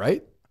was there,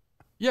 right?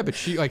 Yeah, but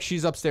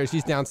she's upstairs.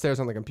 He's downstairs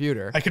on the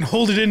computer. I can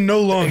hold it in no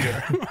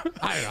longer.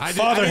 I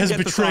Father has get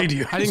the betrayed thought-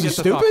 you. I didn't Is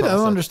get he the thought stupid? I don't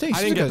process. understand. I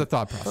He's didn't like get a- the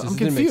thought process. I'm It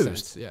didn't make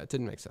confused. sense. Yeah, it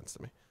didn't make sense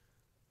to me.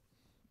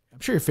 I'm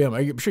sure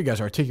I'm sure you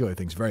guys articulate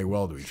things very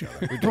well to each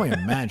other. We can only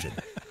imagine.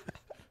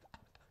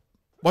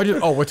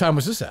 What time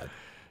was this at?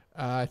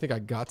 I think I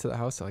got to the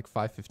house at like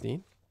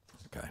 5:15.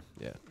 Okay.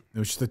 Yeah. It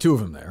was just the two of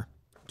them there.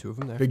 Two of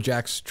them there. Big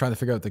Jack's trying to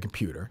figure out the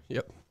computer.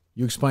 Yep.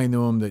 You explained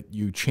to him that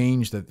you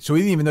changed the. So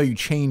he didn't even know you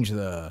changed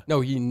the.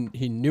 No, he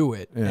knew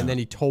it, Yeah. and then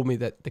he told me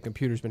that the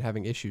computer's been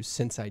having issues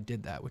since I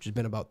did that, which has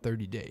been about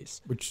 30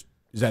 days. Which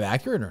is that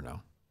accurate or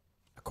no?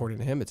 According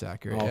to him, it's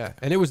accurate. Oh, Yeah, okay.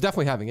 and it was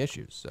definitely having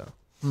issues. So.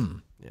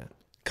 Yeah.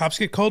 Cops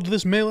get called to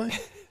this melee?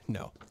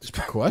 No. It's a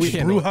good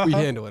question. We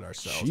handle it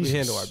ourselves. Jesus. We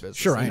handle our business.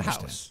 Sure, I in-house.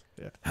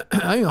 understand. Yeah.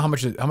 I don't know how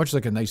much is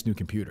like a nice new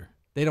computer.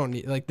 They don't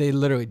need they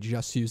literally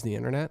just use the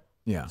internet.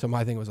 Yeah. So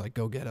my thing was like,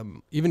 go get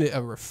them, even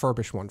a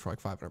refurbished one for like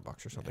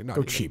 $500 or something. Not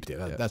Go even- cheap, dude.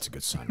 yeah. That's a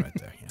good sign right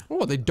there. Yeah.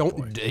 Well, they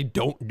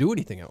don't do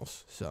anything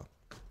else. So.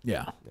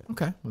 Yeah.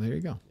 Okay. Well, there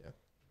you go. Yeah.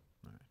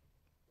 All right.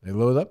 They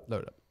load up.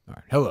 Load up. All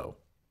right. Hello.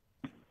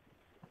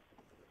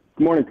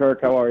 Good morning,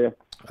 Kirk. How are you?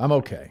 I'm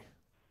okay.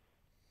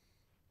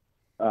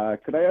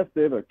 Could I ask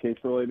Dave a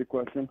case-related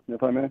question,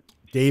 if I may?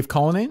 Dave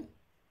Cullinane?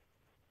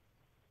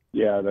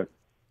 Yeah, the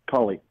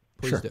collie.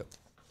 Please do.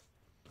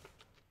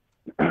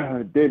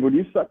 Dave, would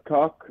you suck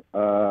cock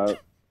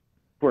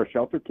for a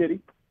shelter kitty?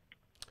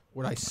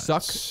 Would I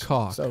suck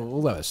cock? So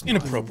let us know.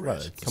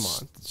 Inappropriate. It's- Come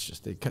on. It's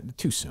just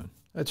too soon.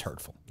 That's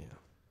hurtful.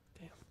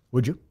 Yeah.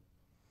 Would you?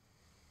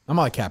 I'm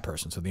not a cat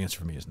person, so the answer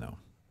for me is no.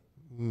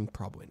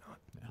 Probably not.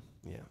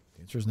 Yeah.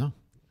 The answer is no.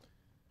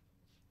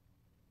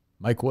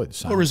 Mike Wood.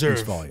 I'll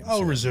reserve. Volumes.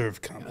 I'll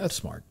reserve comment. That's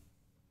smart.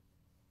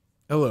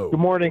 Hello. Good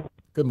morning.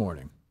 Good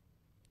morning.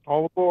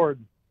 All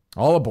aboard.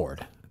 All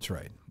aboard. That's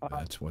right.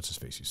 That's what's his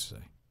face used to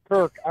say.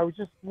 Kirk, I was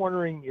just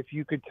wondering if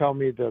you could tell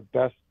me the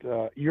best,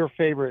 your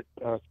favorite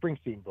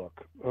Springsteen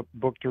book, a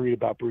book to read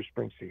about Bruce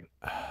Springsteen.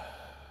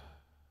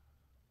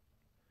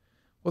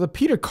 Well, the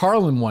Peter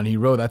Carlin one he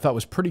wrote, I thought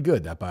was pretty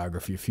good, that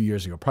biography a few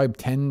years ago, probably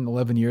 10,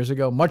 11 years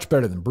ago. Much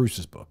better than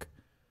Bruce's book.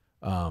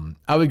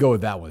 I would go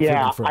with that one.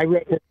 Yeah, I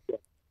read it.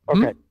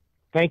 Okay.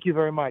 Thank you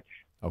very much.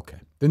 Okay.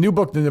 The new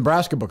book, the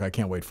Nebraska book, I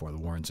can't wait for, the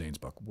Warren Zanes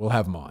book. We'll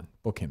have him on.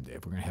 Book him,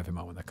 Dave. We're going to have him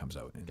on when that comes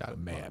out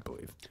in May, I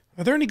believe.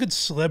 Are there any good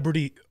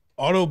celebrity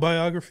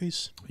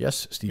autobiographies?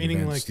 Yes,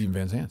 Steven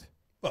Van Zandt.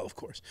 Well, of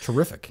course.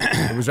 Terrific.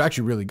 It was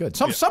actually really good.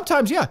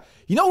 Sometimes, yeah.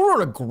 You know who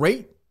wrote a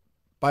great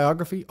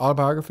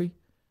autobiography?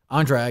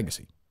 Andre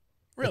Agassi.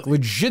 Really? Like,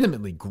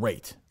 legitimately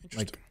great.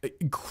 Like,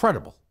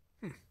 incredible.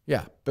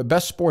 Yeah, the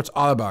best sports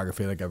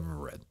autobiography I think I've ever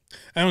read.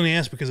 I only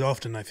ask because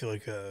often I feel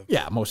like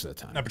most of the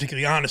time not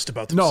particularly honest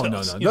about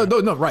themselves.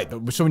 No, right.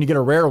 So when you get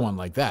a rare one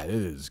like that, it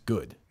is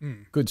good.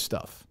 Good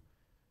stuff.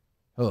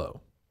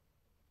 Hello.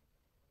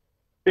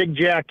 Big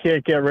Jack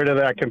can't get rid of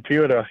that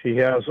computer. He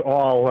has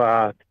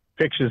all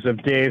pictures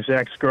of Dave's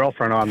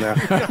ex-girlfriend on there.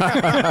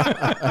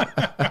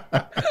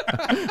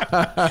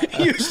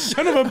 You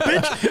son of a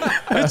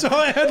bitch! That's all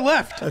I had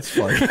left. That's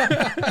funny.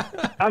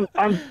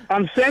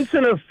 I'm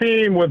sensing a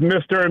theme with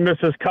Mr. and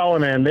Mrs.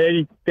 Cullinan.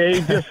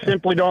 They just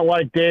simply don't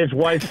like Dave's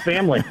wife's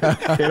family.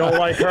 They don't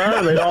like her.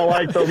 And they don't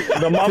like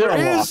the mother-in-law.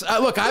 There is,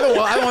 look, I don't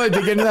want to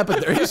dig into that, but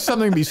there is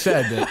something to be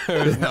said.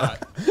 There is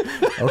not.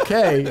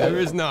 Okay, there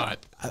is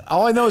not.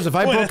 All I know is if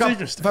I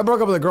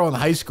broke up with a girl in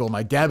high school,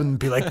 my dad would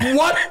be like,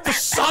 "What? The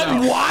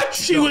son? What?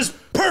 She was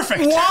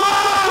perfect.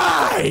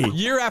 Why?"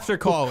 Year after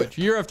college.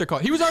 He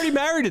was already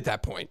married at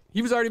that point.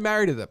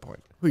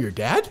 Who, your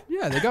dad?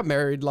 Yeah, they got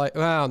married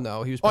well,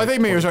 no. He was. Oh, I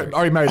think maybe he was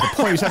already married at the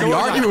point. He was having the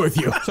argument with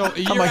you. So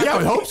I'm like, yeah, I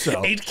would hope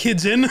so. 8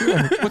 kids in.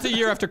 What's a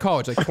year after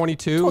college? Like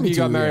 22? He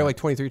got married like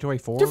 23,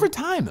 24? Different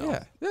time, though.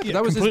 Yeah,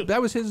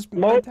 that was his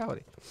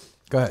mentality.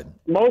 Go ahead.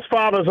 Most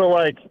fathers are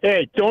like,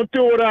 hey, don't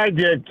do what I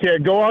did,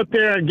 kid. Go out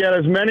there and get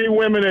as many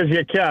women as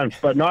you can,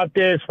 but not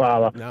Dave's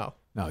father.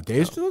 No,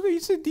 Dave's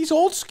he's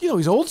old school.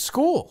 He's old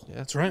school. Yeah,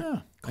 that's right. Yeah.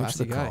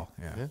 Classy guy. Call.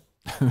 Yeah.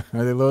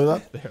 Are they loaded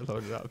up? They're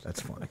loaded up.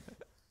 That's funny.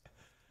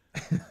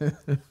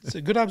 It's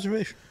a good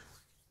observation.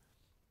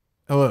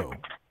 Hello.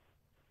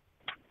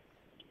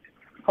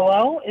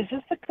 Hello? Is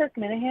this the Kirk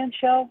Minahan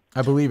show?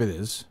 I believe it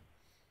is.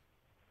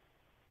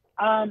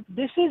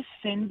 This is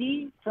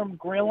Cindy from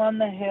Grill on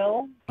the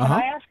Hill. Can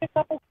I ask a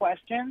couple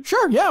questions?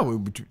 Sure, yeah.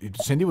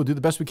 Cindy, we'll do the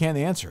best we can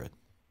to answer it.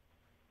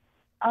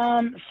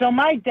 So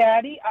my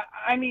daddy,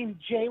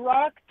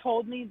 J-Rock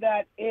told me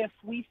that if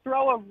we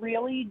throw a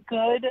really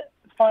good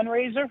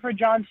fundraiser for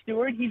Jon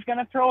Stewart, he's going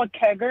to throw a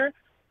kegger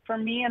for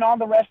me and all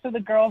the rest of the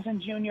girls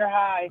in junior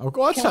high. Oh,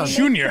 that sounds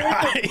junior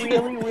high.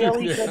 Really,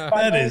 really good fundraiser.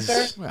 That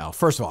is. Well,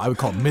 first of all, I would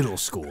call it middle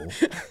school.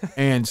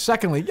 And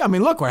secondly,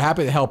 look, we're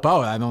happy to help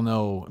out. I don't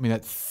know.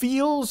 That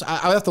feels,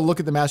 I would have to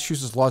look at the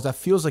Massachusetts laws. That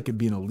feels like it'd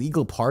be an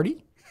illegal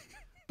party.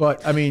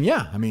 But,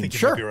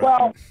 sure.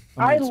 Well,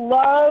 I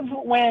love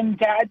when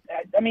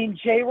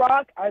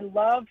J-Rock, I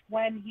love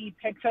when he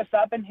picks us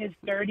up in his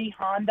dirty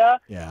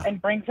Honda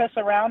and brings us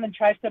around and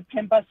tries to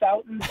pimp us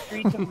out in the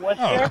streets of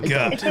Worcester. Oh,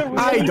 God. It's a really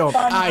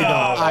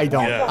I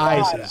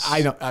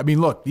don't.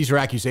 Look, these are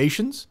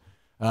accusations.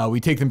 We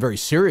take them very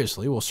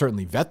seriously. We'll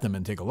certainly vet them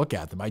and take a look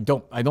at them. I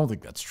don't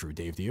think that's true,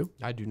 Dave. Do you?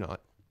 I do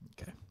not.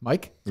 Okay.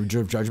 Mike,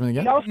 reserve judgment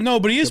again? No,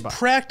 but he is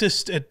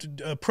practiced at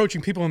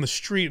approaching people on the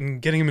street and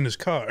getting him in his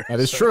car. That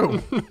is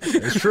true.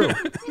 That is true.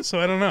 So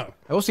I don't know.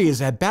 I will say he's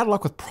had bad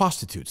luck with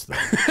prostitutes, though.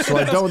 So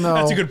I don't know.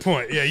 That's a good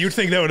point. Yeah, you'd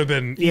think that would have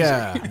been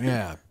easier.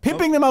 Yeah.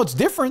 Pimping them out's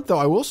different, though.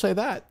 I will say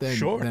that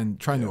than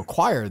trying to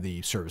acquire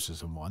the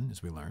services of one,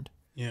 as we learned.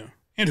 Yeah.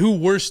 And who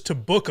worse to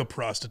book a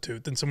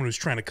prostitute than someone who's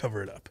trying to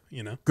cover it up,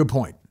 Good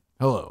point.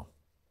 Hello.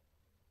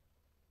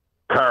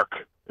 Kirk.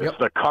 It's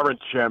the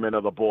current chairman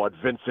of the board,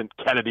 Vincent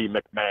Kennedy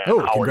McMahon.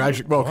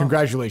 Oh,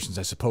 congratulations,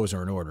 I suppose,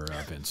 are in order,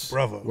 Vince.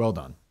 Bravo. Well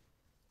done.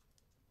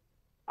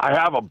 I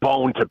have a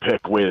bone to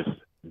pick with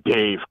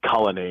Dave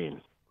Cullinane.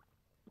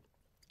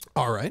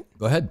 All right.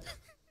 Go ahead.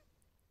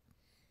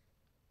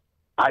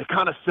 I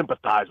kind of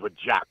sympathize with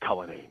Jack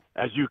Cullinane.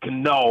 As you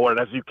can know, and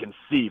as you can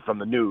see from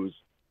the news,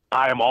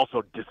 I am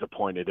also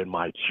disappointed in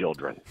my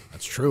children.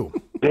 That's true.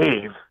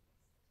 Dave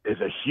is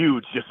a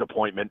huge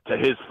disappointment to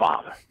his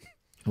father.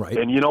 Right.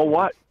 And you know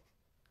what?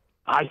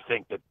 I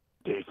think that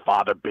Dave's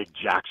father, Big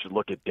Jack, should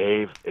look at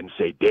Dave and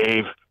say,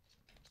 Dave,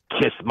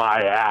 kiss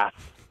my ass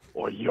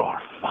or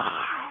you're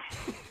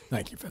fine.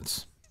 Thank you,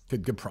 Vince.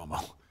 Good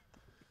promo.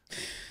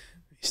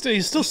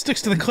 He still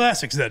sticks to the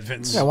classics, that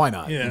Vince. Yeah, why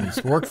not? Yeah.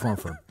 He's worked for him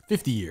for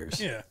 50 years.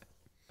 Yeah.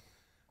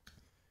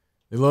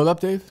 They load up,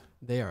 Dave?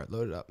 They are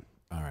loaded up.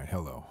 All right,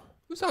 hello.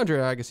 Who's Andre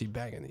Agassi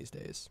banging these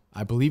days?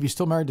 I believe he's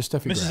still married to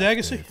Steffi Mrs. Graf,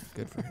 Agassi? Dave.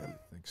 Good for him.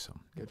 I think so.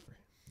 Good for him.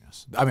 Yeah.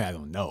 guess. I mean, I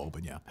don't know,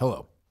 but yeah.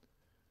 Hello.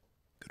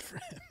 Good for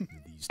him.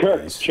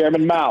 Kirk,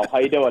 Chairman Mao, how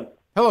you doing?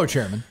 Hello,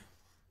 Chairman.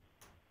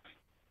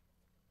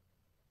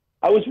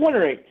 I was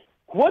wondering,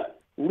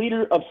 what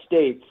leader of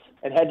states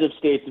and heads of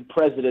states and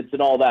presidents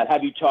and all that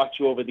have you talked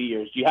to over the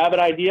years? Do you have an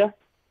idea?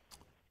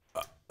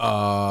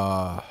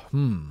 I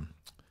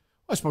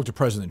spoke to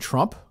President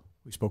Trump.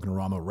 We've spoken to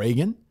Ronald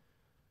Reagan.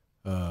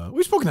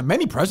 We've spoken to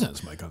many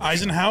presidents, Mike.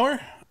 Eisenhower?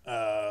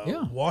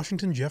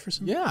 Washington,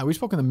 Jefferson? Yeah, we've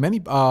spoken to many.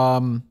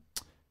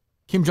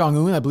 Kim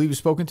Jong-un, I believe we've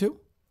spoken to.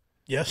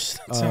 Yes,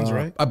 that sounds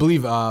right. I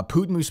believe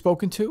Putin we've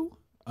spoken to.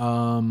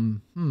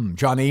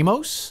 John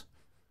Amos.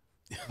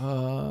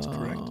 That's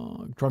correct.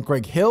 Drunk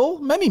Greg Hill.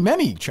 Many.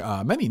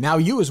 Now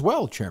you as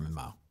well, Chairman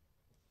Mao.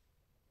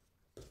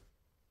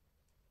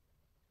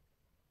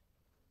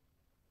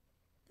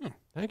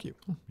 Thank you.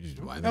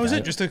 That was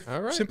it. Just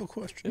a simple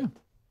question.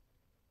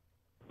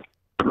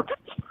 Yeah.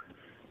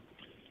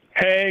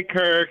 Hey,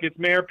 Kirk, it's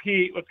Mayor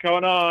Pete. What's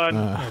going on?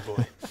 Oh,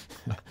 boy.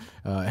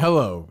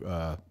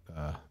 Hello,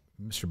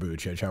 Mr.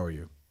 Buttigieg. How are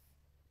you?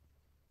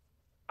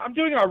 I'm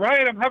doing all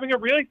right. I'm having a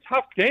really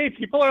tough day.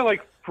 People are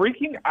like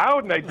freaking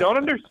out, and I don't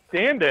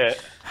understand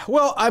it.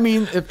 Well, I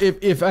mean,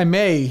 if I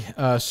may,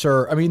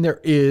 sir, I mean,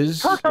 there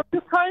is. Kirk, I'm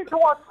just trying to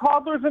watch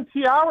Toddlers and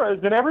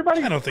Tiaras, and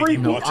everybody's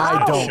freaking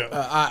out.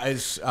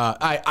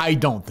 I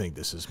don't think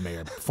this is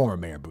former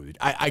Mayor Buttigieg.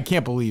 I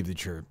can't believe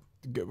that you're.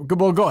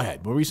 Well, go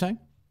ahead. What were you saying?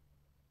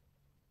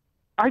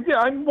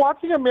 I'm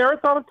watching a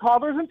marathon of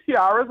Toddlers and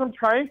Tiaras. I'm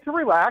trying to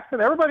relax,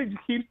 and everybody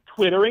just keeps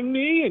Twittering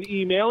me and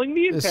emailing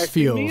me and this texting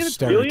feels me, and it's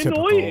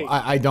stereotypical. really annoying.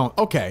 I don't.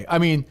 Okay. I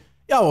mean,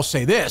 yeah, I will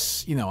say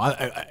this. You know,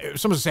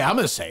 someone's say I'm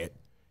going to say it.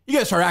 You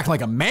got to start acting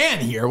like a man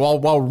here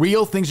while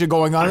real things are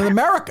going on in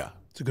America.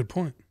 That's a good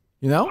point.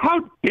 You know? How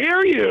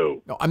dare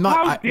you? No, I'm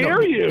not. How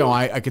dare you? No,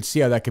 I could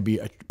see how that could be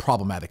a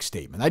problematic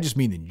statement. I just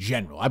mean in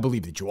general. I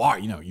believe that you are.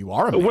 You know, you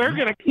are a man. We're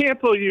going to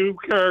cancel you,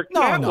 Kirk.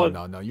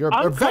 No. You're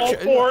a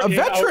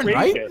veteran,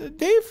 right,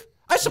 Dave?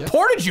 I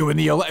supported you in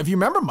the if you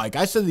remember, Mike.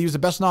 I said that he was the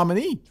best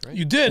nominee. Right.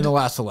 You did in the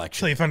last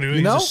election. Until you found out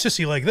he was a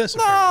sissy like this.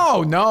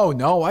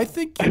 No. I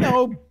think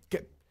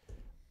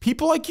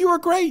people like you are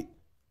great.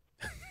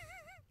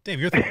 Dave,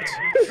 your thoughts?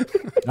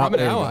 I'm an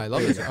ally. I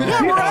love this.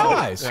 Yeah, we're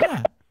allies.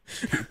 Yeah.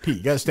 Pete,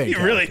 you gotta stay. You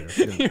really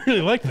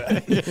like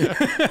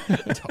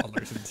that.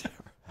 Toddlers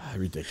and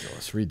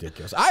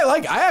ridiculous.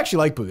 I actually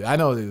like Buttigieg. I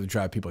know they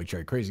drive people like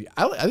Jerry crazy.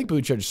 I think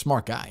Buttigieg is a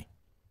smart guy.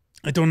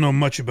 I don't know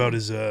much about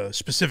his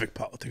specific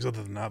politics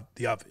other than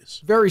the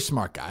obvious. Very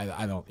smart guy.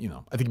 I don't.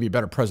 I think he'd be a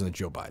better president than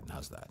Joe Biden.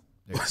 How's that?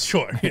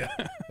 Sure. Yeah.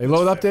 They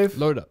load up, Dave.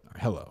 Load up.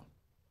 Hello.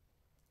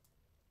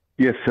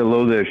 Yes.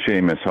 Hello there,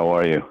 Seamus. How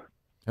are you?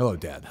 Hello,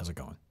 Dad. How's it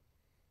going?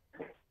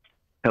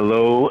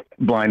 Hello,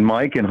 Blind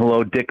Mike, and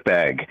hello,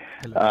 Dickbag.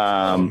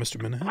 Mr.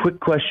 Minahan.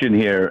 Quick question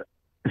here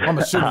I'm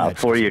assuming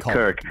for you,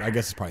 Kirk. I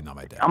guess it's probably not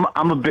my dad.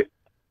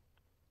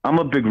 I'm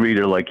a big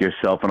reader like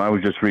yourself, and I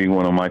was just reading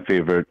one of my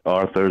favorite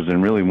authors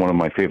and really one of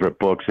my favorite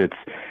books. It's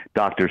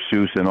Dr.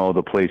 Seuss and All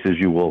the Places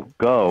You Will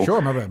Go. Sure,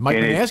 remember Mike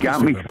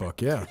Manaski's favorite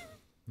book. Yeah.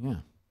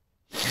 And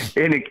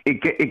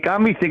it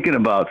got me thinking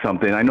about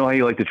something. I know how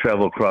you like to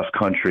travel across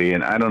country,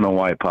 and I don't know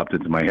why it popped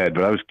into my head,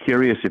 but I was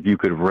curious if you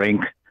could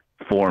rank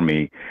for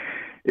me.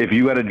 If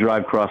you had to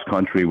drive cross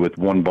country with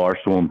one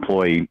Barstool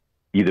employee,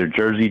 either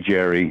Jersey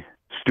Jerry,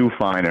 Stu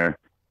Feiner,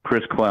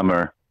 Chris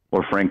Clemmer,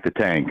 or Frank the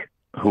Tank,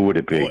 who would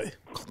it be? Boy.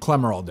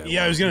 Clemmer all day.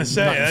 Yeah, I was going to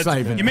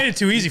say, you made it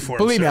too easy for him.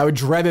 Believe me, I would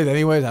dread it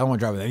anyways. I don't want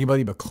to drive with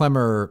anybody but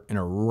Clemmer in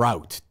a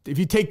route. If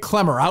you take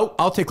Clemmer out,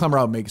 I'll take Clemmer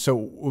out. So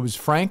it was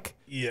Frank,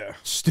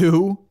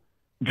 Stu,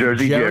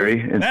 Jersey Jerry,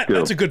 and Stu.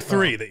 That's a good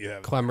three that you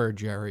have. Clemmer,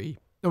 Jerry.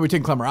 No, we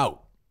take Clemmer out.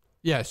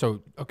 Yeah,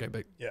 so, okay,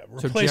 but... Yeah,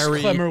 so replace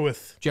Clemmer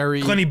with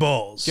Clenny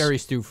Balls. Jerry,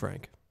 Stu,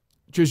 Frank.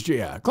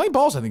 Clenny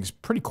Balls, I think, is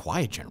pretty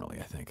quiet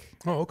generally, I think.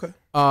 Oh, okay.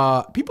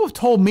 People have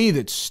told me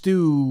that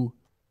Stu,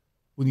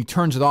 when he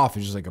turns it off,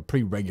 is just like a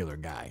pretty regular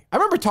guy. I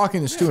remember talking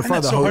to Stu in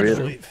front of the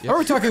hotel. I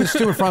remember talking to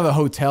Stu in front of the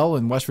hotel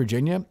in West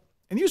Virginia,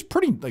 and he was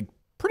pretty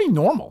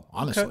normal,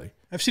 honestly. Okay.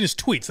 I've seen his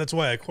tweets. That's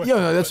why I question.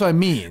 Yeah, no, that's what I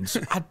mean.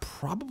 So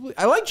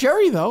I like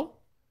Jerry, though.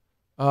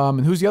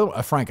 And who's the other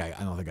one? Frank, I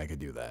don't think I could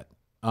do that.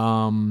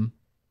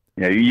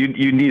 Yeah,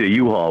 you need a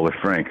U-Haul with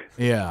Frank.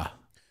 Yeah.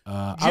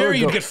 Jerry,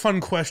 you'd get fun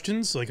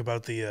questions, like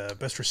about the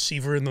best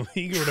receiver in the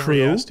league or whatever True.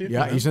 he asked you.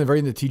 Yeah, he's very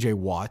into TJ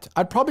Watt.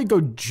 I'd probably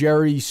go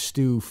Jerry,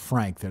 Stu,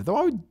 Frank there.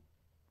 Though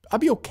I'd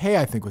be okay,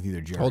 I think, with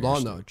either Jerry Hold or on,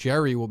 Stu. though.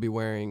 Jerry will be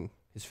wearing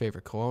his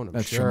favorite cologne, I'm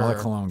That's sure. true. I'm not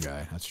a cologne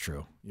guy. That's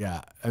true.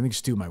 Yeah, I think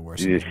Stu might wear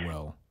some as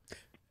well.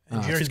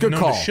 And Jerry's it's a good been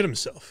known call. to shit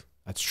himself.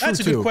 That's true,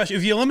 That's a good question.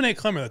 If you eliminate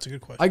Clemmer, that's a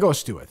good question. I go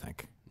Stu, I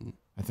think.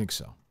 I think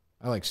so.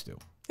 I like Stu.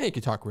 Yeah, you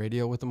could talk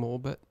radio with him a little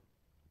bit.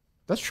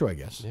 That's true, I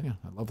guess. Yeah,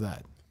 I love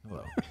that.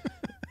 Hello.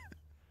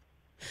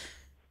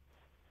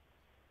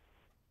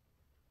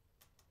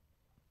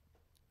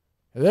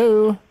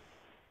 Hello.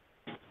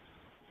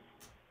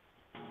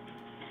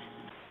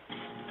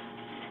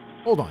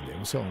 Hold on, Dave.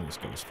 We'll see how long this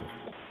goes for.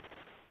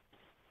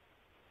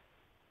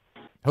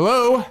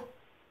 Hello.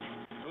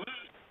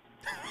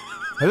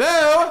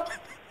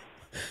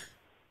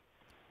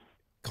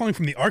 Calling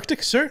from the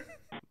Arctic, sir?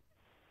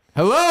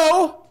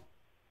 Hello?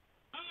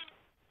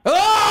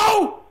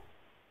 Hello?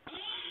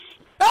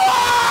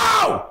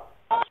 Hello?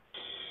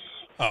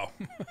 Oh.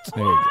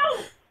 There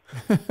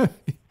you go.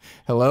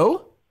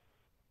 Hello?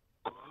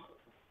 What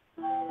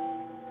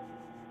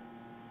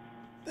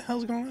the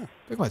hell's going on?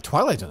 Look like a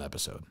Twilight Zone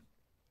episode.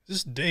 Is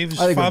this Dave's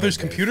I think it father's was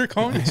Dave. computer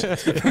calling us?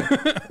 Did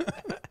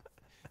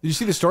you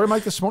see the story,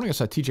 Mike, this morning? I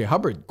saw T.J.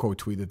 Hubbard quote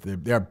tweet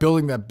that they are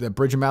building that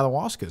bridge in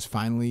Madawaska is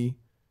finally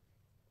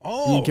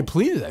being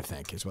completed, I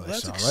think, is what I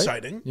That's saw,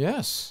 exciting. Right?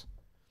 Yes.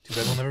 Too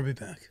bad we'll never be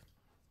back.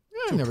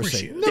 Yeah, never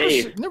say appreciate never,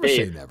 it. say, never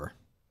say never.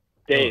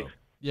 Dave.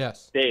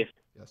 Yes. Dave.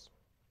 Yes.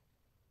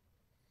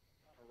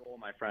 On a roll,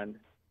 my friend.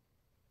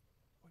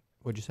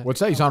 What'd you say? What's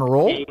that? He's on a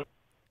roll?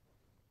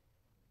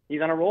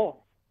 He's on a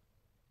roll.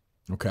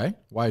 Okay.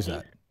 Why is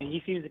that? And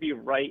he seems to be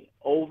right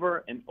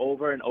over and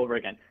over and over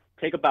again.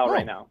 Take a bow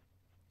right now.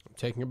 I'm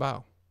taking a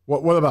bow.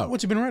 What about?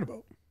 What's he been right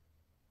about?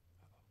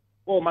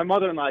 Well, my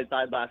mother-in-law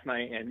died last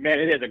night, and man,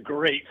 it is a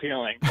great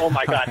feeling. Oh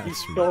my God,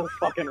 he's so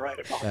fucking right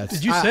about it.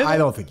 Did you say that? I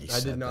don't think he I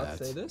said did not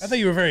that. say this. I thought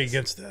you were very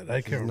against that. I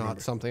can't remember.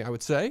 Not something I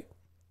would say.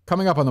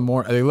 Coming up on the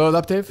morning, are they loaded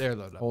up, Dave? They're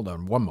loaded up. Hold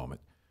on one moment.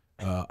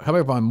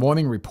 Coming up on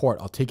Morning Report,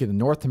 I'll take you to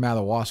north to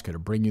Madawaska to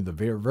bring you the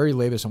very, very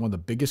latest on one of the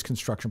biggest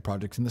construction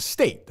projects in the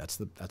state. That's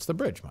the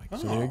bridge, Mike.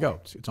 So there you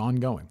go. It's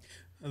ongoing.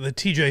 The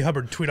T.J.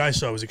 Hubbard tweet I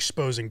saw was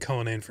exposing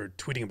Cullinane for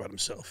tweeting about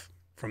himself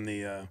from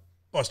the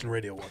Boston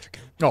Radio Watch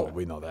account. Oh,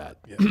 we know that.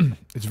 Yeah.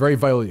 It's very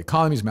vital to the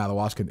economies.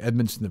 Madawaska and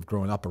Edmonton have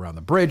grown up around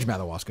the bridge.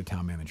 Madawaska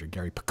town manager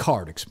Gary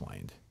Picard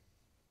explained.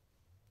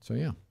 So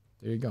yeah,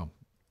 there you go.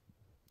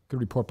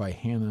 Good report by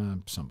Hannah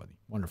somebody.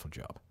 Wonderful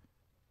job.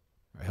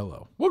 All right,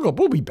 hello.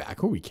 We'll be back.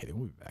 Who are we kidding?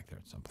 We'll be back there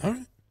at some point. All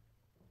right.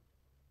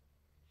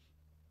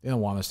 They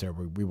don't want us there,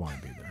 but we want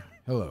to be there.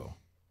 Hello.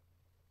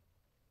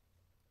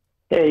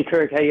 Hey,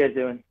 Kirk, how you guys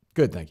doing?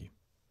 Good, thank you.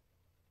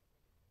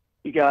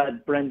 You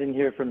got Brendan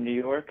here from New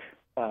York,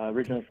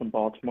 originally from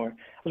Baltimore.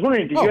 I was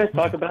wondering, did you guys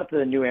talk about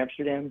the New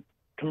Amsterdam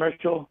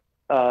commercial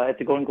at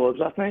the Golden Globes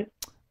last night?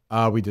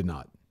 We did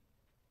not.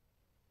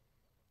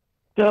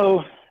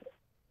 So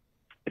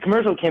the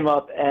commercial came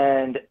up,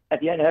 and at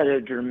the end it had a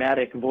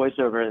dramatic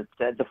voiceover that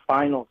said the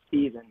final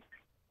season.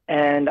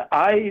 And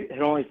I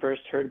had only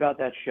first heard about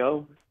that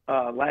show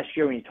last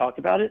year when you talked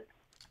about it.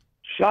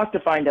 Shocked to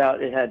find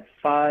out it had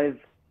five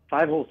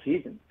whole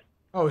seasons.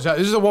 Oh, this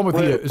is the one with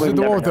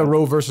the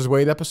Roe versus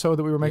Wade episode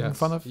that we were making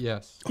fun of?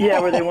 Yes. Yeah,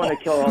 where they want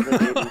to kill all the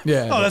babies.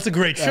 Yeah. Oh, that's a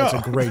great show.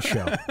 That's a great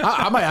show.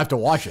 I might have to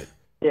watch it.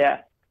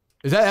 Yeah.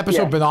 Is that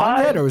episode Yeah, been on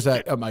five- yet, or is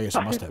that? I guess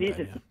it must have been.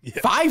 seasons. Yeah.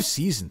 5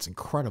 seasons,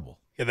 incredible.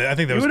 Yeah, I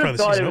think that You was would have probably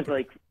thought the it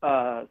season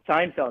was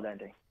like Seinfeld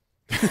ending.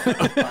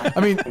 I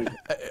mean,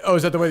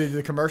 is that the way they do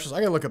the commercials? I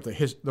gotta look up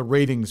the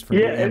ratings for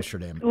New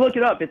Amsterdam. Look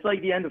it up. It's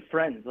like the end of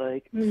Friends.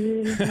 Like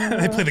they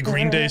play the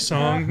Green Day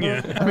song.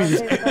 Yeah. I mean,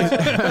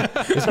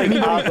 it's like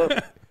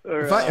ABBA or,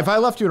 if I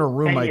left you in a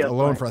room, Mike, India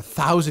alone playing. for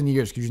 1,000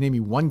 years, could you name me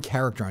one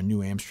character on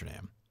New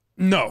Amsterdam?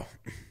 No.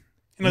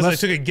 Unless I Unless-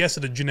 took a guess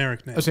at a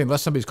generic name. I was saying,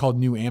 unless somebody's called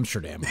New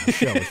Amsterdam on the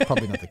show, it's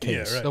probably not the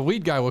case. right. The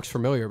lead guy looks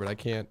familiar, but I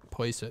can't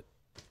place it.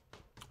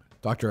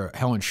 Dr.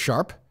 Helen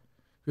Sharp.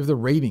 We have the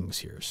ratings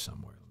here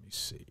somewhere. Let me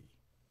see.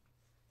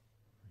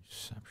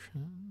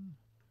 Reception.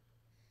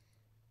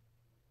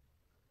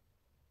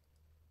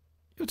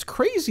 What's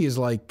crazy is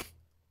like,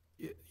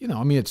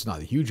 I mean, it's not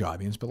a huge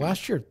audience, but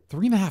last year,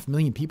 3.5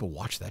 million people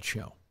watched that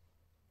show.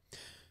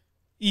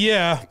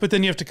 Yeah, but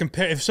then you have to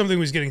compare. If something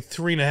was getting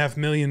 3.5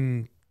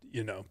 million,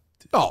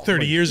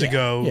 30 years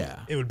ago,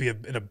 it would be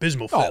an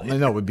abysmal failure. Oh,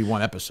 no, it would be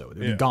one episode. It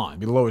would Yeah. be gone. It'd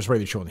be the lowest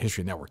rated show in the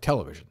history of network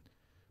television.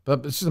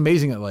 But it's just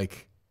amazing that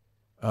like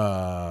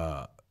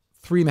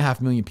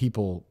 3.5 million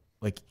people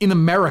like in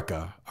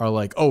America are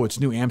like, oh, it's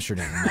New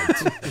Amsterdam.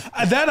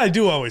 That I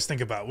do always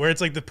think about, where it's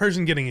like the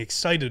person getting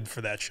excited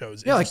for that show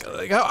is Yeah,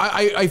 interesting.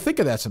 I think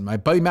of that. Something. My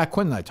buddy Matt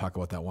Quinn and I talk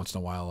about that once in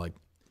a while. Like,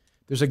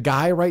 there's a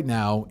guy right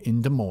now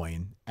in Des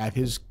Moines at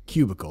his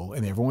cubicle,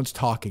 and everyone's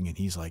talking, and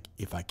he's like,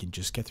 if I can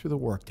just get through the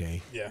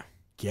workday,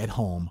 get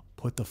home,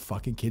 put the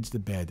fucking kids to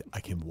bed, I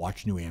can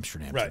watch New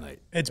Amsterdam tonight.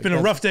 It's Like, been a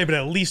that's- rough day, but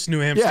at least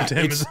New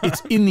Amsterdam is on.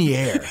 it's in the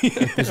air.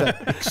 Like, there's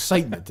that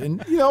excitement,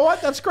 and you know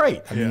what? That's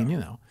great. I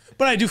mean,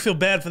 But I do feel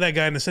bad for that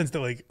guy in the sense that,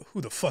 like,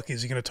 who the fuck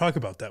is he going to talk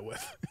about that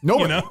with?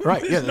 Nobody,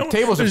 right? Yeah, the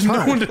tables are there's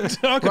turned. no one to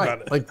talk Right.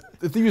 about it. Like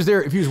if he was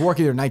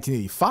working there in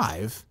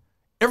 1985,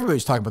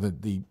 everybody's talking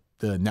about the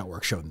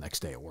network show the next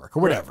day at work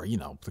or whatever.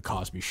 The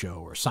Cosby Show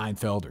or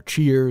Seinfeld or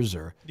Cheers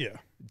or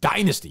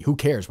Dynasty. Who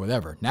cares?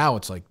 Whatever. Now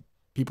it's like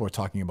people are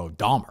talking about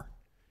Dahmer.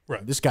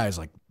 Right. This guy's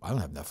like, I don't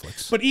have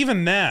Netflix. But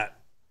even that,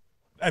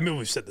 I mean,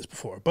 we've said this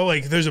before, but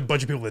like, there's a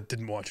bunch of people that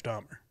didn't watch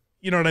Dahmer.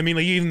 You know what I mean?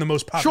 Like, even the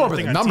most popular Sure, but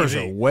thing the on numbers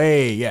TV. are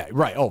way,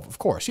 right. Oh, of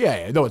course.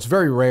 Yeah. No, it's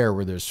very rare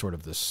where there's sort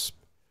of this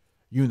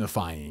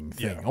unifying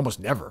thing. Almost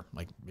never.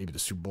 Like maybe the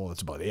Super Bowl,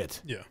 that's about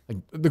it. Yeah. Like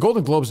the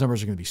Golden Globes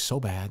numbers are going to be so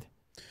bad.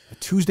 A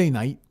Tuesday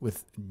night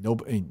with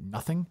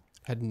nothing.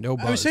 Had no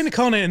buzz. I was saying to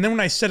Colin, and then when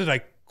I said it, I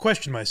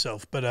questioned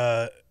myself.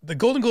 But the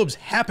Golden Globes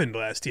happened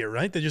last year,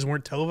 right? They just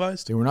weren't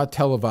televised. They were not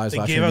televised They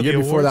last gave year. out The year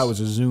the before that awards?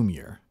 was a Zoom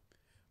year.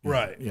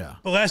 Right. Yeah.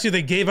 But last year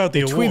they gave out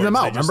the They awards. tweeted them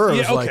out. Remember? It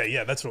was yeah, like, okay,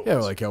 yeah, that's what it yeah,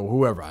 was. like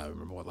whoever, I don't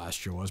remember what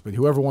last year was, but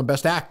whoever won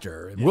Best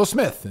Actor, and Will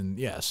Smith, and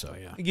so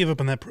yeah. They gave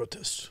up on that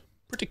protest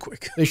pretty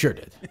quick. They sure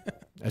did.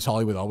 As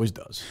Hollywood always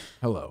does.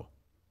 Hello.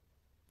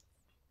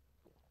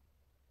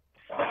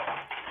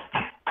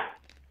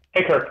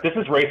 Hey, Kirk, this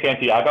is Ray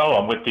Santiago.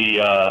 I'm with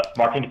the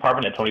marketing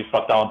department at Tony's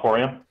Fuckdoll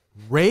Emporium.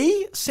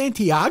 Ray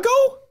Santiago?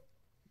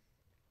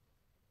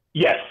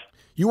 Yes.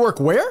 You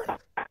work where?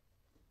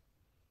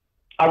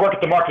 I work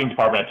at the marketing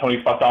department at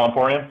Tony's Fuckdoll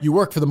Emporium. You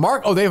work for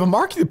the Oh, they have a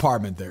marketing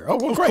department there. Oh,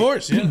 well, Of great.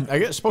 course, yeah.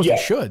 I suppose they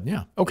should.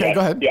 Yeah. Okay, Yeah, go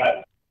ahead.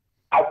 Yeah.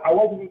 I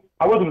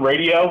wasn't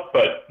radio,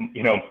 but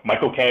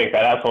Michael K,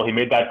 that asshole, he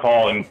made that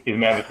call and he's a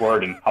man of his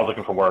word, and I was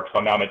looking for work, so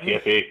now I'm at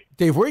TFE.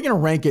 Dave, where are you going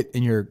to rank it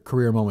in your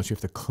career moments? You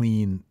have to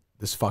clean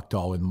this fuck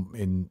doll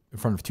in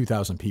front of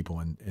 2,000 people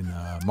in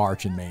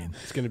March in Maine.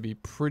 It's going to be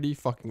pretty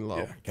fucking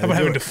low. How about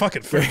having to fuck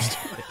it first?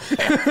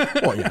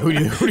 Well, yeah.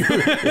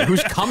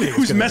 Who's coming?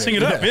 Who's messing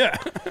it up? Yeah.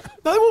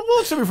 No, we'll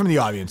let somebody from the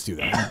audience do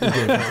that.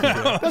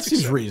 That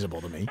seems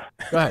reasonable to me.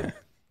 Go ahead.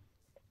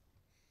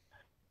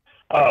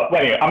 Well,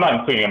 anyway, I'm not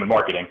including him in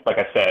marketing, like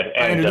I said.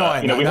 And,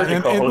 we heard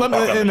your co-host talk on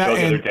the show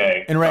the other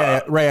day. And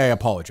Ray, I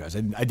apologize.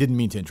 I didn't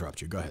mean to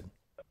interrupt you. Go ahead.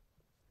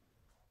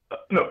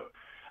 No.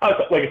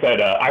 Like I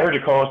said, I heard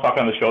your co-host talk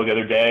on the show the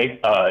other day,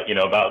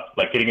 about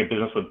like getting in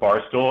business with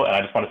Barstool, and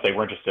I just want to say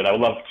we're interested. I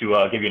would love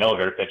to give you an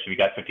elevator pitch if you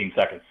got 15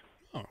 seconds.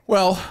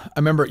 Well, I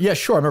remember, yeah,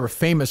 sure. I remember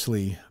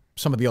famously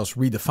somebody else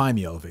redefined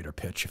the elevator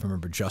pitch. If I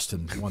remember,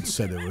 Justin once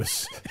said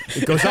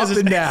it goes up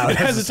and down. It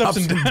has its ups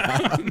and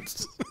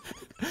downs.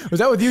 Was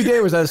that with you, Dave,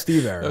 or was that a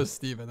Steve era? That was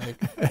Steve, I think.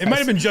 It might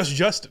have been just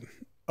Justin.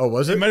 Oh,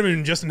 was it? It might have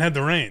been Justin had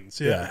the reins.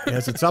 Yeah. It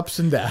has its ups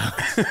and downs.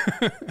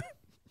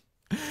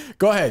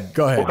 Go ahead.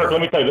 Well, Kirk,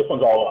 let me tell you, this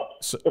one's all up.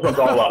 This one's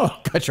all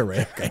up. Gotcha,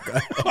 Ray. Okay, go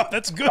ahead. Oh,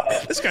 that's good.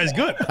 This guy's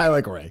good. I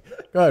like Ray.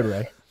 Go ahead,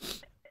 Ray.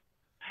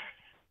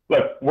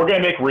 Look, we're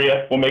going to make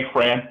Rhea. We'll make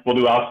Fran. We'll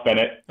do Alex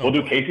Bennett. We'll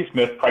do Casey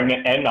Smith,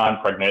 pregnant and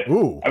non-pregnant.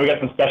 Ooh. And we got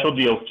some special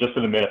deals just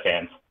for the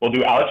Minifans. We'll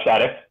do Alex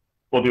Shattuck.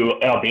 We'll do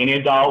an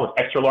Albanian doll with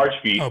extra large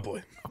feet. Oh,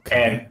 boy.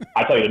 Okay. And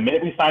I tell you, the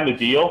minute we sign the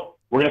deal,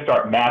 we're going to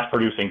start mass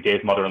producing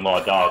Dave's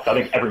mother-in-law dolls. I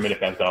think every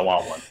Minifan's going to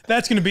want one.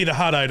 That's going to be the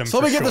hot item. So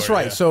let me get this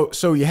right. Yeah.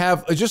 So you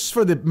have, just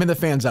for the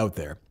Minifans out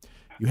there,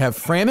 you have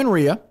Fran and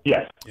Rhea.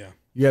 Yes. Yeah.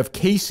 You have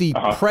Casey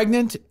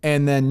pregnant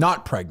and then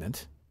not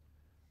pregnant.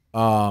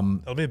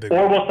 That'll be a big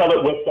Or one. we'll sell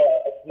it with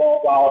a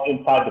small doll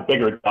inside the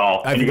bigger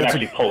doll, and you can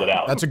actually pull it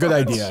out. That's a good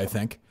idea, I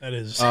think. That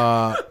is.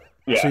 So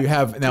you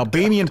have an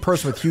Albanian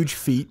person with huge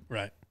feet.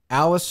 Right.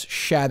 Alice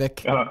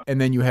Shattuck,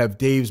 and then you have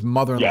Dave's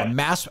mother-in-law.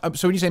 Yeah.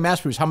 So when you say mass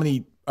produce, how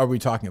many are we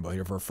talking about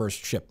here for a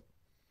first ship?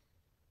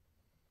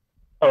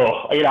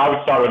 Oh, I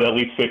would start with at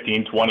least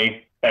 15,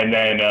 20. And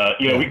then,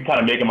 we can kind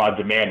of make them on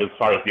demand as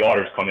far as the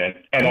orders come in.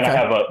 And then I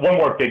have one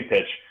more big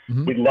pitch.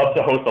 Mm-hmm. We'd love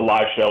to host a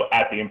live show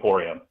at the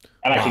Emporium.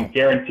 And I can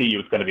guarantee you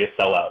it's going to be a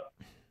sellout.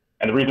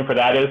 And the reason for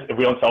that is if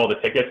we don't sell all the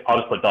tickets, I'll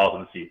just put dolls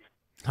in the seats.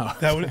 I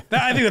think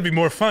that'd be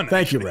more fun.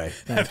 Thank you, Ray.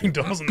 Having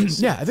dolls in the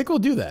seats. Yeah, I think we'll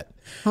do that.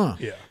 Huh.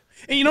 Yeah.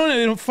 And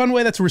in a fun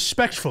way that's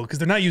respectful because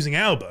they're not using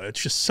Alba. It's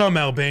just some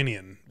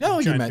Albanian. No,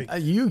 you meant I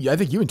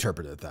think you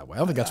interpreted it that way. I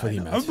don't think that's what he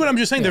meant. But I'm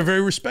just saying they're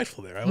very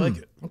respectful there. I like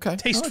it. Okay.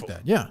 Tasteful. I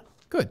like that. Yeah.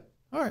 Good.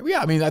 All right.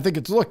 Yeah. I mean, I think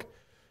it's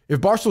if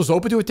Barstool's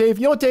open to it, Dave.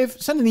 You know what, Dave?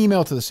 Send an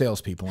email to the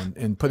salespeople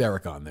and put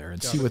Eric on there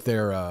and see what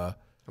their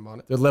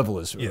level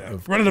is. Yeah.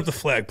 Run it up the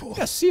flagpole.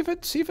 Yeah. See if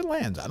it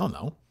lands. I don't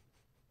know.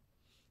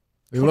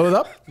 You load it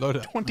up. Load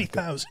it up.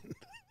 20,000.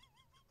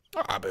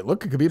 But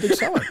look, it could be a big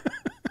seller.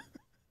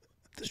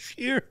 This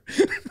year,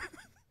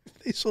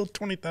 they sold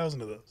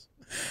 20,000 of those.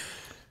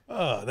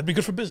 That'd be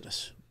good for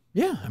business.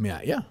 Yeah, I mean,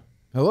 yeah.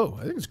 Hello,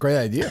 I think it's a great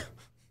idea.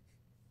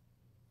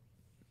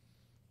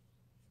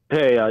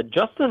 Hey,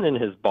 Justin and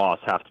his boss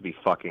have to be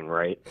fucking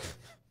right.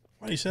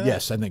 Why do you say that?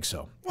 Yes, I think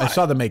so. I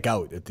saw them make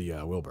out at the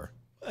Wilbur.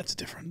 That's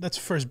different. That's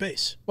first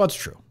base. Well, that's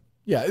true.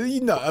 Yeah,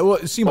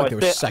 it seemed like there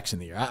was sex in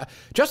the air.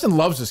 Justin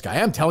loves this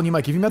guy. I'm telling you,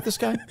 Mike, have you met this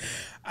guy?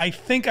 I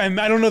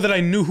don't know that I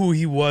knew who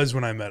he was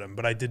when I met him,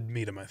 but I did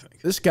meet him, I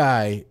think. This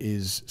guy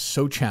is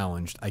so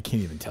challenged, I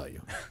can't even tell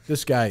you.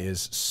 This guy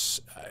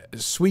is a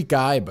sweet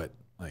guy, but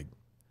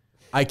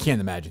I can't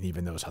imagine he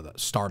even knows how to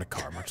start a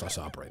car, much less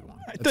operate one.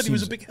 I thought he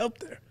was a big help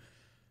there.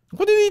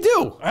 What did he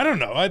do? I don't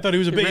know. I thought he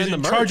was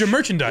in charge of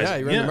merchandising. Yeah,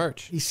 he ran the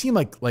merch. He seemed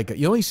like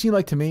you know what he seemed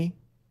like to me?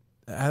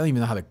 I don't even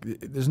know how to.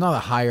 There's not a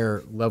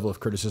higher level of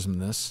criticism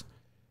than this.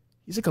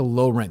 He's like a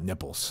low rent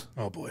Nipples.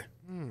 Oh boy.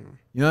 You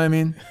know what I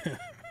mean?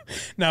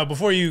 Now,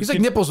 before you, he's like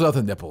Nipples without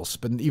the nipples,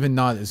 but even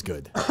not as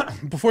good.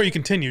 Before you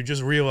continue,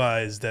 just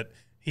realize that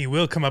he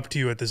will come up to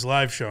you at this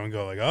live show and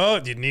go like, "Oh,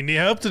 do you need any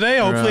help today?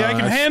 Hopefully, I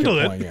can handle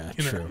it." Yeah,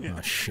 true. Yeah.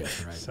 Oh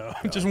shit! Right. So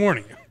I'm just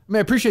warning you. I mean, I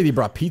appreciate he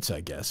brought pizza,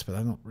 I guess, but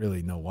I don't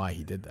really know why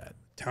he did that.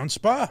 Town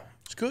spa.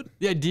 It's good.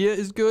 The idea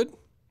is good,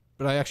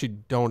 but I actually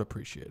don't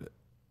appreciate it.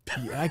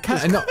 Yeah, I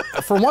kind of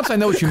know. For once, I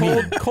know what you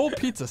mean. Cold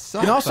pizza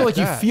sucks. And also, like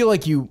you that. feel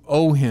like you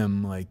owe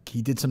him, like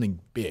he did something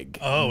big.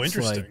 Oh, It's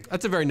interesting. like-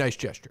 That's a very nice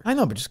gesture. I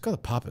know, but just go to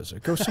Papa's or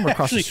go somewhere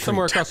across the street.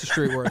 Somewhere across the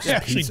street where it's I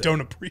actually pizza.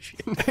 don't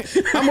appreciate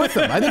it. I'm with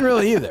them. I didn't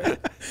really either.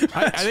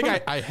 I think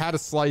I had a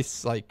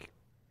slice like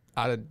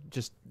out of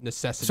just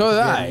necessity. So did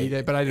to I. eat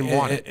it, but I didn't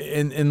want it.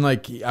 And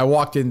like I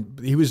walked in,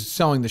 he was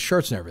selling the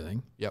shirts and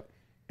everything. Yep.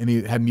 And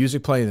he had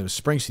music playing. And it was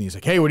Springsteen. He's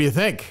like, "Hey, what do you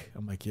think?"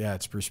 I'm like, "Yeah,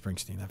 it's Bruce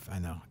Springsteen. I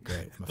know,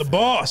 great." I'm a The fan."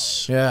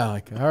 boss. Yeah,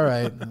 like all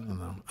right. I don't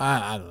know.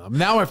 I don't know.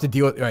 Now I have to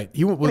deal with right.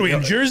 What are we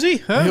in Jersey?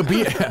 Huh?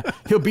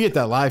 He'll be at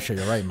that live show.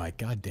 You're right, Mike.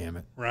 God damn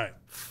it. Right.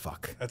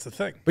 Fuck. That's the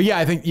thing. But yeah,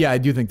 I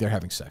do think they're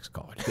having sex.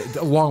 Call it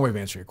a long way of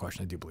answering your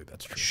question. I do believe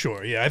that's true.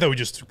 Sure. Yeah, I thought we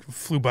just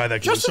flew by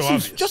that because it's so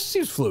obvious. Just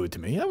seems fluid to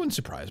me. That wouldn't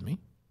surprise me.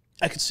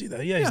 I could see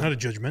that. Yeah, he's not a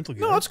judgmental guy.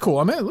 No, that's cool.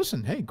 I mean,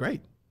 listen, hey,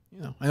 great.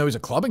 You know, I know he's a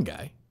clubbing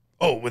guy.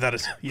 Oh, without a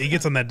he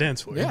gets on that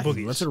dance floor. Yeah, he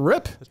he boogies. lets it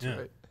rip. That's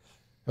right.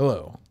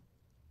 Hello.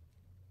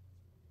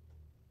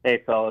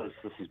 Hey, fellas,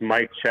 this is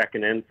Mike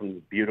checking in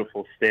from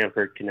beautiful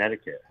Stamford,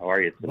 Connecticut. How are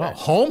you today? Well,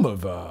 home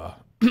of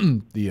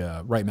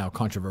the right now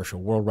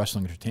controversial World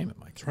Wrestling Entertainment,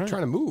 Mike. Trying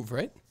to move,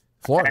 right?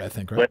 Florida, I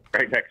think, right?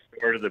 Right next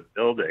door to the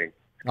building.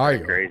 Are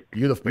you? Great.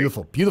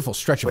 Beautiful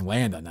stretch of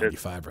land on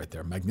 95 right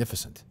there.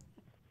 Magnificent.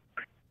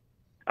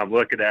 I'm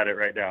looking at it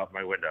right now out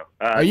my window.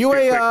 Are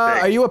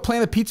you a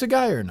Planet Pizza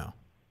guy or no?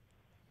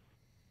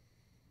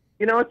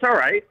 You know, it's all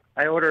right.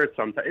 I order it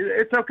sometimes.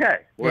 It's okay.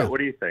 Yeah. What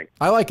do you think?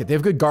 I like it. They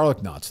have good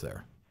garlic knots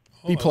there.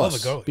 B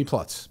plus. B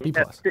plus. B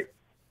plus.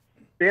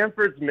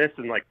 Stanford's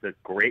missing like the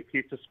great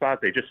pizza spot.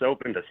 They just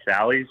opened a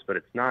Sally's, but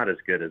it's not as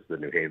good as the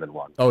New Haven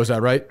one. Oh, is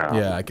that right?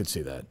 Yeah, I could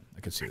see that.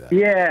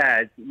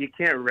 Yeah, you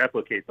can't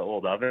replicate the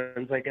old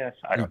ovens, I guess.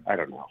 I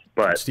don't know.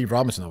 But Steve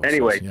Robinson always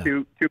anyway, says,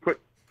 yeah.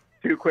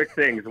 two quick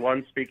things.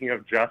 One, speaking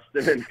of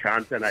Justin and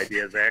content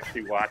ideas, I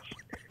actually watched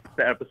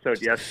the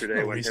episode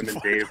yesterday when him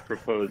and Dave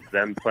proposed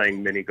them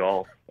playing mini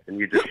golf, and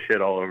you just shit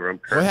all over him.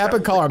 Kirk. What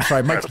happened, caller? I'm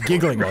sorry. Mike's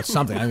giggling about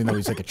something. I don't even know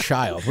he's like a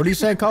child. What are you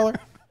saying, caller?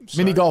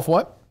 Mini golf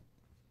what?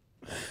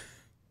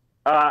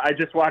 I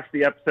just watched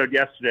the episode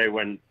yesterday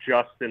when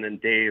Justin and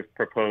Dave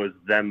proposed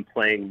them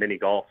playing mini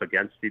golf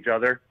against each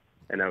other,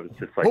 and I was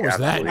just like, What was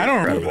that? absolutely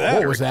incredible.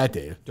 What was that,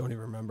 Dave? Don't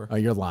even remember. Oh,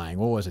 you're lying.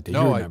 What was it? Did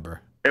No, you I-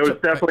 remember? It was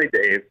definitely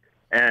Dave.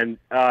 And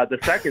the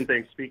second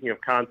thing, speaking of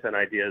content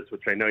ideas,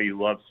 which I know you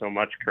love so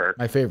much, Kirk,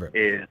 My favorite.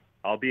 is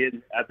I'll be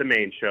at the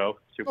main show.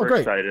 Super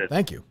great. excited.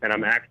 Thank you. And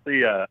I'm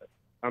actually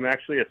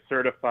a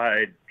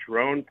certified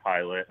drone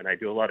pilot, and I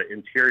do a lot of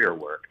interior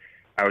work.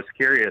 I was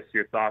curious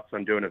your thoughts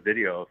on doing a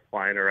video of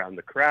flying around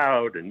the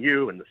crowd and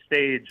you and the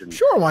stage. And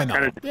Sure, why kinda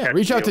not? Yeah, catch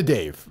reach out you. to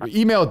Dave.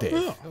 Email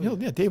Dave.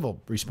 Yeah, Dave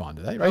will respond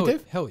to that. Right,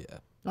 Dave? Hell yeah.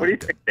 What do you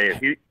think,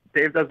 Dave?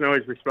 Dave doesn't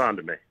always respond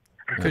to me.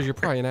 Because you're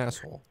probably an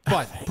asshole.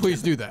 But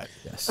please do that.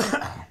 Yes.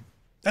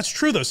 That's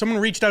true, though. Someone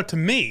reached out to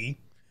me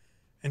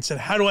and said,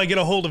 "How do I get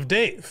a hold of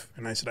Dave?"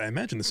 And I said, "I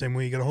imagine the same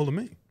way you get a hold of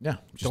me." Yeah.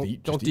 Don't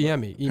DM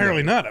me. Email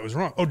Apparently me. not. I was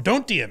wrong. Oh,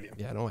 don't DM you.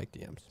 Yeah, I don't like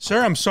DMs.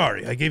 Sir, I'm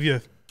sorry. I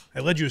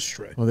led you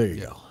astray. Well, there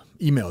you go.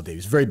 Email Dave.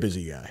 He's a very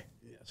busy guy.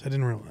 Yes, I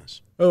didn't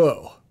realize.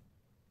 Hello.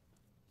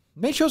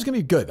 Main show's going to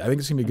be good. I think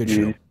it's going to be a good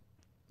show.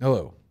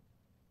 Hello.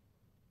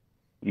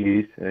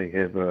 Yes, I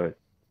have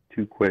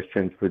 2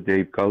 questions for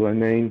Dave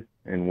Cullinane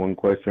and 1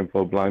 question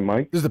for Blind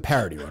Mike. This is the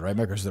parody one, right,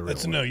 Mike? Or is it the real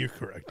one? No, you're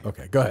correct.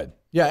 Okay, go ahead.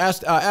 Yeah,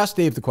 ask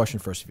Dave the question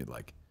first if you'd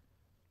like.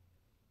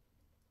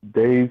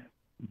 Dave,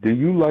 do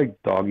you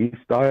like doggy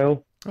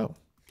style? Oh.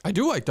 I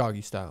do like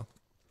doggy style.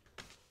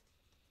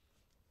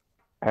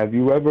 Have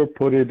you ever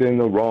put it in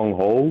the wrong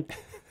hole?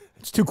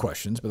 It's 2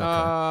 questions, but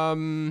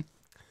okay.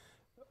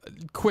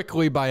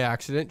 Quickly by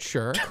accident,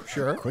 sure.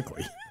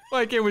 Quickly.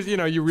 Like it was,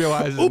 you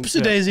realize.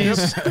 Oopsie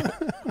daisies.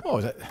 Oh,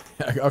 is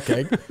that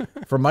okay?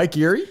 For Mike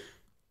Erie?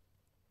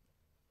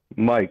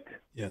 Mike.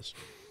 Yes.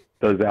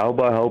 Does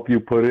Alba help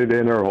you put it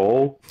in her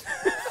hole?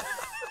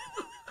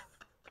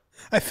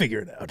 I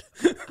figured it out.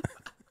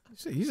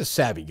 He's a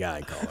savvy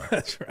guy, caller.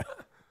 That's right.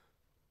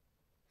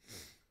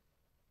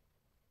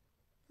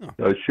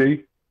 Does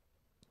she?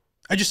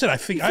 I just said I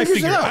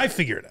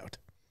figured it out.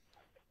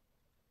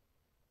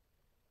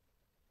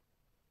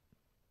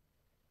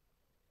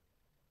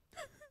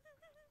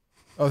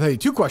 Oh, hey,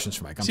 2 questions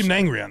for Mike. I'm Seemed sorry.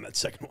 angry on that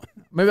second one.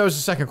 Maybe that was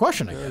the second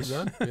question, I guess.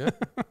 Yeah.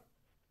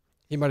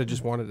 He might have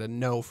just wanted a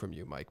no from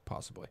you, Mike,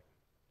 possibly.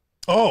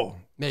 Oh.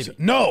 Maybe.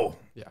 No.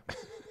 Yeah.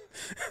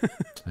 I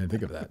didn't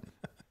think of that.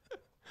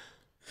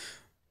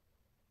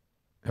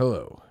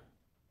 Hello.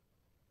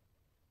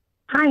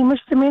 Hi,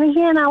 Mr.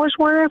 Minahan. I was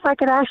wondering if I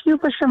could ask you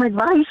for some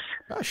advice.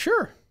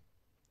 Sure.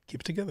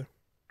 Keep it together.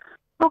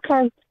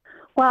 Okay.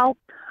 Well,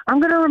 I'm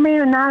going to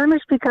remain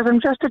anonymous because I'm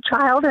just a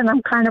child and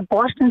I'm kind of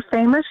Boston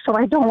famous, so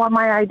I don't want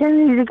my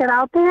identity to get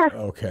out there.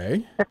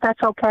 Okay. If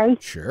that's okay.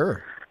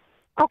 Sure.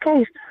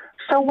 Okay.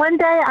 So one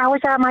day I was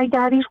at my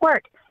daddy's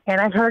work and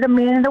I heard a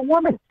man and a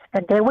woman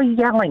and they were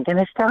yelling and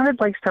it sounded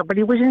like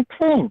somebody was in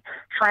pain.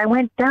 So I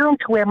went down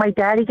to where my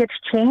daddy gets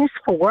changed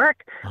for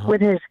work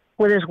with his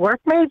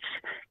workmates,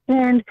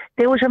 and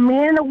there was a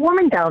man and a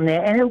woman down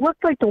there, and it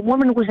looked like the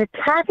woman was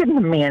attacking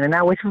the man, and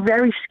I was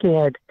very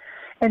scared.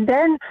 And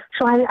then,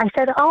 so I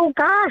said, oh,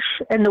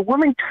 gosh, and the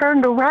woman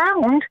turned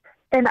around,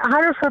 and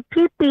out of her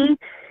pee-pee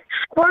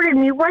squirted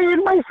me right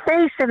in my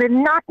face, and it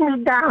knocked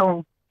me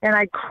down. And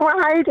I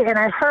cried, and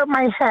I hurt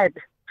my head.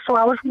 So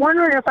I was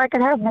wondering if I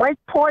could have Mike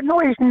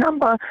Portnoy's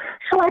number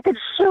so I could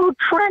sue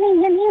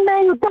Trenny and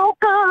email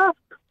Boca.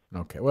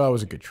 Okay, well, it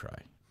was a good try.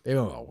 They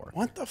don't all work.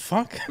 What the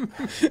fuck?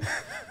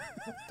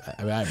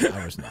 I mean,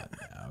 I was not.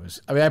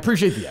 I mean, I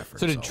appreciate the effort.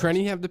 So did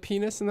Trenny have the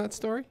penis in that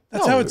story?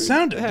 That's how it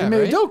sounded. Yeah, He made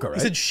right? a Doka, right? He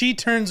said she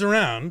turns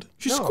around.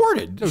 She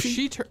squirted. No,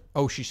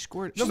 she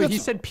squirted. No, She but got he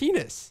some- said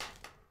penis.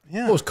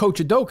 Yeah. Well, it was Coach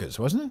Adoka's,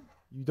 wasn't it?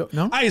 You don't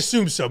know? I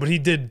assume so, but he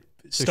did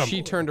So stumble.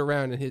 she turned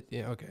around and hit.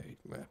 Yeah, okay.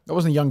 That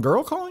wasn't a young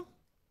girl calling?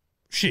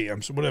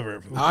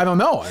 Whatever. I don't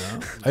know.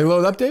 Are you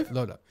loaded up, Dave?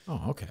 Load up.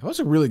 Oh, okay. That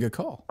was a really good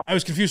call. I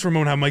was confused for a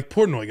moment how Mike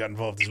Portnoy got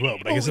involved as well,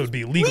 but I guess it would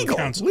be legal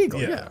counsel.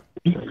 Yeah.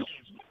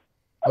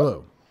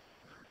 Hello.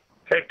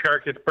 Hey,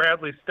 Kirk, it's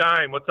Bradley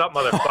Sttein. What's up,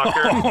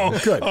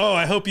 motherfucker? Good. Oh,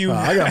 I hope you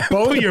I got a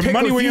bone put to your pick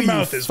money with where your you,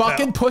 mouth you is,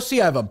 fucking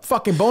pussy. I have a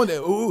fucking bone.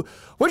 Ooh,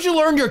 where'd you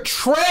learn your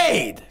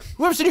trade?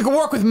 Whoever said you could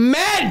work with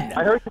men?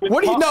 I heard you been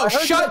What do you ta- know? I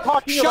heard you Shut been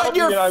talking about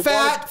your me, and I wanted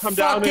fat to come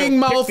down there fucking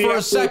and kick mouth the for a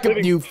absolute second,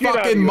 living you shit out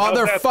of fucking you. How's that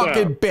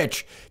motherfucking sound?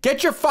 bitch.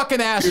 Get your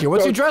fucking ass here. You're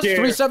What's so your address? scared.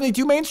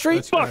 372 Main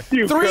Street? Fuck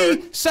you, Kirk.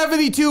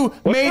 372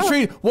 Main up?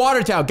 Street,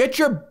 Watertown. Get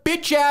your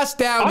bitch ass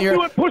down I'm here.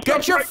 doing push-ups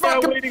Get your right now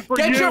fucking waiting for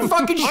get your you.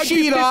 fucking I sheet just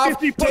did off.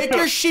 50 Take your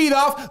push-ups. sheet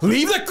off.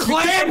 Leave the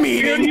clan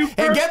meeting you, and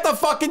Kirk. get the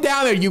fucking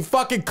down there, you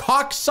fucking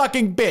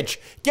cock-sucking bitch.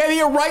 Get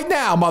here right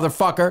now,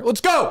 motherfucker.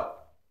 Let's go.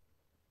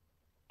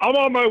 I'm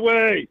on my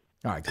way.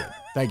 All right, good.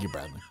 Thank you,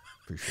 Bradley.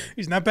 Appreciate it.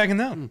 He's not backing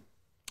down.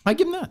 I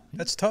give him that.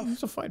 That's tough.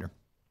 He's a fighter.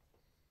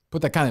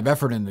 Put that kind of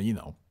effort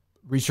into,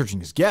 researching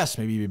his guests,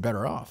 maybe you'd be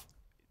better off.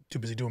 Too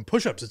busy doing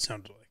push-ups, it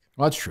sounded like.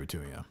 Well, that's true,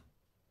 too, yeah.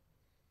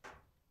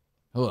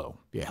 Hello.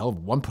 Be a hell of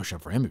one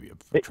push-up for him. It'd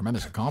be a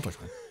tremendous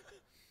accomplishment.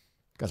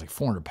 Guy's like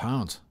 400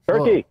 pounds.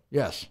 Turkey. Hello.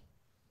 Yes.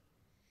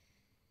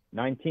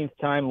 19th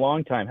time,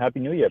 long time.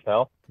 Happy New Year,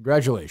 pal.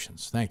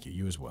 Congratulations. Thank you.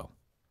 You as well.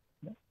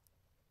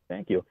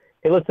 Thank you.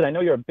 Hey, listen, I know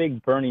you're a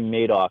big Bernie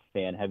Madoff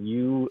fan. Have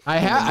you?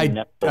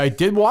 I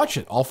did watch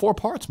it, all 4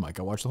 parts, Mike.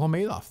 I watched the whole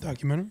Madoff thing.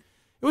 Documentary.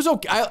 It was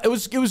okay. It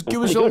was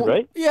pretty good,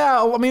 right?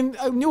 Yeah, I mean,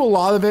 I knew a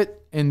lot of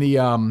it, and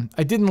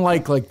I didn't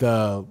like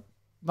the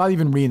not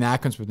even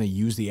reenactments, but they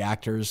use the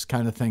actors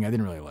kind of thing. I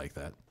didn't really like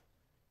that.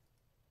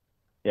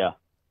 Yeah.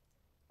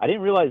 I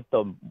didn't realize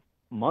the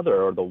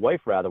mother, or the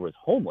wife rather, was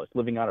homeless,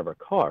 living out of her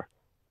car.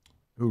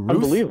 Ooh, Ruth?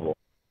 Unbelievable.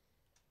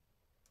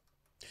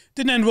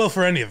 Didn't end well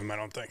for any of them, I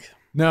don't think.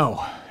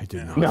 No, it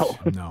did not. No.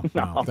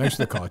 No. Thanks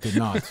for the call. It did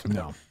not.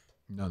 No.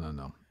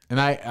 And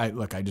I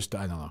look, I don't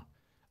know.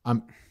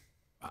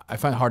 I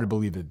find it hard to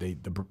believe that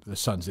the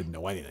Sons didn't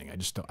know anything.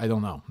 I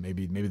don't know.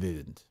 Maybe they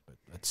didn't. But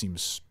that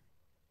seems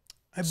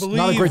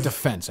not a great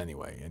defense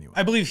anyway.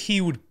 I believe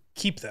he would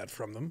keep that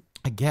from them.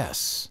 I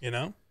guess.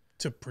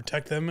 To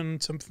protect them in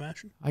some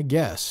fashion. I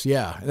guess,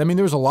 yeah. I mean,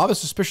 there was a lot of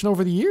suspicion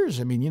over the years.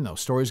 I mean,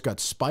 stories got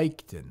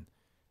spiked and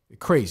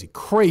crazy.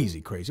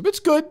 But it's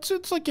good.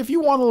 It's like if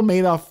you want a little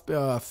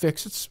Madoff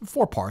fix, it's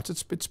 4 parts.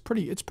 It's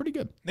pretty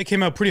good. They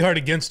came out pretty hard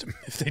against him,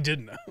 if they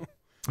didn't know.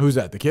 Who's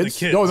that? The kids?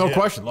 The kids, No yeah,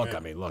 question. Look, yeah.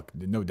 I mean, look,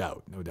 no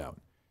doubt.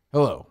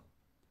 Hello.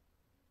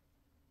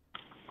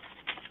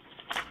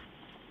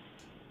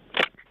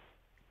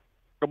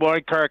 Good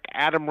morning, Kirk.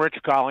 Adam Rich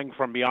calling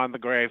from Beyond the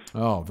Grave.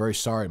 Oh, very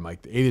sorry,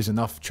 Mike. 8 is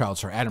enough, child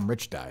star. Adam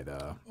Rich died.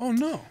 Oh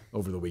no!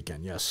 Over the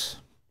weekend, yes.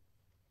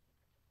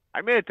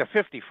 I made it to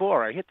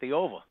 54. I hit the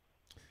over,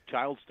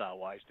 child star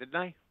wise, didn't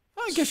I?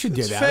 I guess you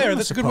did. That's Adam, fair. I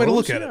That's a good way to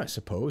look suppose. at it. I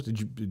suppose.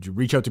 Did you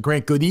reach out to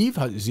Grant Goodeve?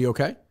 Is he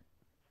okay?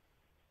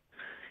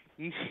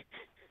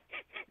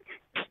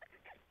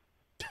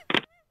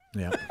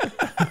 Yeah.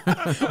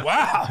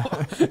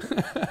 Wow.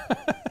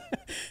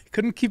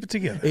 Couldn't keep it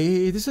together.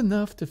 8 is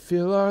enough to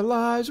fill our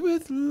lives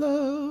with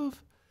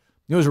love.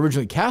 It was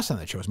originally cast on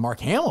that show. It was Mark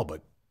Hamill,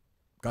 but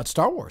got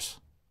Star Wars.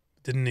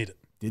 Didn't need it.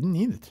 Did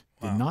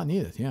not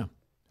need it. Yeah.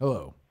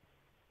 Hello.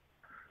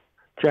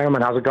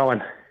 Gentlemen, how's it going?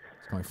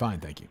 It's going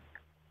fine, thank you.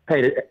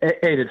 Hey,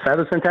 did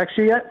Featherson text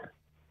you yet?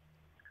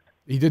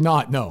 He did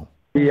not. No.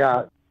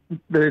 The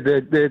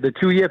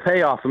 2-year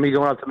payoff for me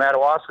going up to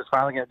Madawaska is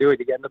finally going to do it.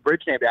 You're getting the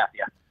bridge named after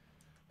you.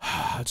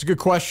 That's a good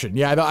question.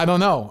 Yeah, I don't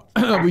know.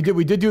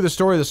 we did do the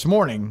story this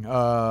morning.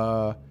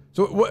 So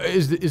what,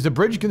 is the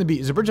bridge going to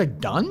be? Is the bridge like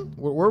done?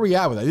 Where are we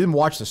at with it? I didn't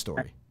watch the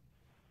story.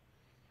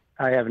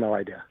 I have no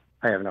idea.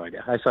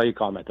 I saw you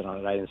commented on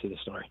it. I didn't see the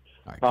story.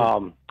 All right,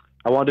 cool.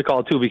 I wanted to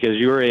call too because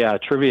you were a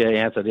trivia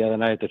answer the other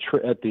night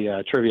at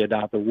the trivia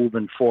down at the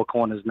Woburn 4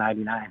 Corners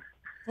 99.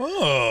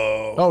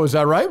 Oh, is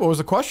that right? What was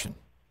the question?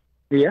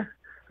 Yeah.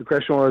 The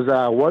question was,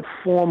 what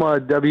former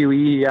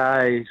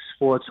WEI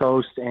sports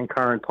host and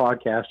current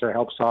podcaster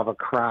helped solve a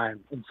crime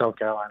in South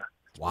Carolina?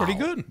 Wow. Pretty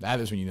good. That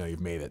is when you know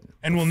you've made it.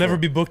 And will never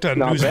be booked on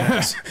Not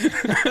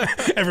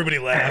Newsmax. Everybody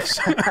laughs.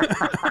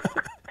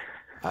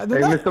 Hey,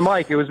 Mr.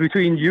 Mike, it was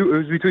between you. It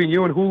was between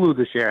you and Hulu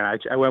this year,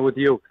 and I went with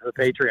you, the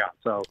Patreon.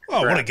 So,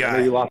 oh, what a guy! I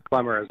know you lost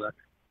Clemmer as a.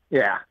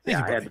 Yeah, I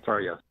had to throw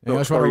you. You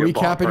guys want a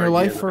recap in your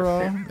life for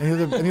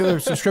any other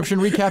subscription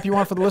recap you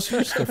want for the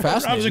listeners? They're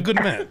fascinating. Rob's a good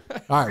man.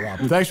 All right,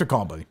 Rob. Thanks for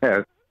calling, buddy.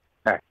 Yeah.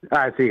 All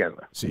right, see you guys.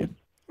 See you.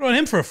 What about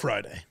him for a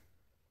Friday?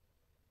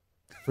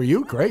 For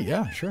you, great.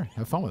 Yeah, sure.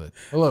 Have fun with it.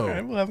 Hello. All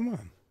right, we'll have him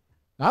on.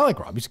 I like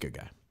Rob. He's a good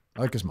guy. I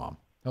like his mom.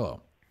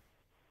 Hello.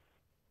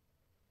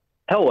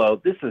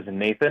 Hello, this is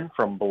Nathan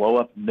from Blow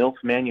Up Milk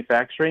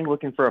Manufacturing,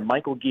 looking for a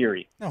Michael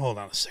Geary. Now hold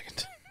on a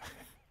second.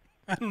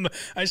 I don't know.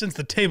 I sense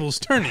the table's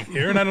turning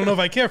here, and I don't know if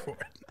I care for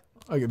it.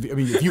 I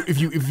mean, if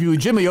you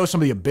legitimately owe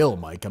somebody a bill,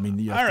 Mike. I mean,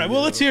 you all right.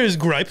 Well, let's hear his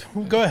gripe.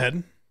 Go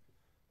ahead.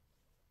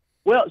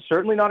 Well,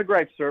 certainly not a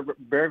gripe, sir. But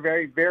very,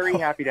 very, very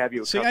happy to have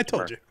you. See, I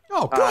told you.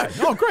 Oh, good.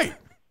 Oh, great.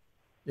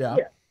 Yeah.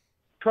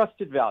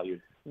 Trusted,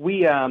 valued.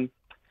 We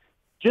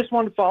just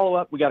wanted to follow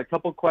up. We got a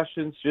couple of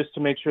questions just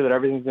to make sure that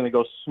everything's going to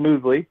go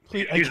smoothly.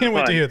 I can't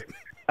wait to hear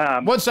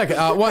them. 1 second.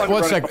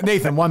 One second.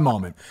 Nathan, one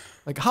moment.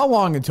 Like, how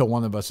long until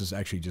one of us is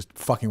actually just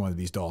fucking one of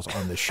these dolls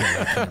on this show?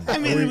 I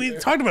mean, we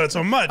talked about it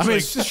so much. I mean,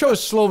 this show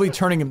is slowly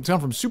turning him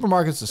from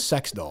supermarkets to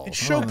sex dolls. It's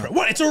show prep.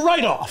 What? It's a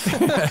write-off.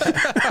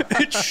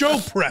 It's show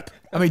prep.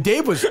 I mean,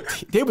 Dave was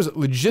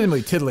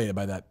legitimately titillated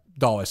by that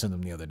doll I sent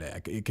him the other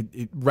day.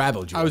 It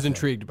rattled you. I was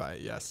intrigued by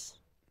it. Yes.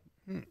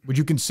 Would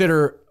you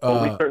consider?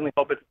 Well, we certainly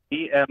hope it's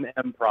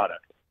EMM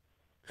product.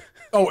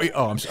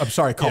 I'm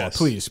sorry, caller.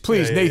 Yes.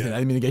 Please, Nathan. I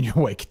didn't mean to get in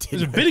your way.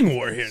 Continue. There's a bidding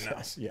war here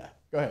now. Yeah.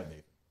 Go ahead,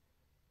 Nathan.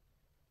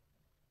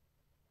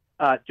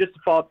 Just to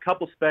follow up, a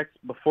couple specs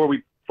before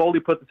we fully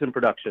put this in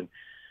production.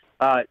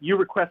 You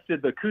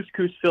requested the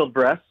couscous-filled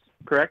breasts,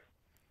 correct?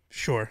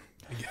 Sure.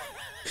 All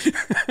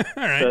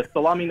right. The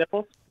salami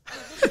nipples?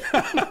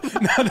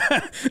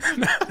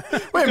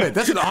 Wait a minute,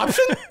 that's an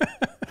option?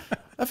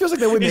 That feels like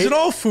that wouldn't age. Is it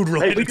all food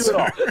related? Hey, we do it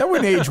all. That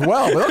wouldn't age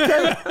well, but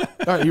okay.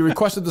 All right, you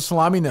requested the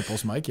salami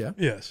nipples, Mike, yeah?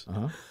 Yes.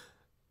 Uh-huh.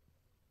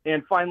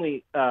 And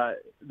finally,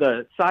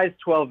 the size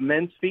 12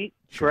 men's feet,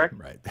 correct?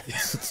 Right.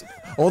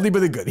 Oldie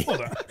but a goodie.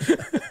 Hold on.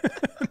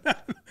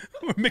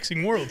 We're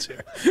mixing worlds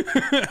here.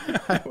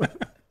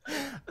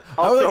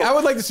 I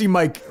would like to see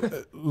Mike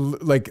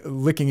like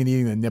licking and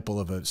eating the nipple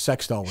of a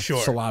sex doll with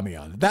salami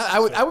on it. That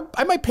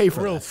I might pay for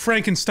a real that.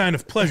 Frankenstein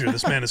of pleasure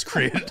this man has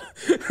created.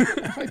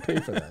 I might pay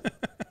for that.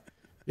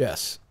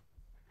 Yes.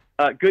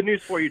 Good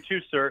news for you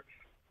too, sir.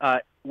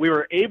 We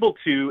were able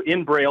to,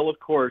 in Braille, of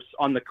course,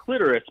 on the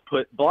clitoris,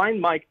 put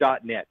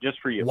blindmike.net just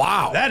for you.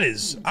 Wow.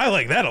 I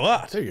like that a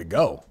lot. There you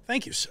go.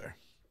 Thank you, sir.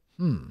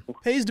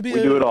 Pays to be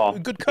do it all. A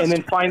good customer.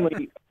 And then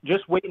finally,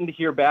 just waiting to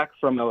hear back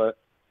from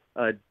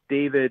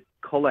David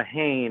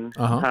Culhane.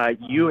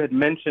 You had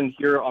mentioned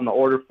here on the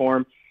order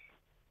form,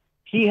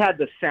 he had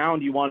the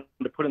sound you wanted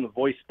to put in the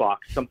voice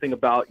box, something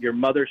about your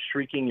mother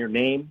shrieking your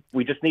name.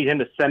 We just need him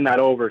to send that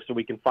over so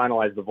we can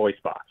finalize the voice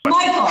box.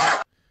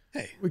 Michael!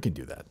 Hey, we can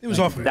do that. It was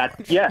off.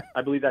 Yeah,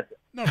 I believe that's it.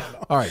 No.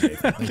 All right,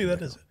 Nathan. I believe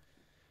that is it.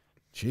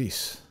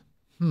 Jeez.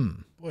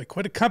 Boy,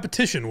 quite a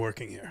competition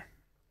working here.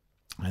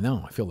 I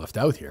know. I feel left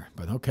out here,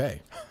 but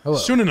okay. Hello.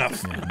 Soon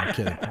enough. Yeah, no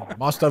kidding.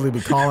 Moss Dudley will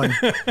be calling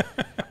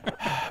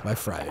by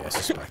Friday, I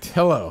suspect.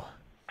 Hello.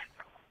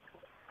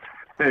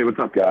 Hey, what's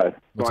up, guys?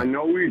 So I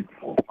know we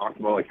talked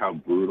about like how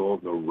brutal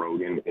the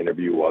Rogan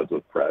interview was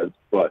with Prez,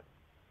 but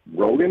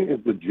Rogan is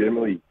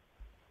legitimately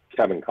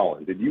Kevin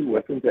Cullen. Did you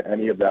listen to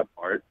any of that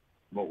part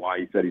about why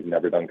he said he's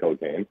never done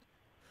cocaine?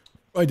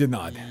 I did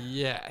not.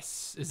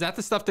 Yes. Is that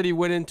the stuff that he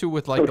went into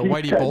with like the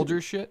Whitey Bulger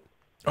shit?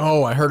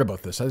 Oh, I heard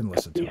about this. I didn't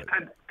listen to it.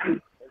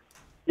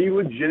 He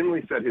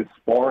legitimately said his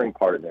sparring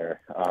partner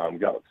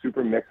got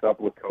super mixed up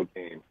with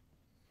cocaine,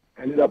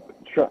 ended up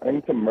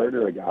trying to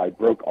murder a guy,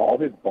 broke all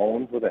his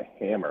bones with a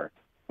hammer,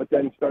 but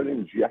then started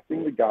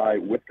injecting the guy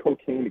with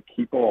cocaine to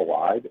keep him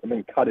alive, and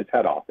then cut his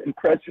head off. And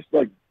Prez just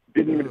like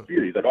didn't even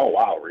dispute it. He's like, "Oh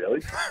wow,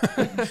 really?"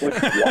 Like, I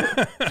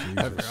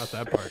forgot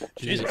that part.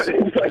 Jesus.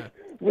 It's like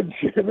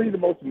legitimately the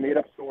most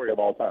made-up story of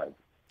all time.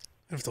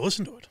 I have to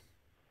listen to it.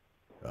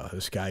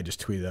 This guy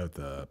just tweeted out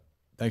the.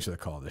 Thanks for the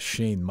call. The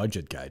Shane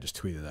Mudgett guy just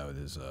tweeted out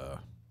his. The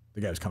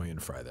guy was coming in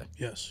Friday.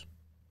 Yes.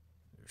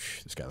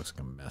 This guy looks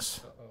like a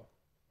mess.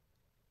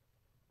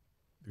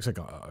 Looks like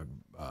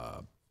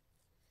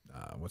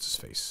what's his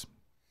face?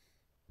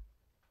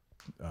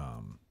 The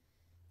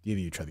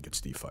idiot who tried to get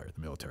Steve fired,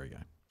 the military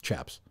guy.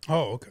 Chaps.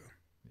 Oh, okay.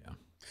 Yeah.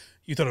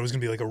 You thought it was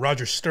going to be like a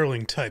Roger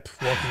Sterling type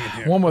walking in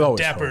here. One would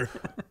always dapper.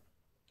 hope.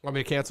 Want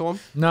me to cancel him?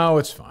 No,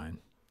 it's fine.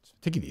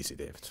 Take it easy,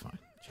 Dave. It's fine.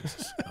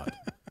 Jesus. God.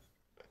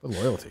 The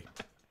loyalty.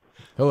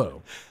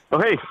 Hello. Oh,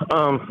 hey.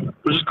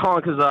 We're just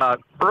calling because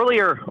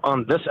earlier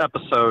on this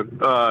episode,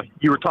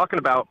 you were talking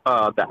about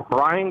that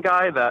Brian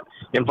guy that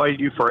invited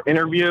you for an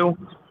interview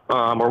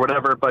or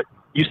whatever, but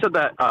you said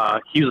that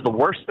he was the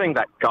worst thing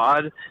that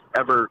God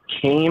ever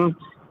came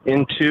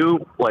into,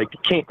 like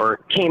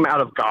came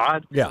out of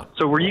God. Yeah.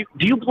 So do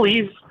you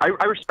believe, I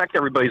respect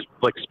everybody's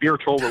like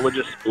spiritual,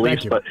 religious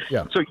beliefs, but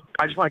yeah. So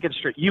I just want to get it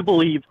straight. You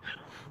believe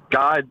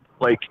God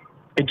like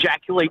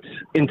ejaculates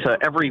into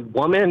every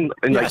woman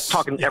and like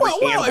talking every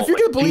animal. If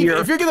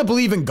you're gonna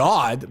believe in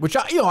God, which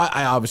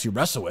I obviously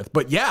wrestle with,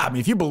 but yeah, I mean,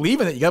 if you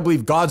believe in it, you gotta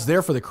believe God's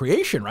there for the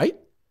creation, right?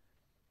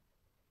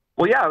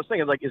 Well, yeah, I was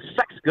thinking, like, is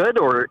sex good,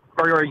 or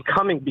are you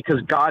coming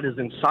because God is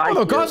inside?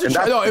 No, God's in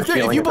charge. No, if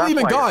you believe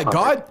in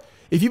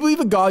if you believe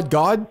in God,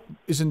 God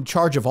is in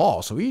charge of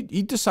all. So he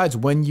decides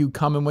when you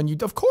come and when you.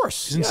 Of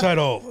course, He's inside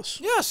all of us.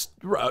 Yes,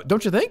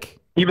 don't you think?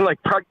 Even like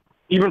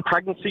even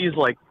pregnancies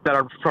like that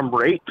are from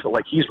rape,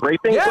 like he's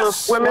raping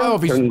those women.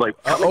 Well, and like,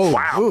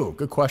 wow. Ooh,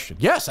 good question.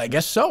 Yes, I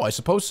guess so. I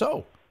suppose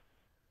so.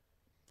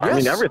 I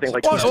mean, everything.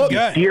 Like, he's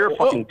deer,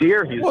 fucking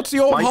deer. What's the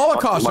old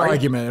Holocaust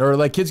argument? Or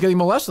like kids getting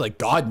molested? Like,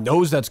 God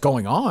knows that's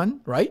going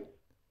on, right?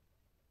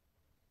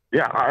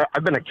 Yeah,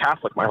 I've been a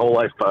Catholic my whole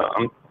life, but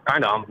I'm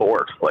kind of on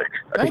board. Like,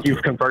 I think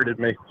you've converted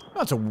me.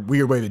 That's a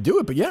weird way to do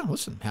it, but yeah,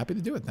 listen, happy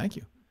to do it. Thank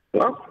you.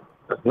 Well,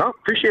 no,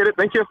 appreciate it.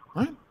 Thank you.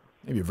 All right.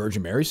 Maybe a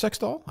Virgin Mary sex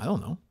doll? I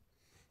don't know.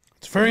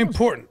 It's very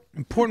important.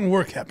 Important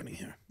work happening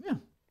here. Yeah.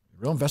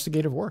 Real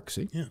investigative work,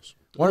 see? Yes.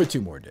 One or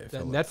two more, Dave.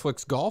 That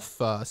Netflix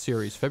golf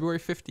series, February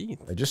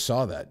 15th. I just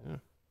saw that.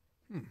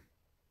 Yeah.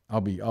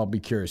 I'll be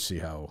curious to see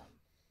how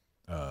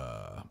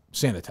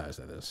sanitized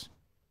that is.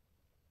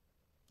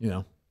 You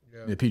know,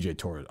 the PGA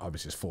Tour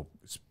obviously is full.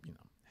 It's,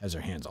 has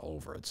their hands all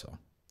over it. So,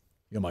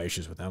 my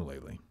issues with them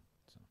lately.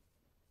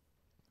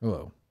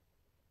 So.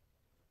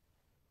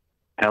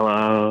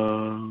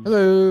 Hello. Hello.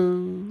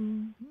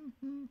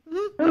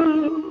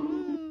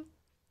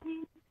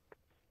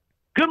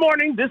 Good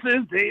morning. This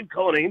is Dave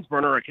Cullinane's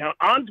burner account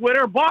on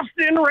Twitter,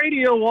 Boston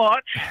Radio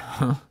Watch.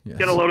 Yes.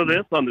 Get a load of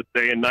this. On this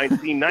day in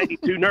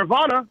 1992,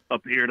 Nirvana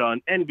appeared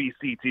on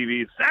NBC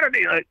TV's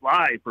Saturday Night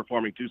Live,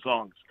 performing two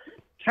songs,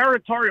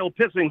 Territorial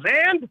Pissings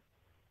and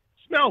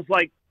Smells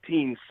Like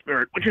Teen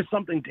Spirit, which is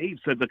something Dave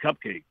said to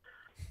Cupcake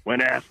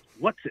when asked,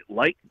 what's it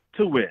like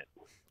to win?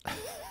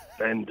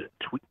 Send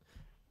tweet.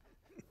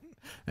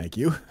 Thank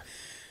you.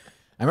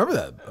 I remember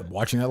that,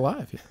 watching that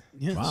live.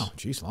 Yes. Wow,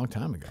 geez, a long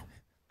time ago.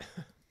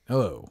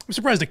 Hello. I'm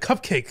surprised a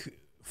cupcake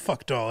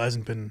fuck doll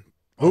hasn't been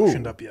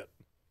auctioned up yet.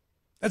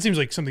 That seems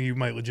like something you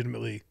might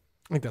legitimately.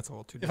 I think that's a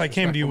little too. If I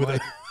came to you with a.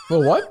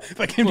 Well, what?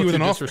 If I came to you with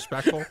an offer.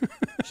 Disrespectful.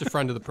 Just a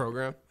friend of the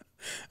program.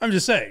 I'm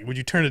just saying, would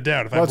you turn it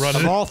down if I brought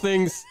it? Of all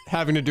things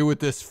having to do with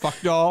this fuck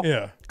doll,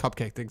 yeah,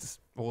 Cupcake thinks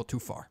a little too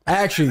far. I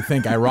actually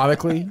think,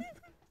 ironically,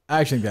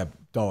 that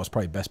doll is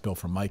probably best built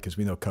for Mike because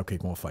we know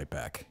Cupcake won't fight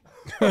back.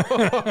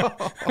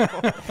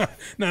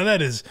 No,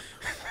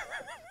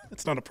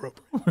 that's not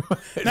appropriate.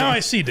 Now I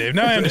see, Dave.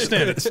 Now I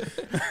understand it's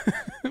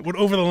what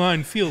over the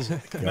line feels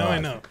like. God. Now I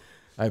know.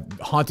 I have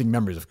haunting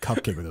memories of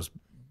Cupcake with those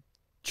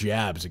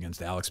jabs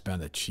against Alex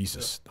Bennett.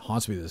 Jesus,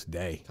 haunts me to this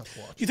day.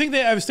 You think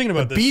I was thinking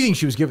about the beating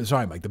she was given.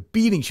 Sorry, Mike. The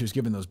beating she was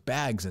given those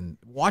bags and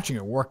watching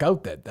her work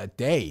out that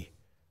day.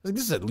 I was like,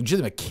 this is a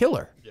legitimate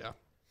killer. Yeah.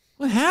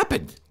 What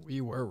happened?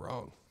 We were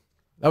wrong.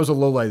 That was a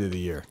low light of the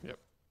year. Yep.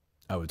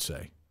 I would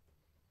say.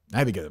 I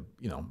had to get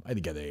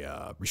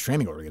a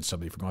restraining order against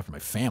somebody for going after my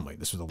family.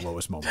 This was the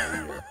lowest moment of the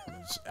year.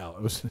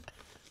 It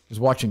was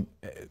watching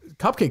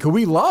Cupcake, who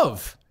we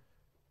love.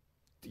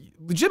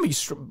 Legitimately,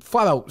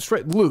 flat out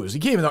straight lose. You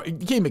can't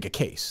even make a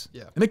case.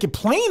 Yeah, and they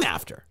complain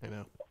after. I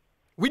know.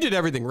 We did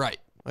everything right.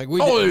 Like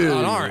we did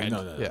on our end.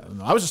 No.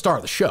 I was the star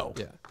of the show.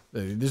 Yeah,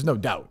 there's no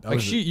doubt.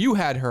 You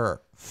had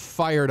her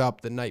fired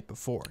up the night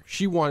before.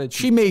 She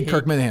made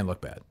Kirk Minahan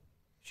look bad.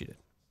 She did.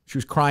 She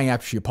was crying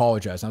after she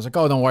apologized. And I was like,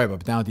 oh, don't worry about it.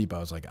 But down deep, I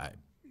was like,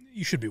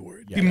 you should be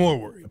worried. Yeah, be more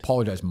worried.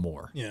 Apologize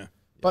more. Yeah.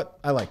 But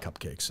I like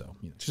Cupcake, so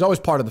she's always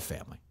part of the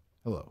family.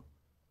 Hello.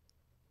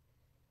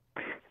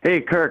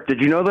 Hey, Kirk, did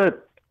you know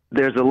that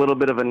there's a little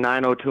bit of a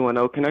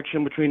 90210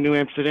 connection between New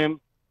Amsterdam?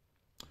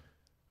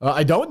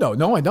 I don't know.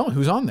 No, I don't.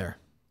 Who's on there?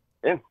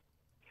 Yeah.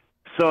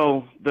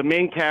 So the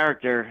main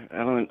character,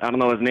 I don't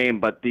know his name,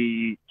 but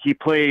he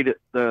played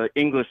the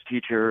English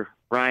teacher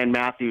Ryan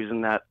Matthews in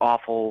that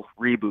awful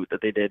reboot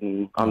that they did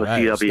on the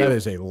CW. That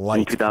is a light.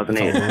 In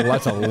 2008.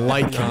 That's a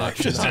light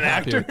connection. Just an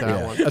actor.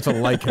 That's a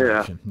light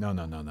connection. No.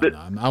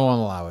 I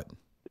won't allow it.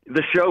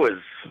 The show is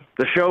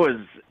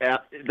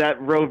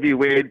that Roe v.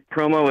 Wade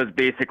promo is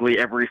basically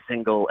every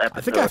single episode.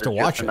 I think I have to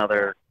watch it.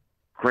 Another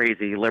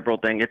crazy liberal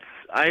thing.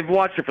 I've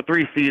watched it for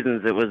 3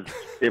 seasons.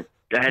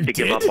 I had to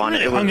give up on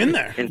it. It was in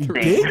there. Insane.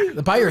 You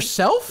did? By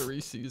yourself? 3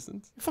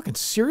 seasons. You fucking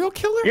serial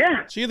killer?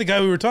 Yeah. So you're the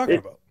guy we were talking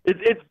about.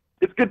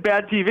 It's good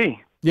bad TV.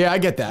 Yeah, I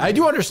get that. I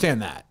do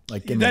understand that.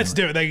 Like that's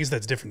different. I guess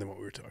that's different than what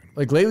we were talking about.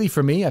 Like lately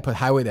for me, I put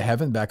Highway to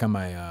Heaven back on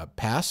my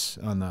pass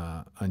on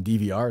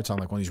DVR. It's on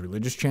like one of these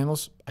religious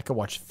channels. I could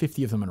watch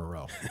 50 of them in a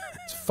row.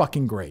 It's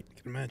fucking great.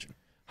 I can imagine.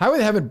 Highway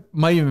to Heaven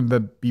might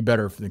even be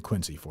better than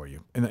Quincy for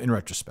you in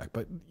retrospect,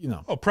 but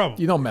Oh,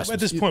 probably. You don't mess.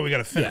 At this point, we got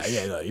to finish.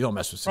 Yeah. You don't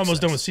mess with. We're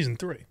almost done with season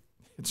 3.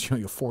 It's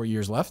 4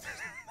 years left.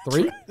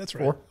 3. That's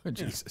right. 4. Oh,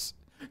 Jesus.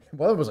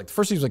 Well, it was like the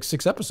first season was like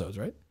 6 episodes,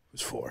 right? It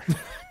was 4.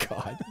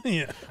 God.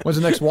 Yeah. When's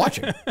the next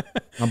watching?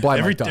 I'm blind.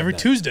 Every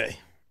Tuesday.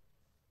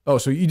 Oh,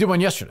 so you did one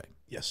yesterday?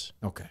 Yes.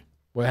 Okay.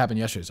 What happened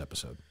yesterday's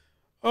episode?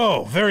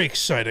 Oh, very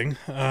exciting.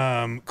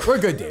 We're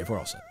good, Dave. We're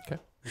all set. Okay.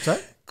 What's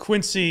that?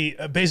 Quincy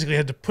basically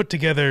had to put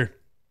together,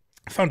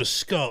 found a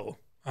skull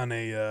on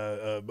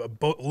a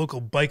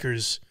local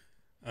biker's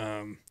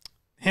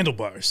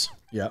handlebars.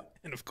 Yeah.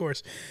 And of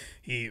course,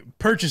 he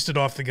purchased it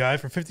off the guy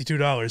for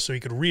 $52 so he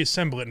could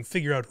reassemble it and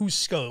figure out whose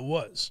skull it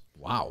was.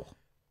 Wow.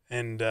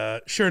 And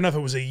sure enough, it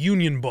was a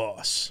union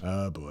boss.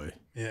 Oh, boy.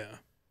 Yeah.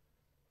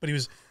 But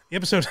the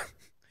episode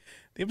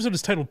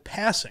is titled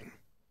Passing.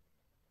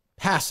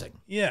 Passing?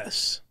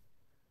 Yes.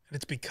 And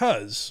it's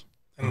because,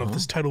 I don't know if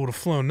this title would have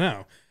flown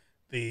now,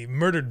 the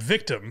murdered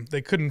victim,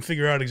 they couldn't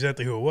figure out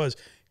exactly who it was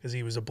because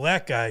he was a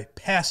black guy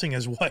passing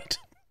as white.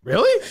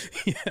 Really?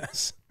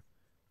 Yes.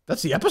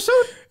 That's the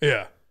episode?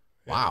 Yeah.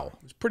 Wow.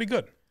 It was pretty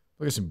good.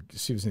 Look at see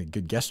if there's any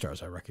good guest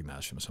stars I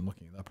recognize from this. I'm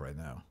looking it up right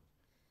now.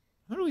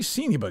 I don't really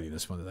see anybody in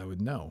this one that I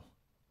would know.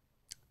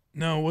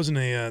 No, it wasn't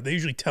a. They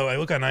usually tell. I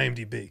look on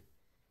IMDb.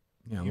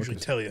 Yeah, they usually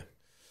tell you.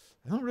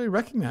 I don't really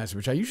recognize,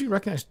 which I usually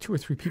recognize 2 or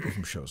 3 people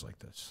from shows like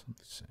this.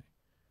 Let's see.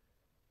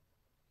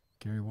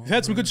 Gary Wahlberg. We've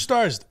had some good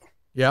stars, though.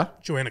 Yeah?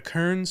 Joanna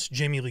Kearns,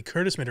 Jamie Lee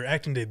Curtis made her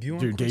acting debut on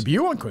Dude, Quincy.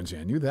 debut on Quincy.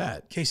 I knew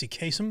that. Casey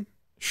Kasem.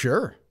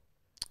 Sure.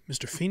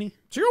 Mr. Feeney.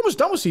 So you're almost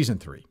done with season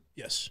 3.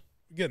 Yes.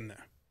 We're getting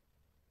there.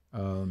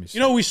 Let me see.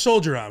 You know, we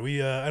soldier on.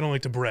 I don't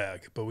like to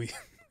brag, but we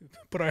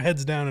put our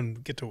heads down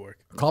and get to work.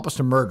 Accomplice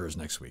to Murders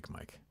next week,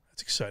 Mike.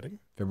 That's exciting.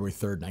 February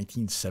 3rd,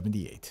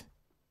 1978.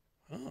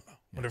 Oh,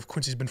 wonder if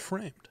Quincy's been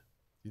framed.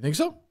 You think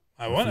so?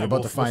 We're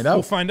about to find out.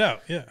 We'll find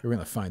out, yeah. We're going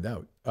to find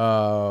out.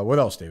 What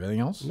else, Dave? Anything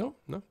else? No.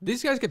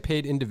 These guys get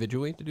paid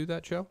individually to do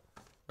that show?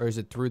 Or is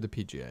it through the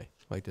PGA?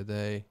 Like, did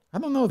they? I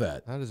don't know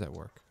that. How does that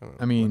work? I don't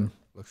know. I mean,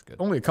 looks good.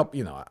 Only a couple,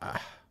 Yeah,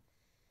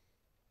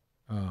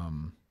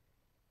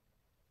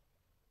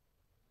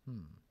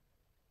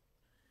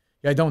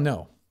 I don't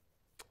know.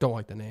 Don't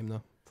like the name,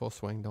 though. Full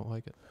Swing, don't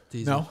like it. It's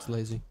easy. No? It's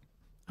lazy.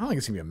 I don't think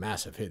it's going to be a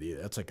massive hit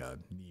either. That's like a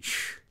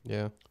niche.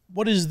 Yeah.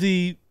 What is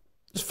the...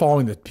 Just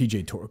following the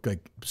PGA Tour,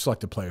 like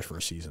selected players for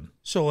a season.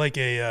 So like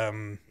a,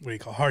 what do you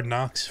call Hard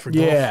Knocks for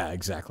golf? Yeah,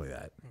 exactly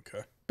that.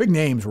 Okay. Big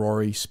names,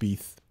 Rory,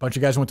 Spieth. A bunch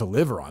of guys went to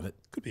liver on it.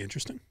 Could be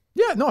interesting.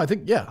 Yeah, no, I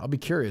think, I'll be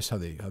curious how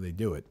they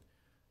do it.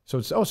 So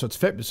it's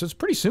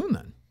pretty soon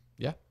then.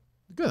 Yeah.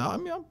 Good. I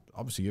mean, I'll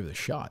obviously give it a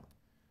shot.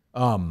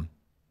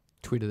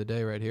 Tweet of the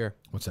day right here.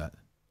 What's that?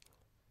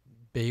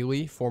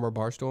 Bailey, former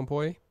Barstool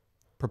employee,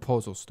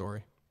 proposal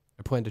story.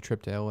 I planned a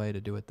trip to LA to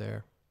do it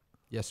there.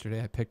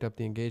 Yesterday, I picked up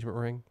the engagement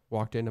ring,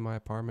 walked into my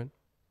apartment,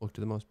 looked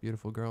at the most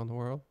beautiful girl in the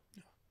world.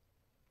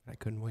 I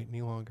couldn't wait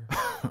any longer.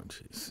 Oh,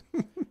 jeez.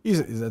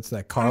 That's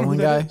that Carlin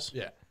guy?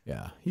 Yeah.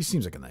 Yeah. He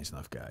seems like a nice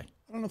enough guy.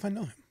 I don't know if I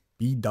know him.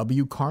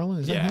 B.W. Carlin?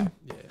 Is that him?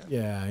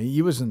 Yeah.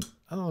 He wasn't,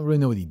 I don't really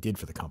know what he did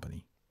for the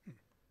company.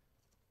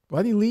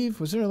 Why did he leave?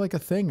 Was there like a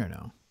thing or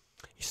no?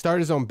 He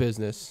started his own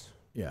business.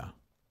 Yeah.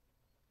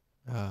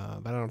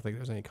 But I don't think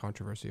there's any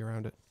controversy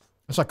around it.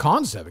 I saw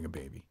Khan's having a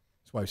baby.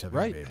 His wife's having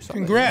a baby.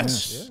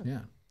 Congrats. Yeah.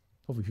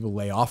 Hopefully people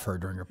lay off her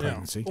during her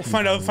pregnancy. We'll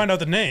find out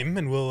the name,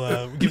 and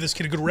we'll give this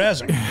kid a good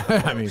razzing.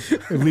 I mean,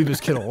 leave this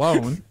kid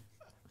alone.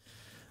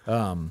 Hey,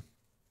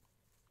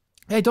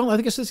 I think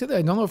I said this the other day.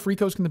 I don't know if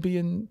Rico's going to be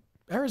in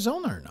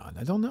Arizona or not.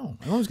 I don't know.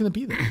 I don't know he's going to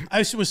be there.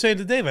 I was saying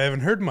to Dave, I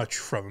haven't heard much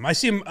from him. I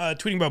see him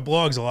tweeting about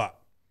blogs a lot.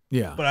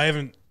 Yeah. But I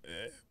haven't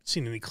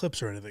seen any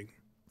clips or anything.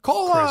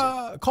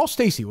 Call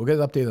Stacy. We'll get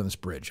an update on this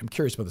bridge. I'm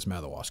curious about this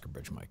Madawaska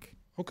bridge, Mike.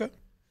 Okay.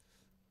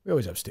 We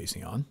always have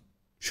Stacy on.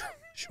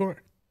 Sure.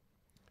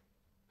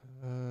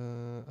 I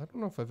don't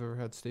know if I've ever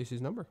had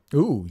Stacy's number.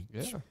 Ooh.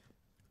 Yeah.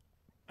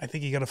 I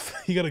think you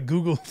gotta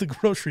Google the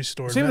grocery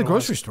store. Same with the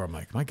grocery store,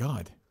 Mike. My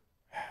God.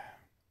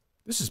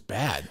 This is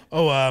bad.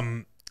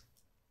 Oh,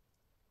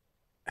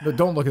 but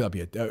don't look it up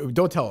yet.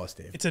 Don't tell us,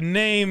 Dave. It's a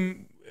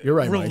name You're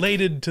right, Mike.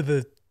 related to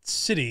the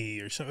city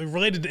or something.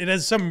 Related, it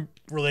has some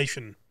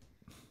relation.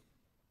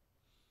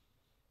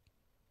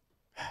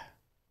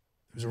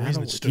 There's a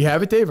reason it's Do you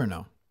have it, Dave, or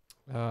no?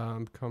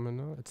 I'm coming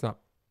up. It's not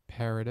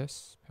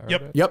Paradis.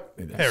 Yep.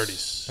 It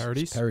is.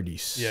 Paradis.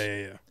 Paradis.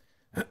 Yeah.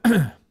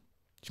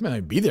 She might not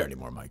even be there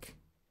anymore, Mike.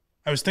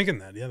 I was thinking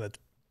that. Yeah, that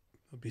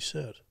would be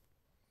sad.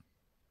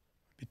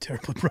 Be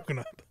terribly broken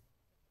up.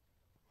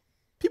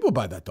 People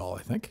buy that doll,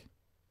 I think.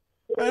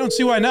 I don't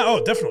see why not.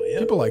 Oh, definitely. Yeah.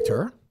 People liked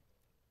her.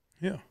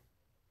 Yeah.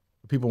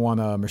 People want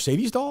a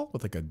Mercedes doll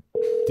with like a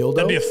dildo.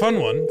 That'd be a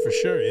fun one for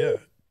sure. Yeah.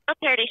 Oh,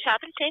 Parody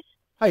Shopping, Steve.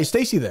 Hi, is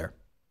Stacy there?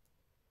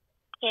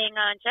 Hang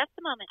on just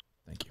a moment.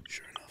 Thank you.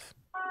 Sure enough.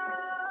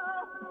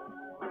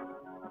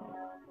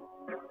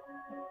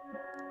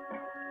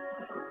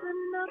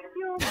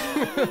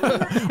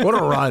 What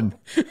a run.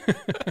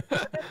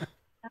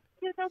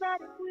 It's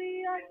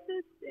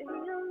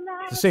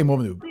the same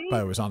woman who, by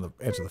the way, was on the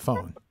answer the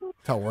phone.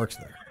 That's how it works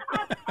there.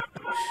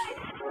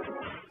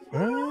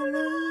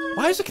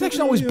 Why is the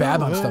connection always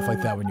bad on stuff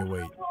like that when you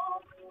wait?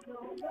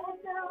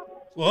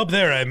 Well, up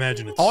there, I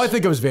imagine it's... Oh, I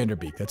think it was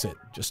Vanderbeek. That's it.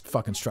 Just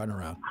fucking strutting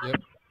around.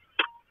 Yep.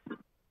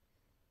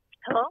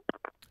 Hello?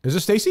 Is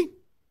this Stacy?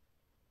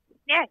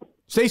 Yes.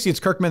 Stacy, it's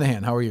Kirk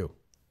Minahan. How are you?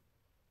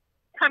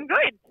 I'm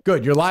good.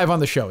 Good. You're live on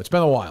the show. It's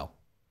been a while.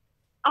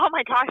 Oh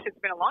my gosh, it's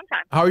been a long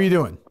time. How are you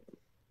doing?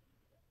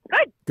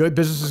 Good. Good.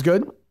 Business is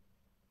good?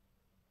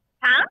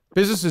 Huh?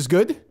 Business is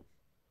good?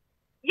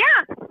 Yeah.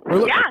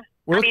 We're- yeah.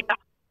 we're- I mean,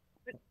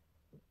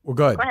 Well,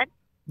 good. go ahead.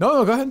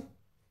 No, go ahead.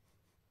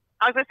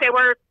 I was going to say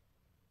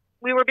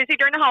we were busy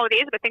during the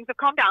holidays, but things have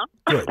calmed down.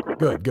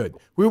 Good.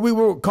 We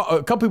were a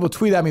couple people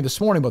tweeted at me this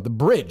morning about the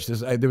bridge.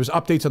 There was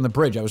updates on the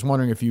bridge. I was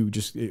wondering if you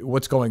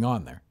what's going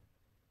on there.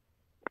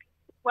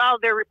 Well,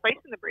 they're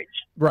replacing the bridge.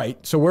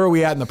 Right. So where are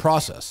we at in the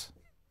process?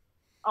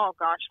 Oh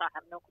gosh, I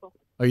have no clue.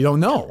 Oh, you don't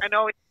know? I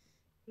know.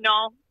 No,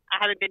 I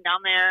haven't been down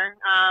there.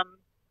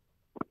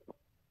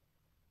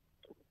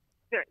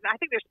 I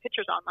think there's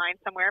pictures online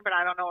somewhere, but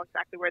I don't know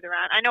exactly where they're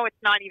at. I know it's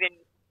not even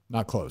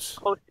Not close.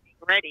 close to being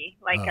ready.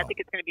 Like Oh. I think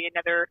it's going to be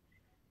another.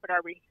 What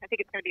are we? I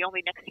think it's going to be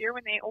only next year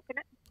when they open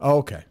it. Oh,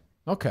 okay.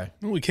 Okay.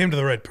 Well, we came to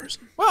the right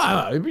person. Well,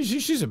 I don't know.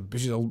 She's a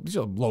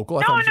local.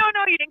 I No, thought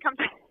no, you didn't come.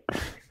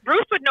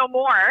 Bruce would know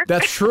more.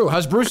 That's true.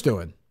 How's Bruce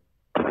doing?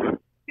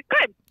 He's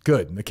good.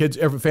 Good. And the kids,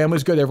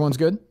 family's good. Everyone's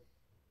good.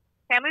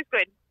 Family's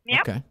good.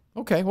 Yep.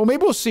 Okay. Well,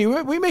 maybe we'll see.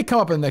 We may come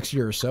up in the next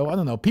year or so. I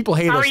don't know. People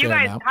hate How us are you there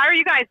guys? now. How are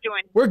you guys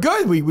doing? We're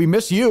good. We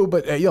miss you,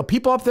 but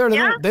people up there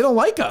they don't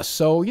like us.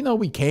 So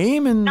we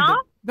came and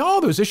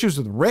no, there was issues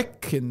with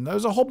Rick and there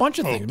was a whole bunch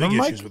of things. Big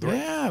Remember, issues Mike? with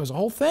Rick. Yeah, it was a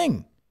whole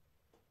thing.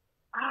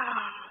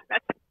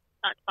 That's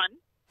not fun.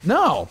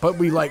 No, but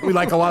we like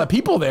a lot of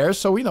people there.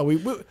 So we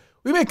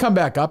may come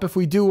back up. If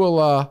we do,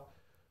 we'll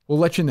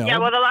let you know. Yeah.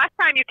 Well, the last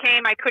time you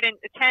came, I couldn't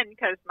attend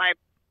because my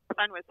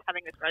son was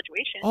having his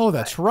graduation. Oh,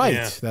 that's right.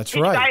 Yeah. That's Did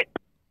you right. guys-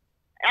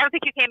 I don't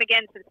think you came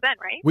again since then,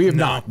 right? We have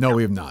not. No,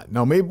 we have not.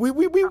 No, maybe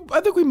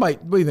I think we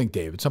might. What do you think,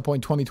 Dave? At some point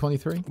in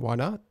 2023? Why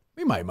not?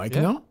 We might, Mike. Yeah.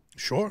 You know?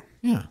 Sure.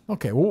 Yeah.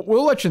 Okay.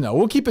 We'll let you know.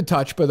 We'll keep in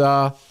touch. But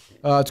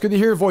it's good to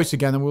hear your voice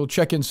again, and we'll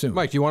check in soon.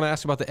 Mike, do you want to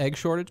ask about the egg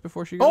shortage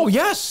before she goes? Oh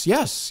yes.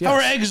 How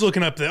are eggs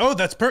looking up there? Oh,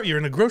 that's you're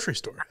in a grocery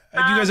store. Do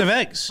you guys have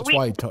eggs? That's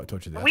why I told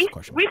you that We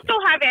question. we still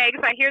have eggs.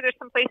 I hear there's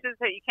some places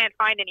that you can't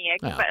find any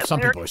eggs, Yeah, but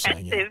some they're people are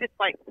saying, expensive. It's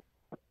like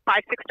 $5-6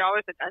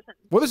 a dozen.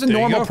 What is the There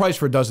you normal go. price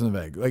for a dozen of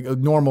egg? Like a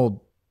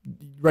normal,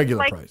 regular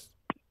Like- price?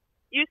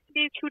 Used to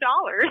be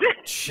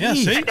 $2. Yeah,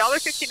 see?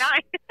 $1.59.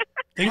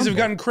 Things have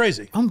gotten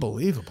crazy.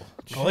 Unbelievable.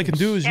 All I can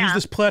do is use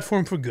this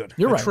platform for good.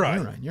 You're I right.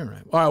 try. You're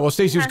right. All right. Well,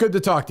 Stacey, it was good to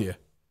talk to you.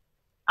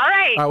 All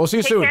right. All right. We'll see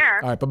you Take soon.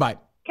 care. All right. Bye-bye.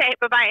 Okay.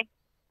 Bye-bye.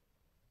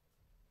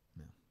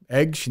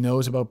 Egg, she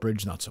knows about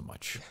bridge, not so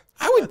much.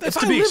 I would. That's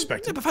if to I be lived-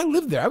 expected. If I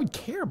lived there, I would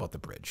care about the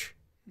bridge.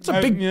 That's a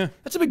I- big. yeah.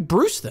 That's a big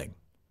Bruce thing.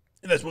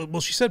 Well,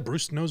 she said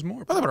Bruce knows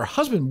more. By the way, her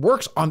husband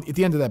works at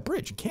the end of that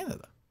bridge in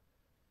Canada.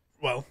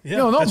 Well, yeah, You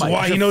don't know, that's Mike.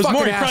 why he Your knows fucking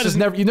more. He ass probably has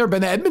doesn't, you've never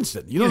been to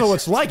Edmonton. You don't know what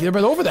it's like. You've never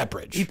been over that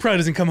bridge. he probably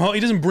doesn't come home. He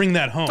doesn't bring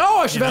that home. Oh,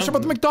 I should you ask her know?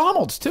 about the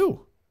McDonald's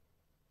too.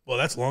 Well,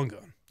 that's long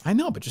gone. I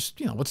know, but just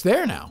what's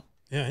there now?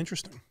 Yeah,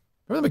 interesting.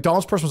 Remember the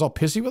McDonald's person was all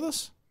pissy with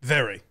us?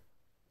 Very.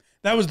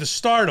 That was the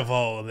start of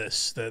all of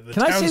this. The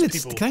Can I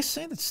townspeople.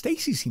 say that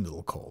Stacey seemed a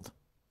little cold?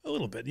 A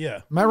little bit,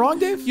 yeah. Am I wrong,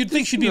 Dave? You'd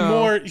think she'd be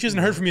more. She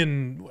hasn't heard from you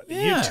in what, a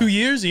year, 2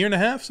 years, a year and a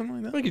half, something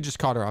like I that. think you just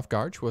caught her off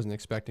guard. She wasn't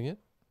expecting it.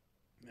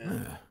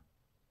 I'm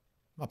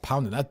not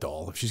pounding that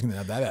doll if she's going to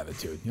have that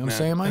attitude. You know what I'm Yeah,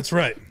 saying, Mike? that's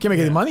right. Can't make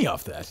any money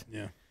off that.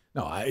 Yeah.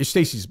 No,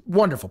 Stacey's a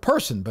wonderful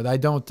person, but I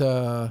don't.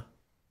 I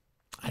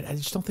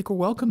just don't think we're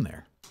welcome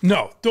there.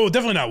 No,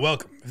 definitely not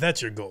welcome. If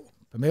that's your goal.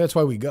 But maybe that's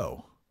why we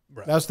go.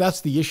 Right. That's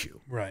the issue.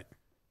 Right.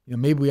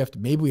 Maybe we have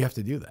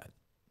to do that.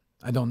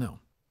 I don't know.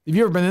 Have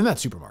you ever been in that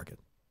supermarket?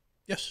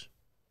 Yes.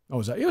 Oh,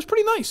 was that? It was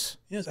pretty nice.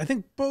 Yes, I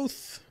think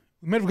both.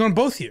 We might have gone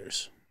both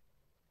years.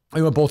 Oh,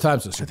 you went both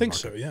times to the I think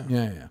supermarket. so,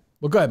 yeah. Yeah.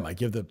 Well, go ahead, Mike.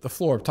 Give the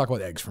floor. Talk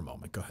about eggs for a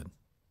moment. Go ahead.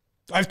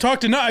 I've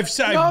talked enough.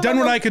 I've done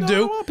what I could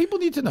do. No, people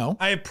need to know.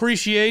 I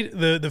appreciate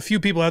the few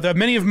people out there.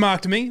 Many have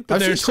mocked me, but I've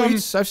there's seen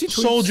some tweets. I've seen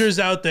tweets. soldiers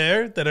out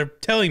there that are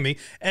telling me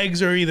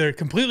eggs are either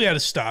completely out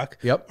of stock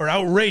or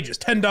outrageous,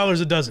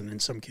 $10 a dozen in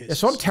some cases. Yeah,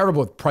 so I'm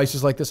terrible with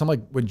prices like this. I'm like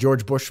when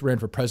George Bush ran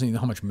for president, you know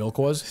how much milk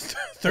was?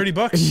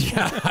 $30.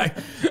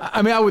 Yeah.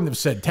 I mean, I wouldn't have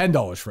said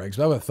 $10 for eggs,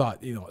 but I would have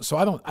thought, so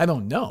I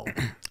don't know.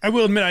 I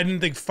will admit I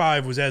didn't think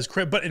 5 was as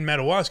crap, but in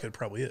Madawaska it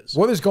probably is.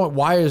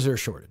 Why is there a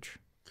shortage?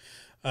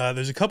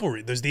 There's a couple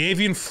reasons. There's the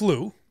avian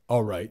flu.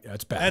 Oh, right.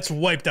 That's bad. That's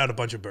wiped out a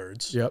bunch of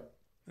birds. Yep.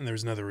 And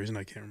there's another reason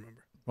I can't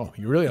remember. Oh,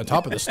 you're really on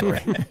top of the story.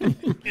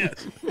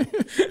 Yes.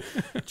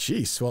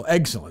 Jeez. Well,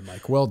 excellent,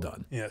 Mike. Well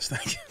done. Yes,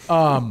 thank you.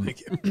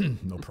 Thank you.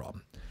 No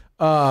problem.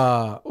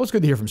 Well, it's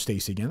good to hear from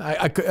Stacey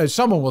again.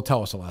 Someone will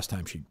tell us the last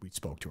time we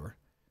spoke to her.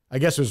 I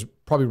guess it was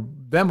probably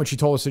then when she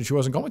told us that she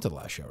wasn't going to the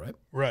last show, right?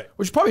 Right.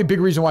 Which is probably a big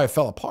reason why it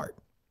fell apart.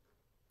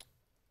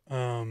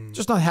 Um,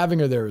 Just not having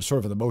her there is sort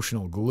of an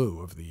emotional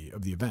glue of the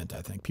event.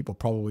 I think people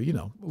probably,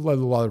 a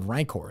lot of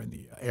rancor in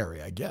the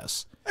area, I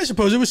guess. I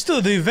suppose it was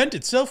still, the event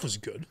itself was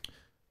good.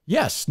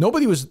 Yes.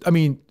 Nobody was,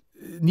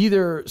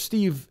 neither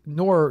Steve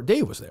nor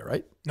Dave was there,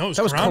 right? No, it was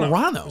that was Carano.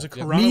 Carano. It was a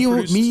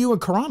Carano me, you,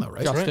 and Carano,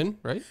 right? Justin,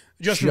 right?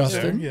 Justin was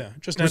there, yeah.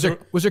 Justin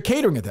was there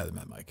catering at that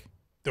event, Mike?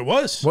 There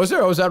was. Was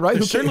there? Oh, was that right?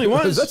 There certainly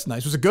was. That's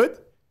nice. Was it good?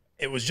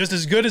 It was just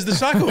as good as the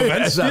Saco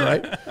event. Is that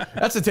right?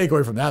 That's the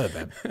takeaway from that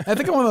event. I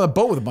think I went on a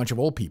boat with a bunch of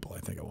old people. I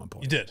think at one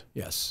point. You did.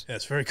 Yes. Yeah,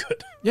 it's very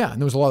good. Yeah,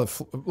 and there was a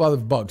lot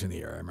of bugs in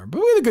the air. I remember,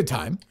 but we had a good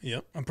time.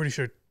 Yep, I'm pretty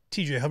sure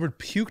T.J. Hubbard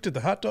puked at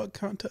the hot dog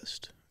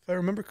contest, if I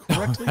remember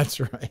correctly. That's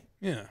right.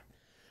 Yeah.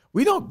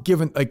 We don't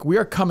give we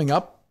are coming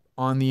up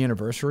on the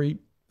anniversary,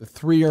 the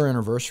 3-year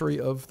anniversary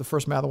of the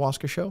first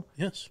Madawaska show.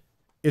 Yes.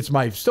 It's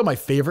still my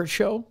favorite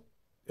show,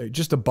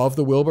 just above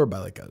the Wilbur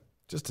by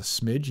just a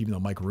smidge, even though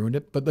Mike ruined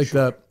it. But just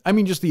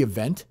the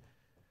event.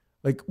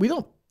 Like, we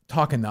don't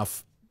talk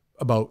enough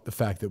about the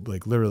fact that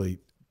literally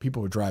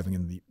people were driving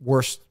in the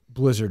worst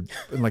blizzard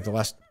in the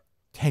last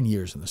 10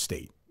 years in the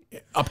state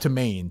up to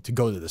Maine to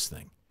go to this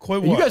thing.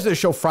 Quite you guys did a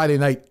show Friday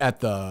night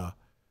at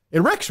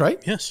Rick's,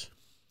 right? Yes.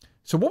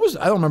 So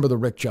I don't remember the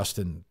Rick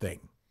Justin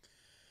thing.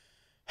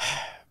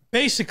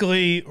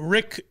 Basically,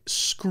 Rick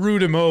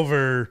screwed him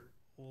over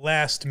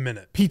last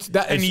minute.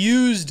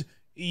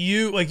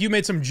 You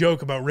made some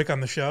joke about Rick on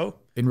the show,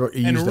 and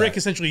Rick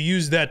essentially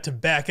used that to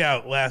back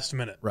out last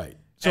minute. Right.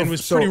 And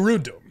was pretty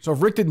rude to him. So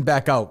if Rick didn't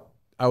back out,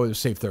 I would have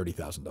saved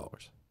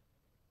 $30,000.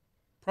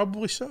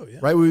 Probably so, yeah.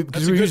 Right?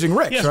 Because we were using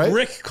Rick's, yes, right?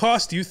 Rick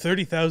cost you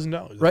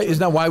 $30,000. Right? Isn't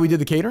that why we did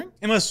the catering?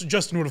 Unless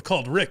Justin would have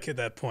called Rick at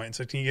that point.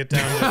 So can you get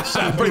down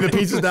to bring the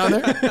pizzas down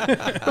there? It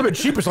would have been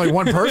cheaper. It's only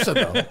one person,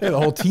 though. They had the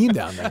whole team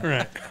down there.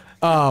 Right.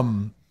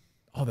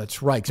 Oh,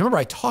 that's right. Because remember,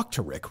 I talked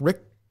to Rick.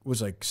 Rick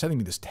was sending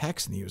me this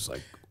text, and he was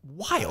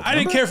wild. I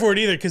didn't care for it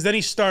either, because then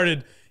he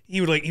started. He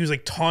was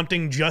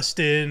taunting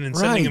Justin and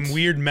sending him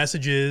weird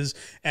messages,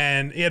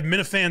 and he had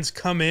Minifans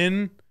come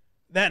in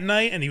that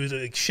night, and he was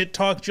shit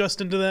talk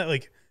Justin to that.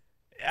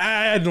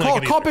 I didn't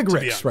like it call either, Big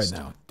Rick's right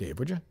now, Dave.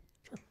 Would you?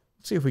 Sure.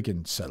 Let's see if we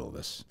can settle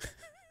this.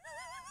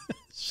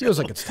 Feels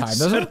like it's time,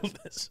 doesn't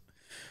it? This.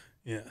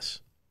 Yes.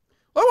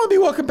 Well, I want to be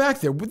welcome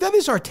back there. That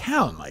is our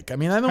town, Mike. I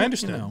mean, I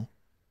understand.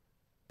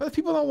 But if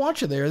people don't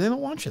want you there, they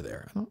don't want you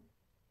there.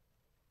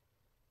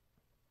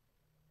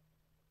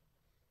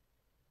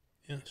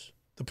 Yes.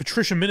 The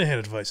Patricia Minahan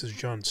advice, as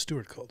Jon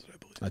Stewart called it, I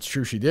believe. That's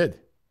true. She did.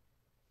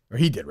 Or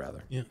he did,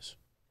 rather. Yes.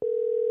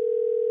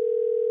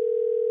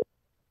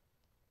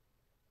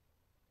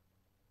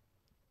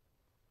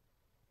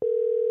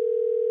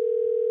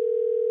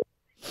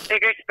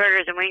 Big Rick's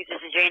Burgers and Wings,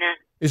 this is Gina.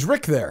 Is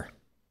Rick there?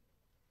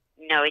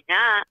 No, he's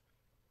not.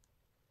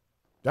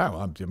 Yeah,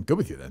 well, I'm good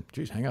with you then.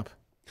 Jeez, hang up.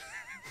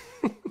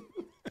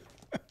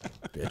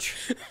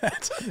 Bitch.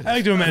 I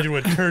like to imagine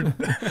what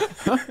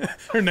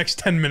her next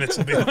 10 minutes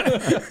will be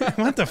like.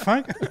 What the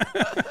fuck?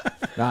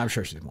 No, I'm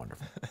sure she's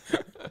wonderful.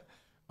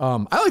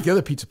 I like the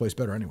other pizza place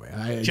better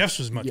anyway. Jeff's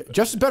was much better.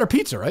 Jeff's is better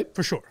pizza, right?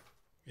 For sure.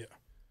 Yeah.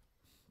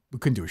 We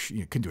couldn't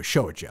do a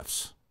show at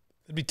Jeff's.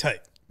 It'd be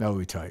tight. That would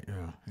be tight.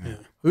 Yeah.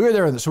 We were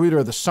there we were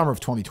there the summer of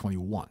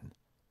 2021.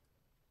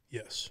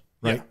 Yes.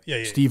 Right?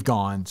 Yeah. Steve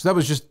gone. So that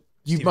was just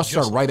you must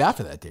start right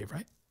after that, Dave,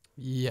 right?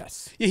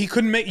 Yes. Yeah, he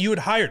couldn't make. You had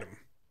hired him,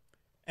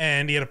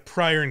 and he had a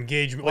prior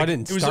engagement. Well, I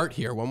didn't start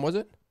here. When was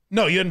it?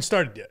 No, you hadn't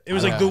started yet. It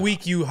was the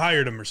week you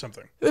hired him or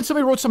something. Then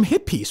somebody wrote some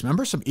hit piece.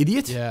 Remember, some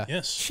idiot? Yeah.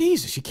 Yes.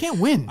 Jesus, you can't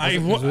win.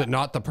 Was it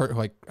not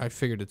the I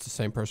figured it's the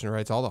same person who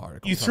writes all the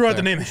articles. You threw out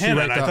the name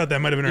Hannah, and I thought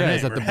that might have been her name.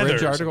 Is that the Heather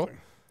Bridge article?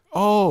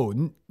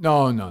 Oh,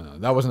 no.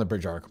 That wasn't the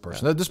Bridge article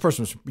person. This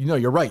person was,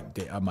 you're right,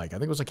 Mike. I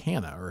think it was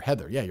Hannah or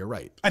Heather. Yeah, you're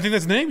right. I think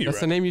that's the name you That's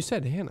the name you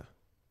said, Hannah.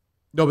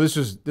 No, but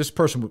this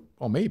person,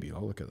 maybe.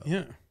 I'll look it up.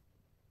 Yeah.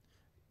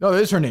 No,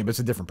 it is her name, but it's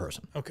a different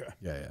person. Okay.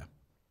 Yeah.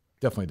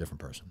 Definitely a different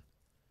person.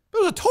 But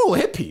it was a total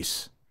hit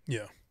piece.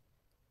 Yeah.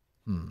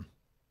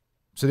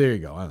 So there you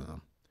go. I don't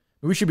know.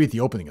 We should be at the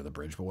opening of the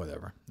bridge, but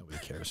whatever. Nobody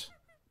cares.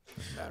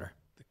 Doesn't matter.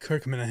 The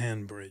Kirk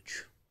Minahan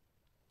Bridge.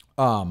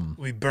 Will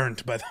be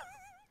burnt by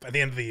the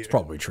end of the year. It's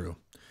probably true.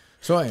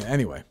 So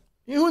anyway,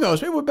 who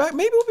knows? Maybe we'll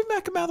be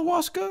back in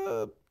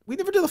Madawaska. We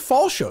never did the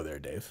fall show there,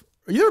 Dave.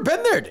 You never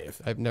been there, Dave?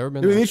 I've never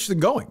been there. You're interested in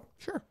going?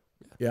 Sure.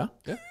 Yeah?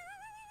 Yeah.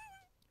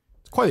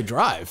 It's quite a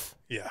drive.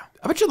 Yeah.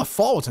 I bet you in the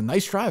fall it's a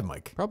nice drive,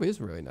 Mike. Probably is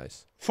really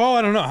nice. Fall,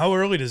 I don't know. How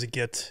early does it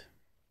get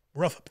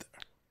rough up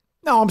there?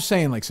 No, I'm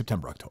saying like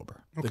September,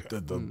 October. Okay.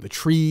 The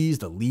trees,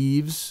 the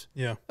leaves.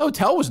 Yeah. The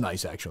hotel was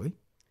nice, actually.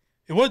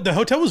 It was. The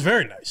hotel was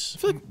very nice.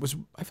 I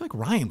feel like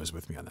Ryan was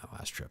with me on that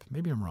last trip.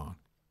 Maybe I'm wrong.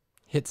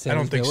 Hit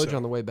Santa's Village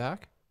on the way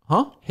back?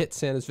 Huh? Hit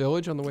Santa's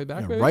Village on the way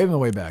back? Yeah, maybe? right on the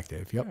way back,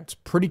 Dave. Yep. It's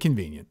pretty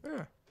convenient.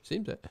 Yeah.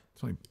 Seems it.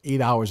 It's only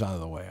 8 hours out of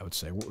the way, I would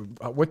say.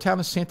 What town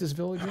is Santa's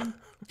Village in?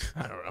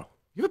 I don't know.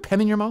 You have a pen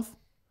in your mouth?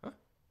 Huh?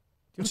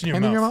 You have a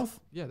pen in your mouth?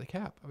 Yeah, the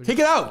cap. Take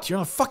it out. You're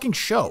on a fucking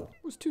show.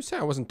 It was too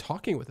sad. I wasn't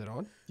talking with it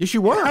on. Yes,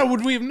 you were. How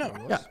would we have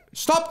known? Yeah.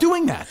 Stop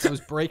doing that. I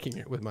was breaking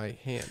it with my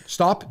hand.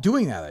 Stop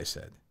doing that, I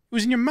said. It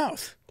was in your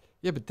mouth.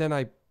 Yeah, but then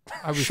I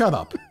was... Shut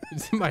up.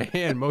 It's in my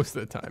hand most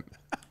of the time.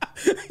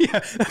 Yeah,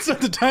 that's not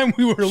the time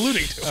we were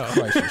alluding to.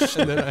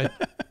 Oh, and then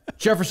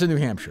Jefferson, New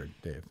Hampshire,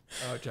 Dave.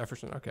 Oh,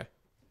 Jefferson. Okay.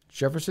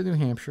 Jefferson, New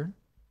Hampshire.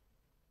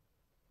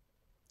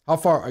 How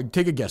far?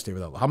 Take a guess,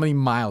 David. How many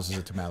miles is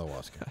it to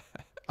Madawaska?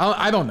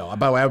 I don't know.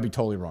 By the way, I would be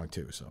tally wrong,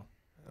 too. So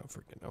I don't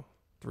freaking know.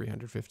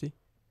 350?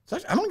 I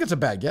don't think it's a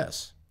bad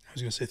guess. I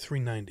was going to say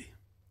 390.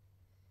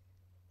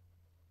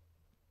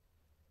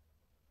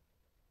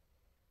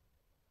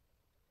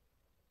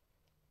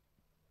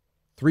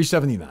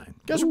 379.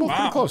 Guys are both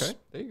pretty close. Okay.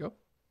 There you go.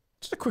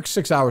 Just a quick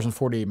 6 hours and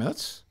 48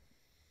 minutes.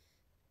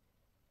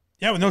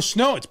 Yeah, with no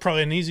snow, it's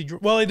probably an easy draw.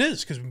 Well, it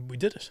is because we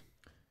did it.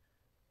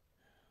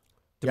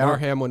 DeMar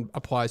Hamlin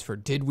applies for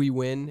 "Did we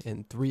win?"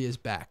 and 3 is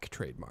back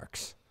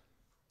trademarks.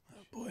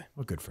 Oh boy,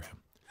 well, good for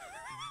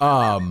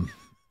him.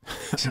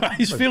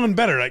 He's feeling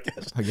better, I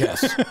guess. I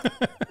guess.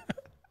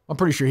 I'm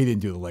pretty sure he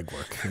didn't do the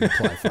legwork and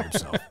apply for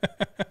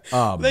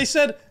himself. They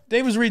said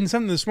Dave was reading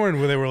something this morning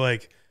where they were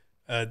like,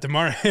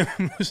 DeMar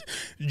Hamlin was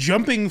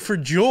jumping for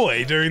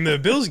joy during the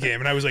Bills game,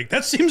 and I was like,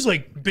 that seems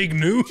like big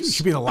news.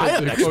 Should be in the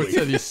lineup next week.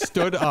 Said he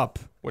stood up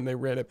when they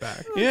ran it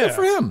back. Yeah, good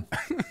for him.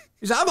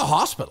 He's out of the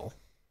hospital.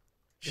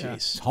 Jeez,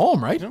 He's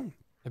home, right?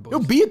 He'll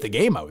be at the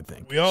game, I would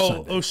think. We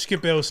all owe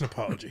Skip Bayless an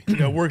apology. He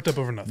got worked up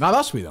over nothing. Not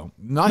us, we don't.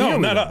 Not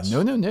us. No.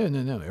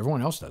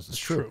 Everyone else does. It's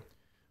true.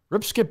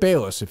 Rip Skip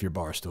Bayless if you're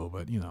Barstool,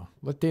 but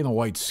let Dana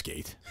White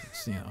skate.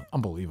 It's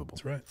unbelievable.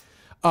 That's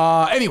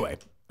right. Anyway,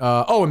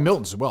 and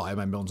Milton's as well. I have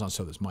my Milton's on,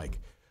 so does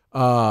Mike.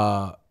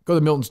 Go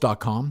to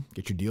Miltons.com,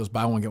 get your deals.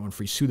 Buy one, get one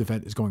free. Suit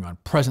event is going on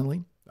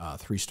presently.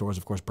 3 stores,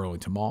 of course,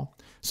 Burlington Mall,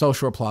 South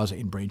Shore Plaza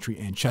in Braintree,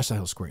 and Chestnut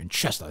Hill Square in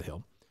Chestnut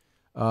Hill.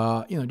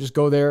 Just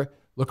go there,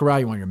 look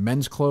around. You want your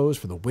men's clothes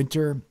for the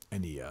winter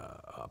and the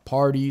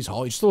parties.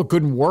 You still look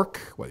good in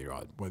work, whether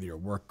you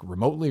work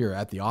remotely or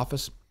at the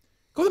office.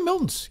 Go to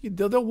Milton's.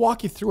 They'll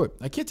walk you through it.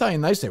 I can't tell you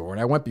how nice they were. When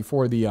I went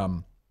before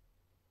the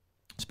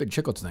Big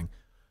Chicklets thing,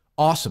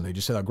 awesome. They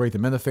just said how great the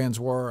Minifans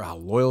were, how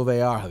loyal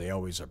they are, how they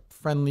always are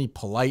friendly,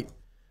 polite.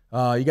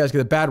 You guys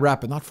get a bad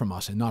rap, but not from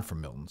us and not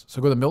from Milton's.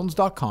 So go to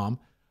Miltons.com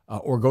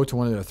or go to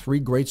one of their 3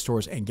 great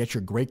stores and get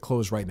your great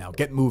clothes right now.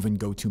 Get moving.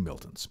 Go to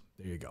Milton's.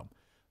 There you go.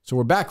 So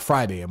we're back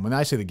Friday, and when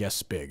I say the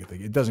guest's big,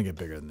 it doesn't get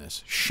bigger than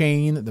this.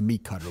 Shane, the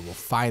meat cutter, will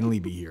finally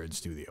be here in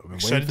studio. I've been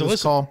waiting for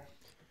this call.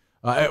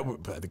 I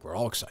think we're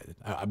all excited.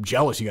 I'm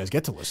jealous you guys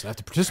get to listen. I have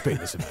to participate in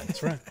this event.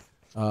 That's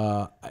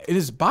right. In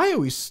his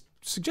bio, he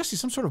suggests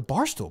he's some sort of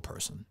Barstool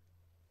person.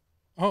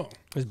 Oh.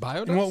 His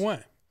bio does? In what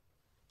way?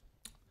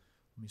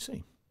 Let me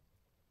see.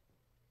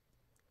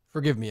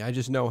 Forgive me. I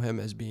just know him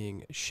as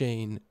being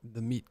Shane,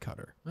 the meat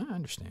cutter. I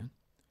understand.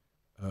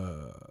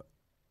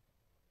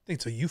 I think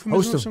it's a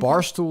euphemism. Host of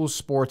Barstool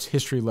Sports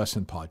History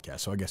Lesson Podcast.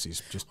 So I guess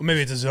he's just... Well,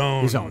 maybe it's his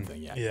own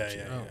thing, yeah.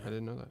 Yeah. Oh, I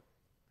didn't know that.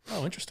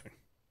 Oh, interesting.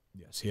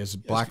 Yes, he has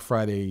Black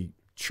Friday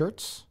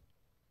shirts.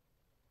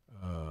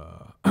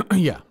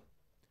 Yeah.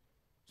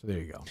 So there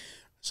you go.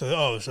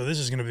 So this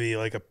is going to be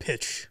like a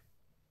pitch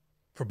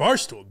for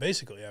Barstool,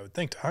 basically, I would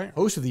think, to hire.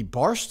 Host of the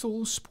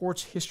Barstool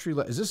Sports History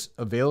Lesson. Is this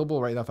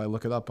available right now if I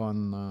look it up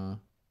on...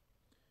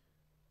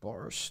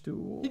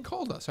 Barstool. He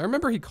called us. I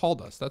remember he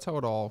called us. That's how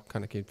it all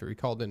kind of came through. He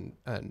called in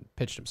and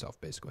pitched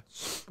himself, basically.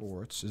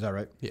 Sports. Is that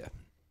right? Yeah.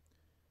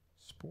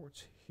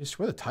 Sports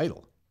history. What a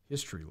title.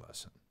 History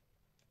lesson.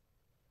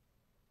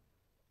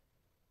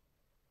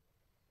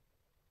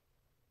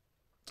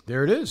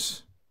 There it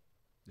is.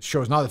 The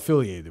show is not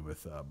affiliated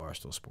with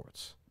Barstool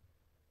Sports.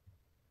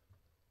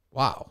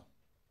 Wow.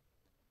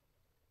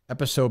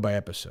 Episode by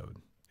episode.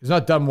 He's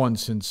not done one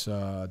since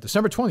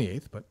December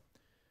 28th, but...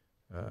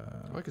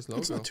 I like his logo.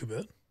 It's not too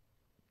bad.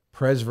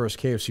 Prez versus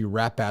KFC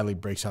rap badly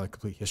breaks out a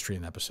complete history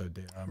in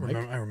episode. I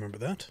remember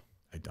that.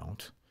 I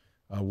don't.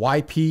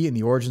 YP and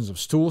the origins of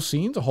stool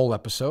scenes, a whole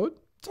episode.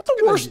 It's not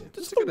the worst.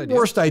 It's the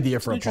worst idea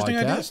for a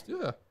podcast.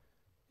 Idea.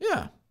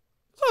 Yeah.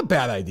 It's not a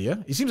bad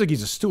idea. He seems like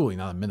he's a stoolie,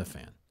 not a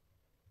Minifan.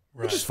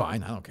 Right. Which is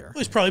fine. I don't care. Well,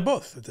 he's probably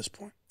both at this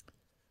point.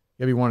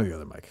 Yeah, be one or the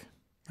other, Mike.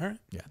 All right.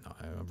 Yeah, no,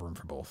 I have room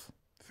for both.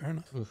 Fair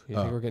enough. Oof, you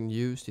think we're getting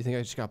used? Do you think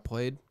I just got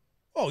played?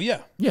 Oh,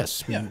 yeah.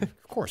 Yes. Yeah.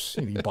 Of course.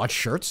 You bought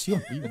shirts. He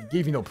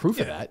gave you no proof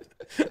of that.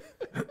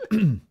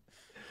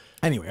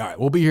 Anyway, all right.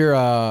 We'll be here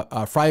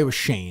Friday with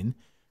Shane.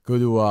 Go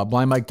to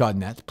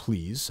blindmike.net,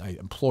 please. I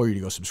implore you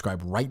to go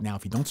subscribe right now.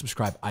 If you don't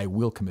subscribe, I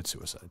will commit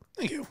suicide.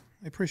 Thank you.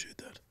 I appreciate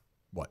that.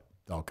 What?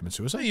 I'll commit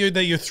suicide?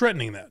 You're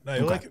threatening that. I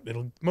like it.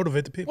 It'll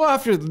motivate the people. Well,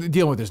 after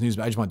dealing with this news,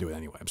 I just want to do it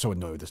anyway. I'm so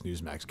annoyed with this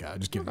Newsmax guy.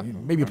 Just give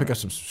maybe you'll pick up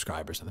some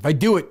subscribers. If I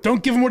do it,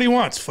 don't give him what he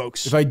wants,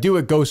 folks. If I do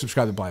it, go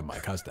subscribe to Blind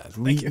Mike. How's that?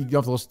 Thank you. You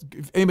have to listen,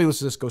 if anybody listens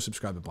to this, go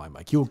subscribe to Blind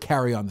Mike. He will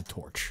carry on the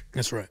torch.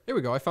 That's right. Here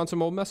we go. I found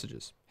some old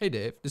messages. Hey,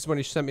 Dave. This is when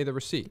he sent me the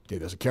receipt.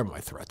 Dave doesn't care about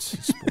my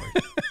threats.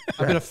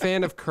 I've been a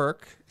fan of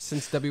Kirk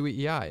since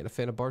WEEI and a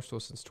fan of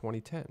Barstool since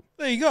 2010.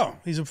 There you go.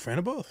 He's a fan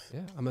of both.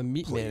 Yeah, I'm a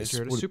meat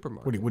manager at a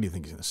supermarket. What do you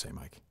think he's going to say,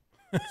 Mike?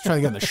 He's trying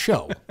to get on the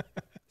show.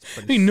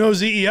 He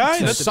knows EEI.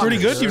 That's pretty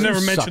good. You've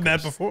never mentioned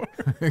that before.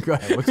 Go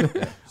ahead. What's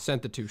it?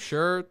 Sent the 2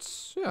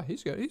 shirts. Yeah,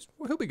 he's good.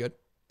 He'll be good.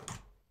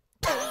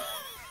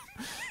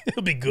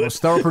 He'll be good.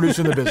 Most thorough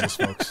producer in the business,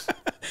 folks.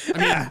 I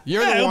mean,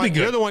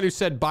 you're the one who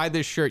said, buy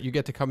this shirt, you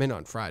get to come in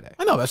on Friday.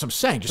 I know, that's what I'm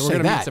saying. Just so say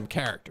we're gonna that. meet some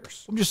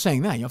characters. I'm just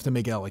saying that. You have to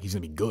make it out like he's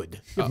going to be good.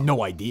 You have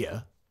no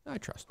idea. I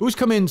trust him. Who's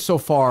come in so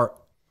far,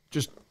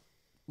 just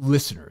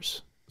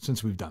listeners,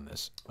 since we've done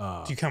this?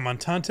 Do you count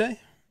Montante?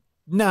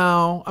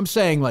 No, I'm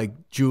saying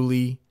like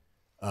Julie,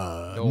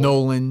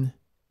 Nolan.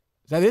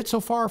 Is that it so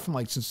far from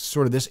like since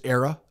sort of this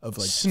era of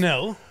like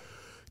Snell?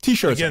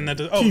 T-shirts. Again,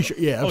 T-shirt.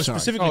 Yeah.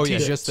 Specifically Oh, yeah,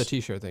 T-shirts. just the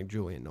T-shirt thing.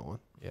 Julie and Nolan.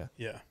 Yeah.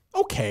 Yeah.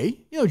 okay.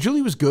 You know,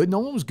 Julie was good.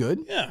 Nolan was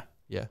good. Yeah.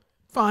 Yeah.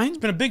 Fine. It's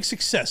been a big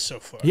success so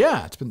far.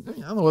 Yeah, it's been. I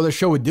don't know whether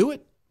show would do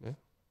it. Yeah.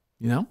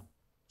 You know,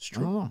 it's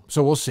true. I don't know.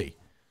 So we'll see.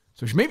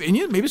 So maybe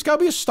it's got to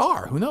be a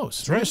star. Who knows?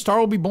 That's maybe right. A star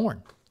will be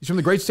born. He's from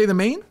the great state of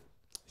Maine.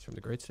 He's from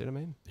the great state of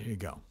Maine. There you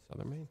go.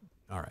 Southern Maine.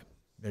 All right.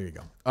 There you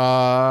go.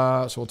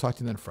 So we'll talk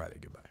to you then Friday.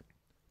 Goodbye.